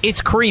pineapple.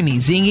 It's creamy,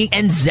 zingy,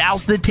 and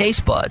zounds the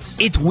taste buds.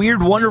 It's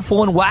weird,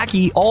 wonderful, and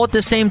wacky all at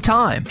the same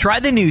time. Try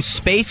the new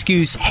Space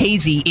Goose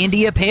Hazy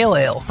India Pale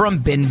Ale from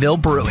Benville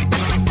Brewing.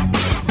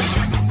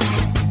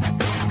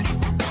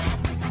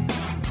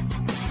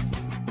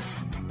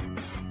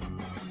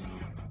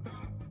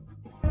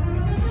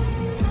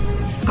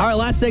 All right,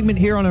 last segment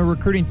here on a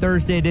Recruiting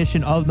Thursday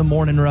edition of the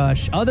Morning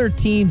Rush. Other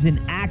teams in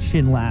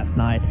action last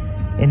night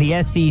in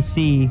the SEC,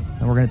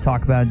 and we're going to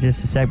talk about it in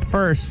just a sec. But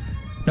first,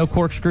 no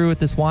corkscrew with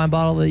this wine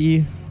bottle that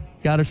you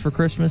got us for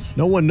Christmas?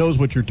 No one knows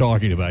what you're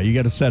talking about. You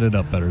got to set it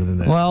up better than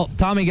that. Well,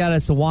 Tommy got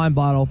us a wine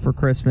bottle for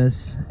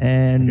Christmas,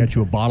 and I got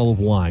you a bottle of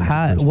wine.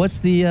 What's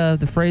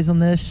the phrase on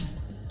this?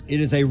 It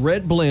is a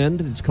red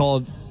blend. It's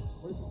called,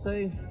 what does it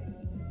say?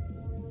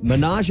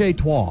 Menage a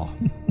trois.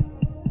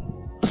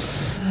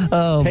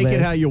 Oh, take man.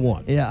 it how you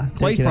want. Yeah.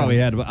 Clay's probably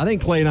had. I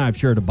think Clay and I have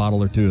shared a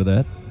bottle or two of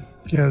that.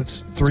 Yeah,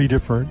 it's 3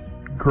 different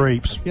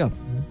grapes. Yeah.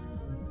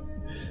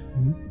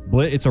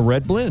 It's a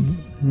red blend.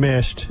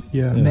 Meshed,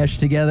 yeah. Meshed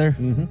together.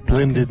 Mm-hmm.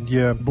 Blended,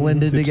 yeah.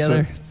 Blended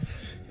together.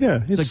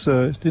 It's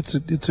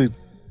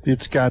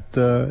got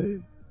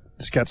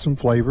some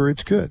flavor.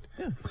 It's good.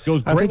 Yeah.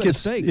 Goes great I think with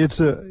steak.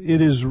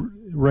 it is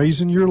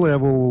raising your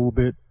level a little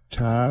bit,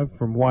 Ty,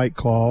 from White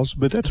Claws,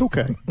 but that's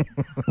okay.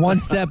 One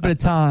step at a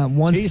time.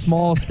 One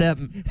small step.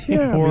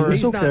 Yeah,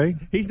 it's okay.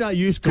 He's not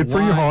used to good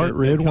for your heart.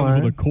 Red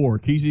wine with a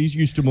cork. He's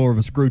used to more of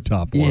a screw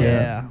top wine.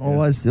 Yeah, well,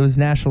 it was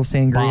National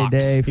Sangria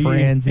Day,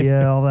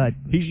 Franzia, all that.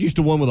 He's used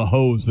to one with a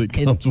hose that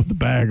comes with the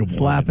bag of wine.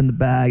 Slapping the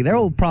bag. There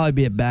will probably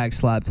be a bag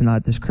slap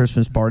tonight. This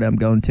Christmas party I'm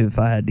going to, if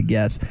I had to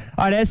guess.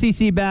 All right,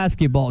 SEC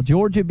basketball.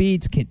 Georgia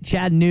beats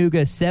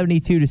Chattanooga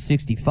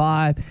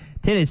 72-65.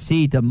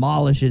 Tennessee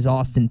demolishes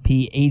Austin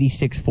Peay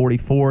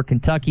 86-44.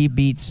 Kentucky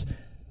beats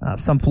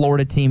some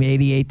Florida team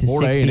 88-68.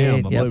 Florida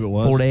A&M, I believe it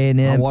was. Florida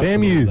A&M.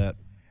 FAMU.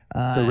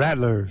 The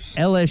Rattlers.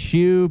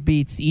 LSU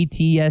beats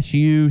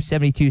ETSU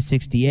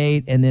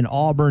 72-68, and then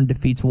Auburn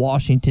defeats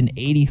Washington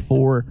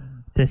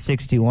to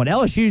 61.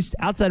 LSU's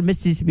outside of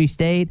Mississippi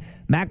State.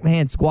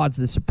 McMahon's squad's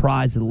the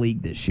surprise of the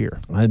league this year.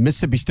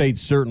 Mississippi State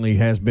certainly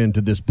has been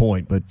to this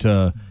point, but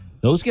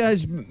those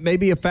guys may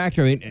be a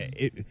factor. I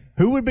mean,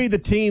 who would be the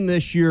team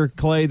this year,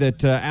 Clay,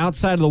 that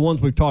outside of the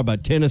ones we've talked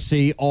about,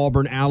 Tennessee,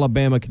 Auburn,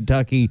 Alabama,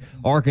 Kentucky,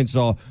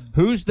 Arkansas,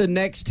 who's the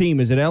next team?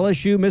 Is it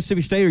LSU,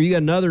 Mississippi State, or you got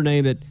another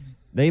name that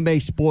they may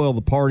spoil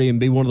the party and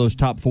be one of those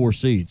top 4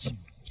 seeds?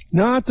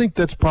 No, I think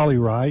that's probably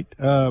right.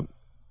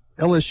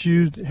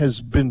 LSU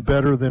has been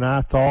better than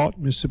I thought.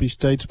 Mississippi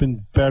State's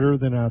been better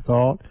than I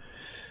thought.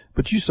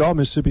 But you saw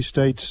Mississippi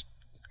State's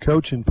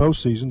coach in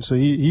postseason, so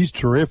he's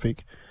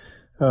terrific.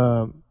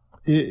 I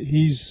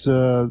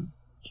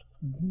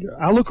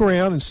look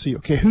around and see,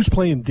 okay, who's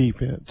playing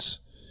defense?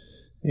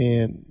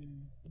 And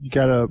you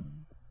got to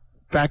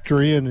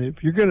factor in if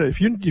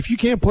you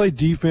can't play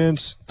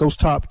defense, those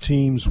top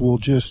teams will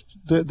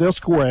they'll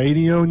score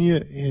 80 on you,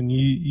 and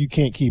you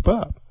can't keep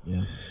up.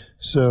 Yeah.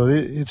 So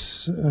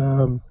it's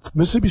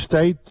Mississippi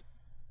State.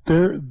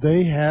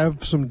 They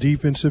have some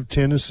defensive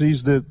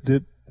tendencies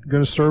that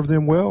going to serve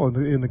them well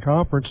in the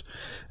conference.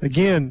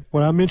 Again,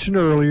 what I mentioned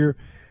earlier,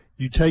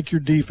 you take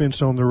your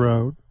defense on the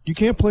road. You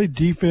can't play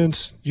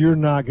defense, you're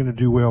not going to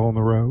do well on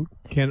the road.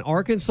 Can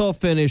Arkansas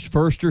finish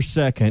first or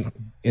second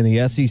in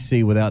the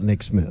SEC without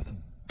Nick Smith?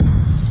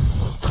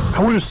 I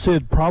would have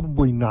said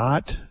probably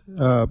not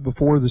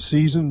before the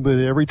season, but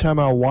every time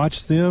I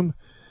watch them,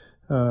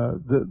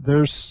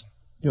 there's,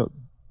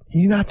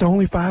 he's not the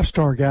only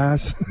 5-star,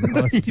 guys.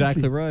 Well, that's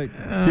exactly right.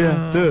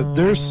 Yeah,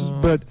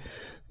 but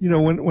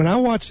when I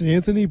watch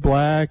Anthony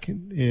Black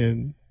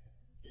and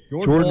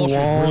Jordan Walsh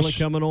is really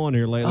coming on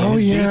here lately. Oh,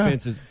 His yeah.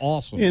 defense is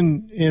awesome.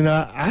 And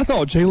I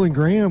thought Jalen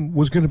Graham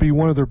was going to be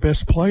one of their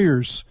best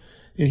players,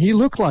 and he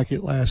looked like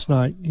it last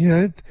night.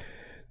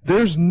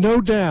 There's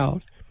no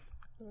doubt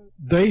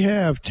they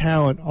have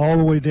talent all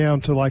the way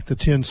down to like the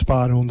 10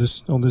 spot on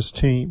this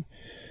team.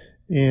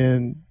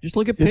 And just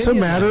look at it's a Pinion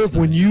matter of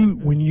when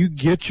you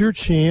get your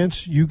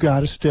chance, you got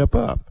to step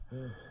up.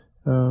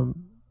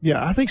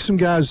 I think some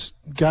guys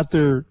got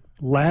their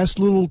last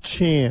little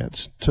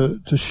chance to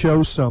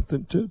show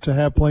something, to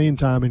have playing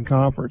time in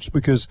conference,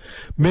 because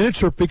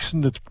minutes are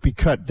fixing to be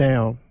cut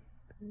down.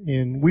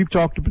 And we've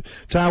talked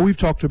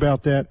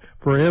about that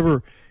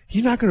forever.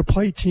 He's not going to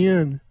play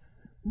 10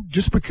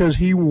 just because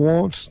he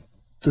wants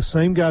the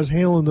same guys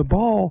handling the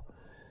ball,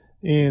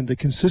 and the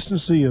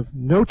consistency of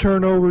no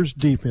turnovers,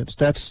 defense.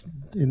 That's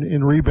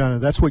in rebounding.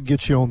 That's what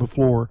gets you on the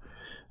floor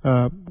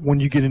when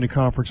you get into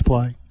conference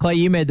play. Clay,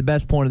 you made the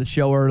best point of the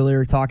show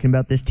earlier, talking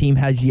about this team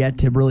has yet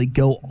to really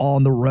go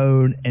on the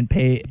road and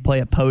play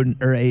a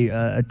potent or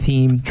a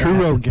team true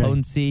road game.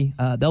 Potency.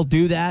 They'll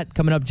do that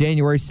coming up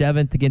January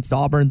 7th against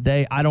Auburn.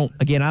 I don't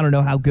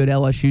know how good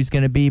LSU is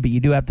going to be, but you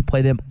do have to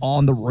play them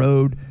on the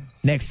road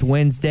next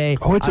Wednesday.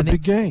 Oh, it's a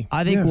big game.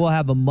 I think we'll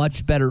have a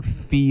much better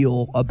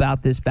feel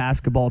about this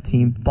basketball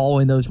team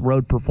following those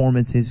road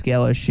performances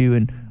against LSU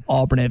and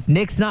Auburn. If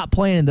Nick's not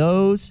playing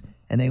those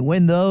and they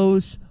win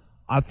those,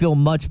 I feel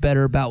much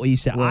better about what you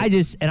said. Well, I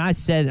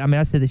said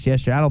this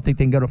yesterday. I don't think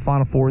they can go to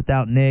Final Four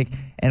without Nick,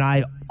 and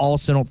I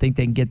also don't think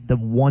they can get the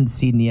 1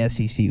 seed in the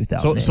SEC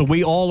without Nick. So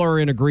we all are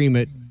in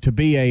agreement to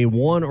be a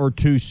 1 or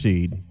 2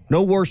 seed,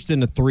 no worse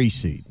than a 3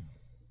 seed.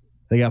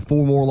 They got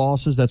 4 more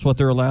losses. That's what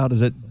they're allowed. Is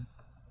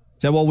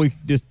that what we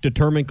just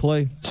determined,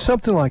 Clay?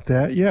 Something like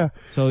that, yeah.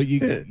 So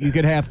you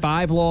could have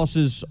 5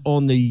 losses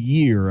on the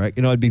year. Right?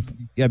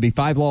 It'd be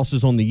 5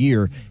 losses on the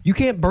year. You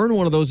can't burn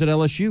one of those at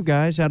LSU,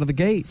 guys, out of the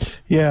gate.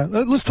 Yeah,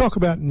 let's talk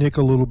about Nick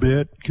a little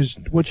bit, because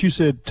what you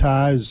said,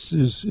 Ty,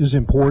 is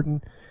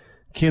important.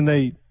 Can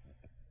they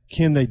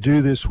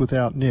do this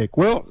without Nick?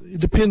 Well, it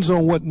depends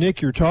on what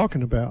Nick you're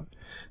talking about.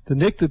 The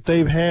Nick that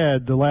they've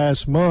had the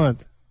last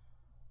month,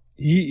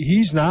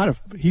 He's not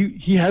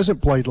he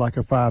hasn't played like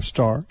a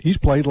 5-star. He's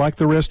played like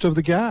the rest of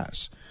the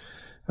guys.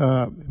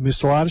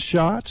 Missed a lot of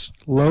shots,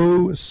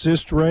 low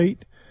assist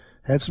rate,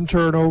 had some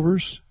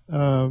turnovers.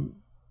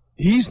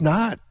 He's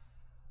not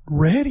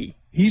ready.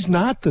 He's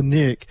not the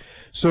Nick.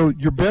 So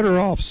you're better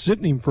off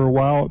sitting him for a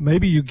while.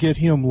 Maybe you get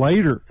him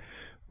later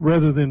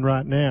rather than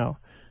right now.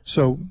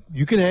 So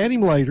you can add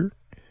him later,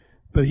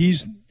 but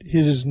his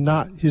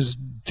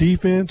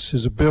defense,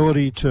 his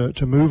ability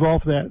to move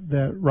off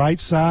that right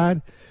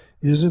side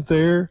isn't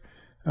there.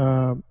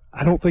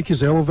 I don't think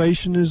his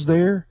elevation is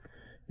there.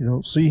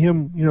 See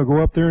him,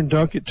 go up there and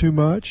dunk it too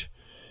much.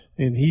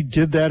 And he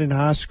did that in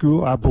high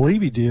school. I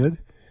believe he did.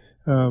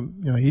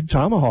 He'd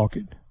tomahawk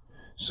it.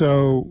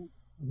 So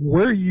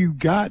where you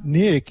got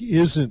Nick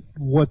isn't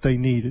what they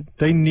needed.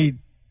 They need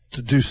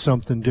to do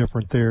something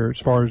different there as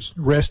far as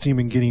rest him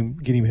and get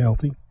him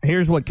healthy.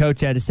 Here's what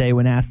Coach had to say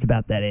when asked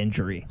about that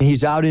injury.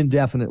 He's out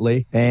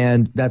indefinitely,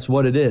 and that's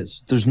what it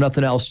is. There's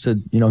nothing else to,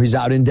 he's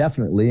out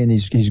indefinitely, and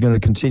he's going to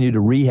continue to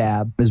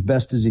rehab as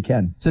best as he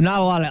can. So not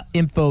a lot of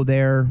info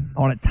there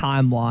on a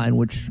timeline,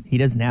 which he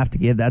doesn't have to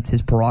give. That's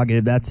his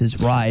prerogative. That's his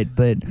right.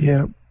 But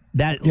go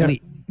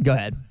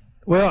ahead.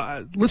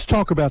 Well, let's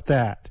talk about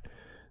that,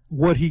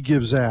 what he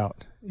gives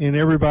out, and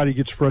everybody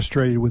gets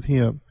frustrated with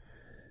him.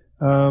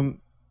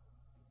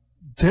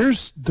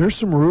 there's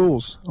some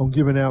rules on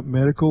giving out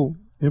medical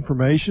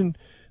information.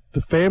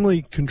 The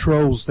family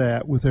controls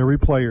that with every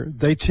player.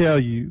 They tell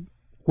you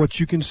what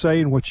you can say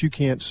and what you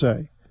can't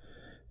say.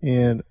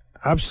 And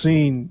I've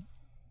seen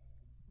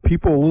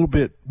people a little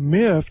bit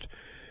miffed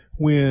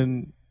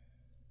when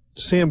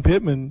Sam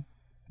Pittman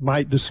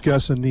might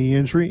discuss a knee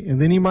injury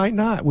and then he might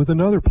not with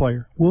another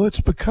player. Well,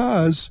 it's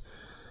because,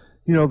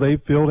 they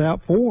filled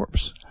out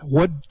forms.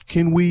 What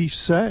can we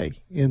say?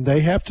 And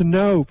they have to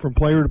know from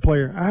player to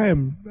player. I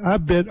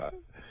bet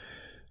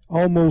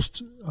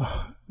almost,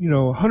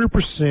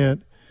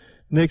 100%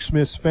 Nick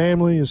Smith's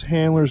family, his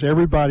handlers,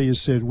 everybody has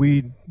said,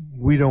 we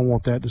don't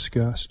want that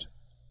discussed.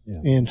 Yeah.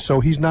 And so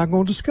he's not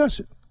going to discuss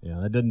it. Yeah,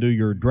 that doesn't do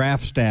your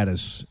draft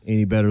status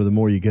any better the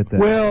more you get that.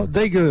 Well,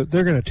 they're going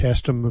to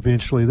test them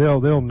eventually.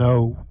 They'll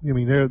know. I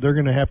mean, they're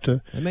going to have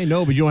to. They may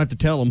know, but you don't have to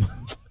tell them.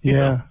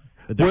 Yeah.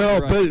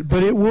 Well, right.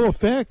 but it will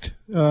affect.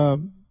 Kumar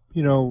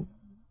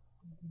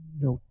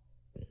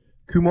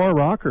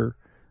Rocker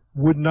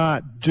would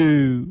not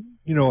do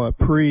a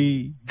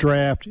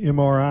pre-draft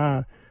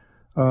MRI.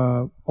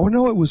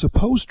 It was a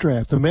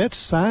post-draft. The Mets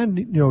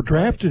signed,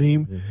 drafted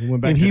him,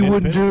 and he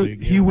wouldn't do.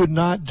 He would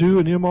not do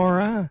an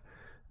MRI.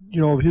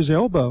 Of his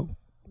elbow,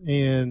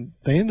 and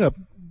they end up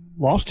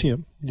lost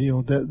him.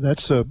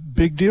 That's a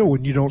big deal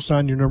when you don't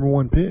sign your number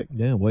one pick.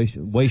 Yeah,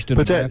 wasted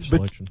a draft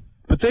selection.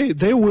 But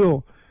they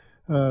will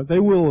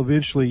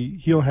eventually.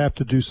 He'll have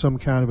to do some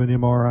kind of an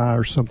MRI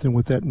or something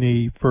with that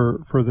knee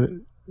for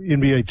the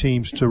NBA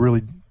teams to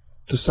really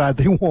decide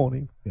they want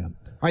him. Yeah.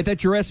 All right,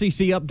 that's your SEC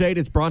update.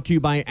 It's brought to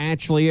you by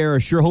Ashley Air. I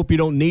sure hope you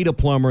don't need a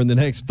plumber in the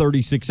next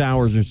 36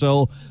 hours or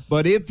so.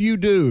 But if you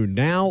do,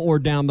 now or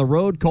down the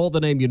road, call the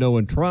name you know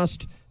and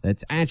trust.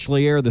 That's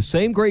Ashley Air. The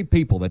same great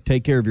people that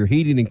take care of your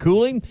heating and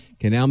cooling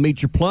can now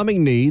meet your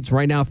plumbing needs.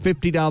 Right now,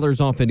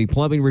 $50 off any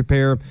plumbing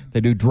repair.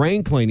 They do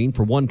drain cleaning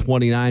for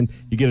 $129.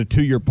 You get a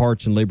 2-year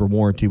parts and labor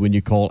warranty when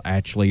you call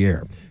Ashley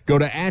Air. Go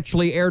to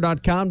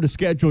AshleyAir.com to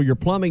schedule your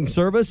plumbing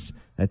service.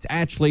 That's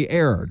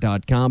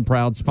AshleyAir.com,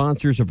 proud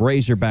sponsors of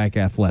Razorback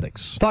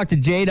Athletics. Talk to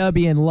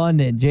JW in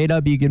London.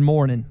 JW, good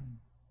morning.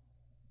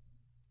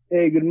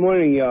 Hey, good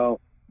morning, y'all.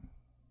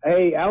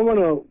 Hey, I want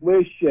to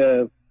wish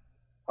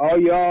all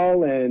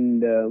y'all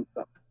and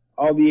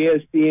all the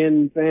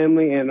ESPN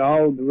family and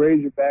all the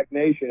Razorback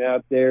Nation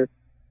out there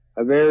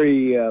a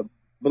very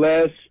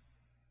blessed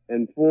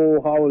and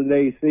full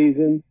holiday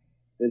season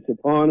that's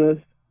upon us.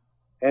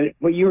 And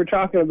when you were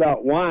talking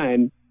about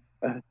wine,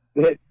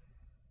 that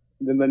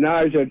the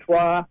Menage a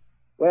Trois,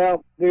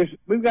 well,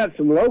 we've got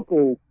some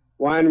local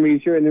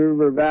wineries here in the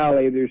River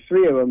Valley. There's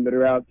 3 of them that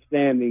are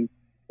outstanding.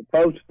 The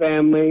Post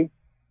family,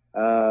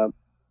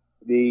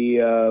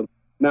 the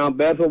Mount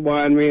Bethel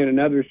Winery, and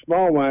another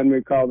small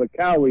winery called the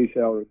Cowley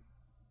Cellars.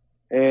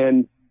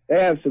 And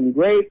they have some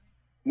great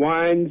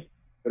wines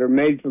that are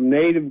made from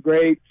native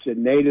grapes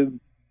and native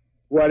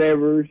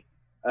whatevers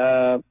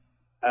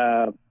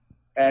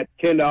at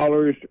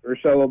 $10 or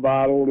so a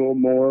bottle, a little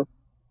more.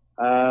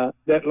 That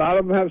a lot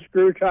of them have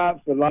screw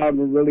tops, but a lot of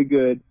them are really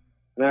good,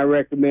 and I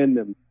recommend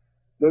them.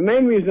 The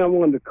main reason I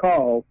wanted to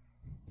call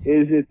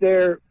is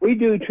that we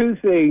do 2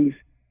 things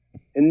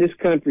in this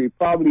country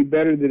probably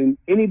better than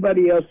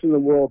anybody else in the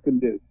world can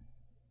do.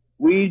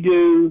 We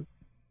do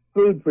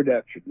food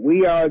production.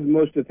 We are the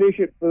most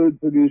efficient food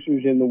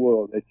producers in the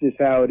world. That's just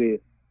how it is.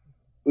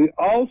 We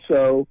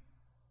also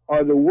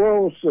are the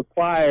world's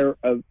supplier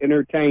of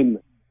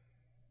entertainment.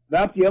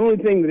 About the only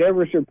thing that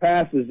ever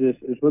surpasses this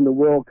is when the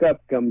World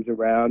Cup comes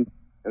around,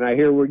 and I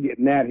hear we're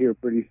getting that here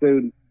pretty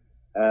soon.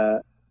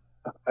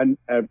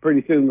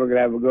 Pretty soon we're going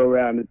to have a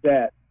go-around at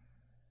that.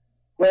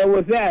 Well,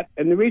 with that,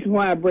 and the reason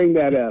why I bring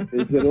that up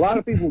is that a lot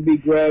of people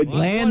begrudge.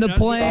 Land the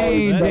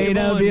plane,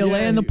 JW.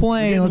 Land the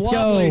plane. Let's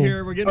go.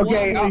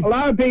 Okay, a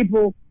lot of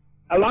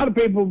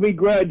people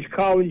begrudge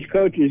college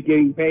coaches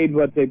getting paid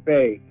what they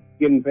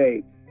getting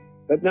paid.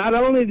 But not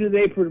only do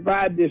they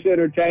provide this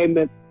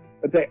entertainment,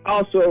 but they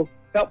also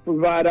help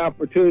provide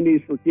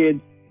opportunities for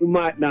kids who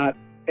might not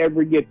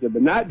ever get them,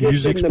 and not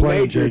just in the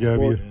major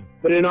sports,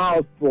 but in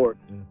all sports.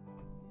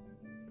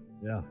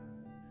 Yeah.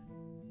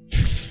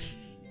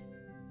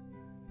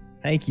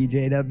 Thank you,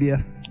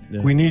 JW.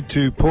 Yeah. We need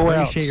to pull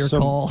Appreciate your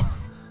call.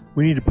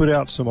 We need to put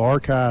out some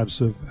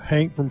archives of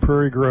Hank from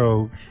Prairie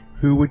Grove,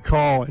 who would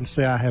call and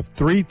say, "I have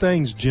 3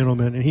 things,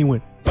 gentlemen," and he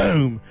went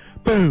boom,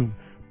 boom,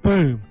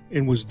 boom,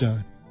 and was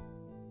done.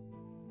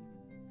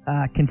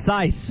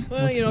 Concise.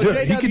 Well,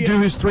 JW, he could do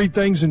his 3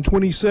 things in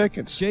 20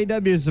 seconds.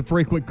 JW is a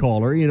frequent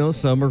caller.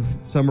 Some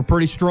are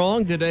pretty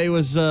strong. Today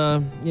was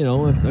a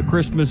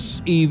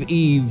Christmas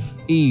Eve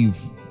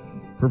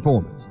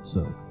performance.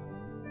 So.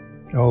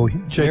 Oh,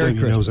 JW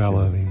knows I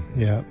love him.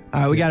 Yeah.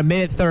 All right, we got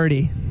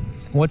 1:30.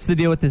 What's the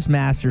deal with this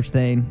Masters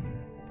thing?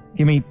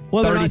 Give me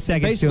 30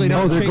 seconds to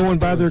No, they're going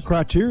by their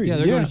criteria.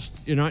 Yeah,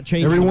 you're not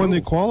changing. Everyone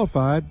that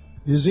qualified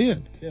is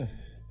in.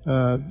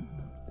 Yeah.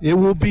 It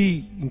will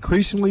be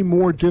increasingly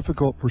more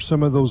difficult for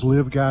some of those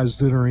live guys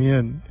that are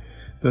in.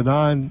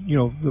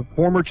 The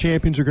former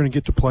champions are going to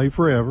get to play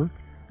forever.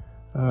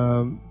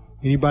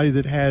 Anybody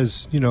that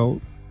has, a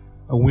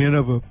win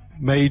of a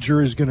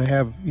major is going to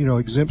have,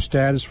 exempt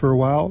status for a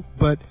while,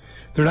 but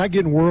they're not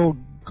getting world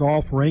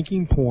golf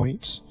ranking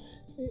points.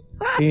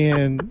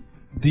 And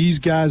these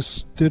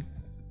guys that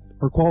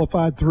are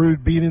qualified through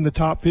being in the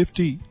top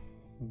 50,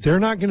 they're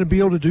not going to be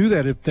able to do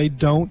that if they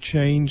don't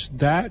change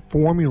that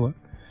formula.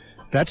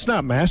 That's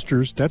not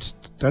Masters. That's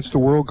the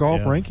world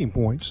golf ranking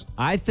points.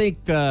 I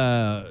think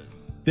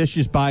this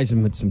just buys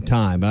him some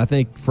time. And I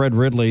think Fred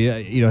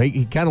Ridley,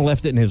 he kind of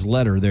left it in his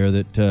letter there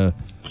that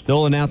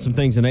they'll announce some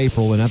things in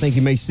April, and I think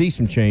you may see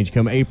some change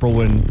come April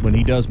when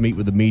he does meet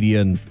with the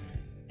media. And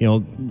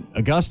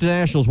Augusta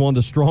National is one of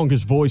the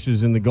strongest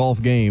voices in the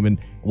golf game, and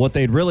what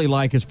they'd really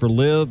like is for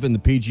LIV and the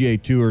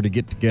PGA Tour to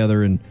get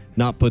together and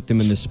not put them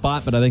in this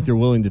spot, but I think they're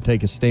willing to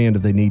take a stand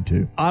if they need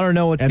to. I don't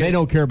know they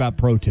don't care about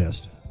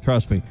protest.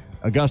 Trust me.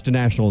 Augusta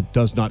National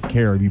does not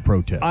care if you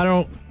protest. I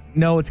don't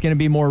know what's going to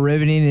be more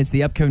riveting. It's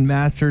the upcoming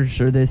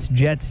Masters or this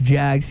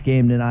Jets-Jags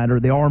game tonight,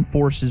 or the Armed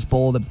Forces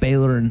Bowl that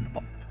Baylor and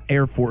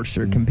Air Force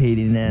are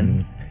competing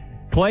in.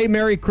 Clay,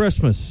 Merry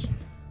Christmas.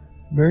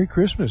 Merry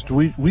Christmas.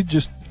 We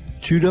just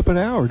chewed up an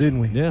hour, didn't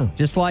we? Yeah.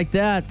 Just like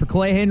that. For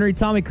Clay Henry,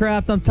 Tommy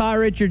Kraft, I'm Ty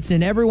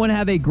Richardson. Everyone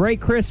have a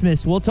great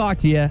Christmas. We'll talk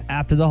to you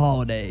after the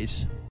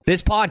holidays.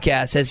 This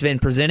podcast has been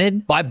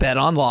presented by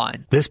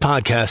BetOnline. This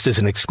podcast is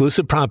an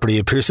exclusive property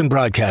of Pearson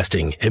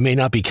Broadcasting. It may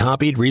not be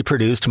copied,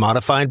 reproduced,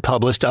 modified,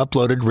 published,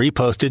 uploaded,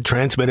 reposted,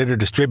 transmitted, or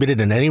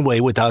distributed in any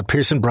way without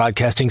Pearson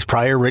Broadcasting's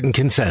prior written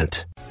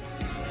consent.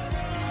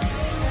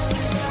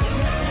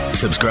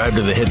 Subscribe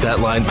to the Hit That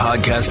Line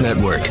Podcast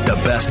Network,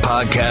 the best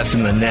podcast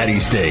in the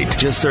Natty State.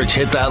 Just search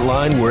Hit That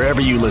Line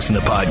wherever you listen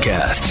to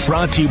podcasts.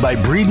 Brought to you by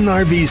Breeden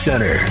RV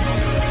Center.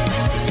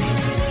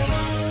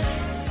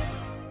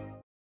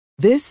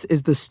 This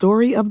is the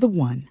story of the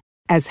one.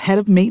 As head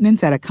of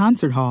maintenance at a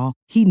concert hall,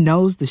 he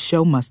knows the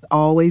show must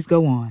always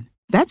go on.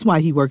 That's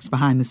why he works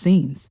behind the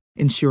scenes,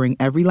 ensuring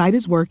every light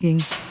is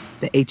working,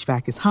 the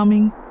HVAC is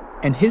humming,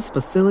 and his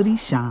facility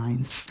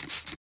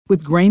shines.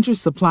 With Grainger's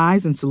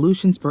supplies and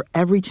solutions for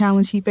every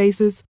challenge he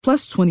faces,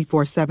 plus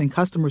 24/7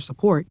 customer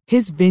support,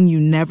 his venue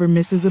never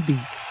misses a beat.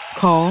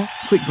 Call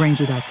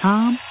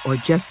quickgrainger.com or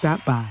just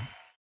stop by.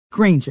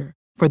 Grainger,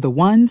 for the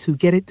ones who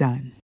get it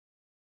done.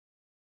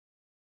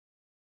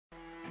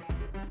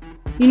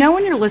 You know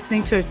when you're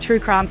listening to a true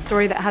crime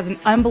story that has an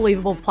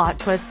unbelievable plot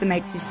twist that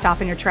makes you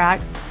stop in your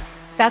tracks?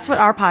 That's what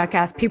our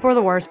podcast, People Are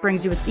the Worst,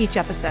 brings you with each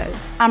episode.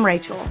 I'm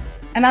Rachel.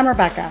 And I'm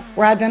Rebecca.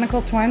 We're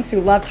identical twins who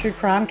love true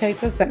crime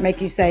cases that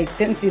make you say,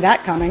 didn't see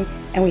that coming,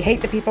 and we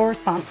hate the people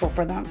responsible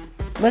for them.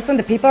 Listen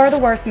to People Are the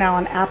Worst now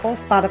on Apple,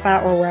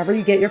 Spotify, or wherever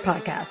you get your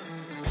podcasts.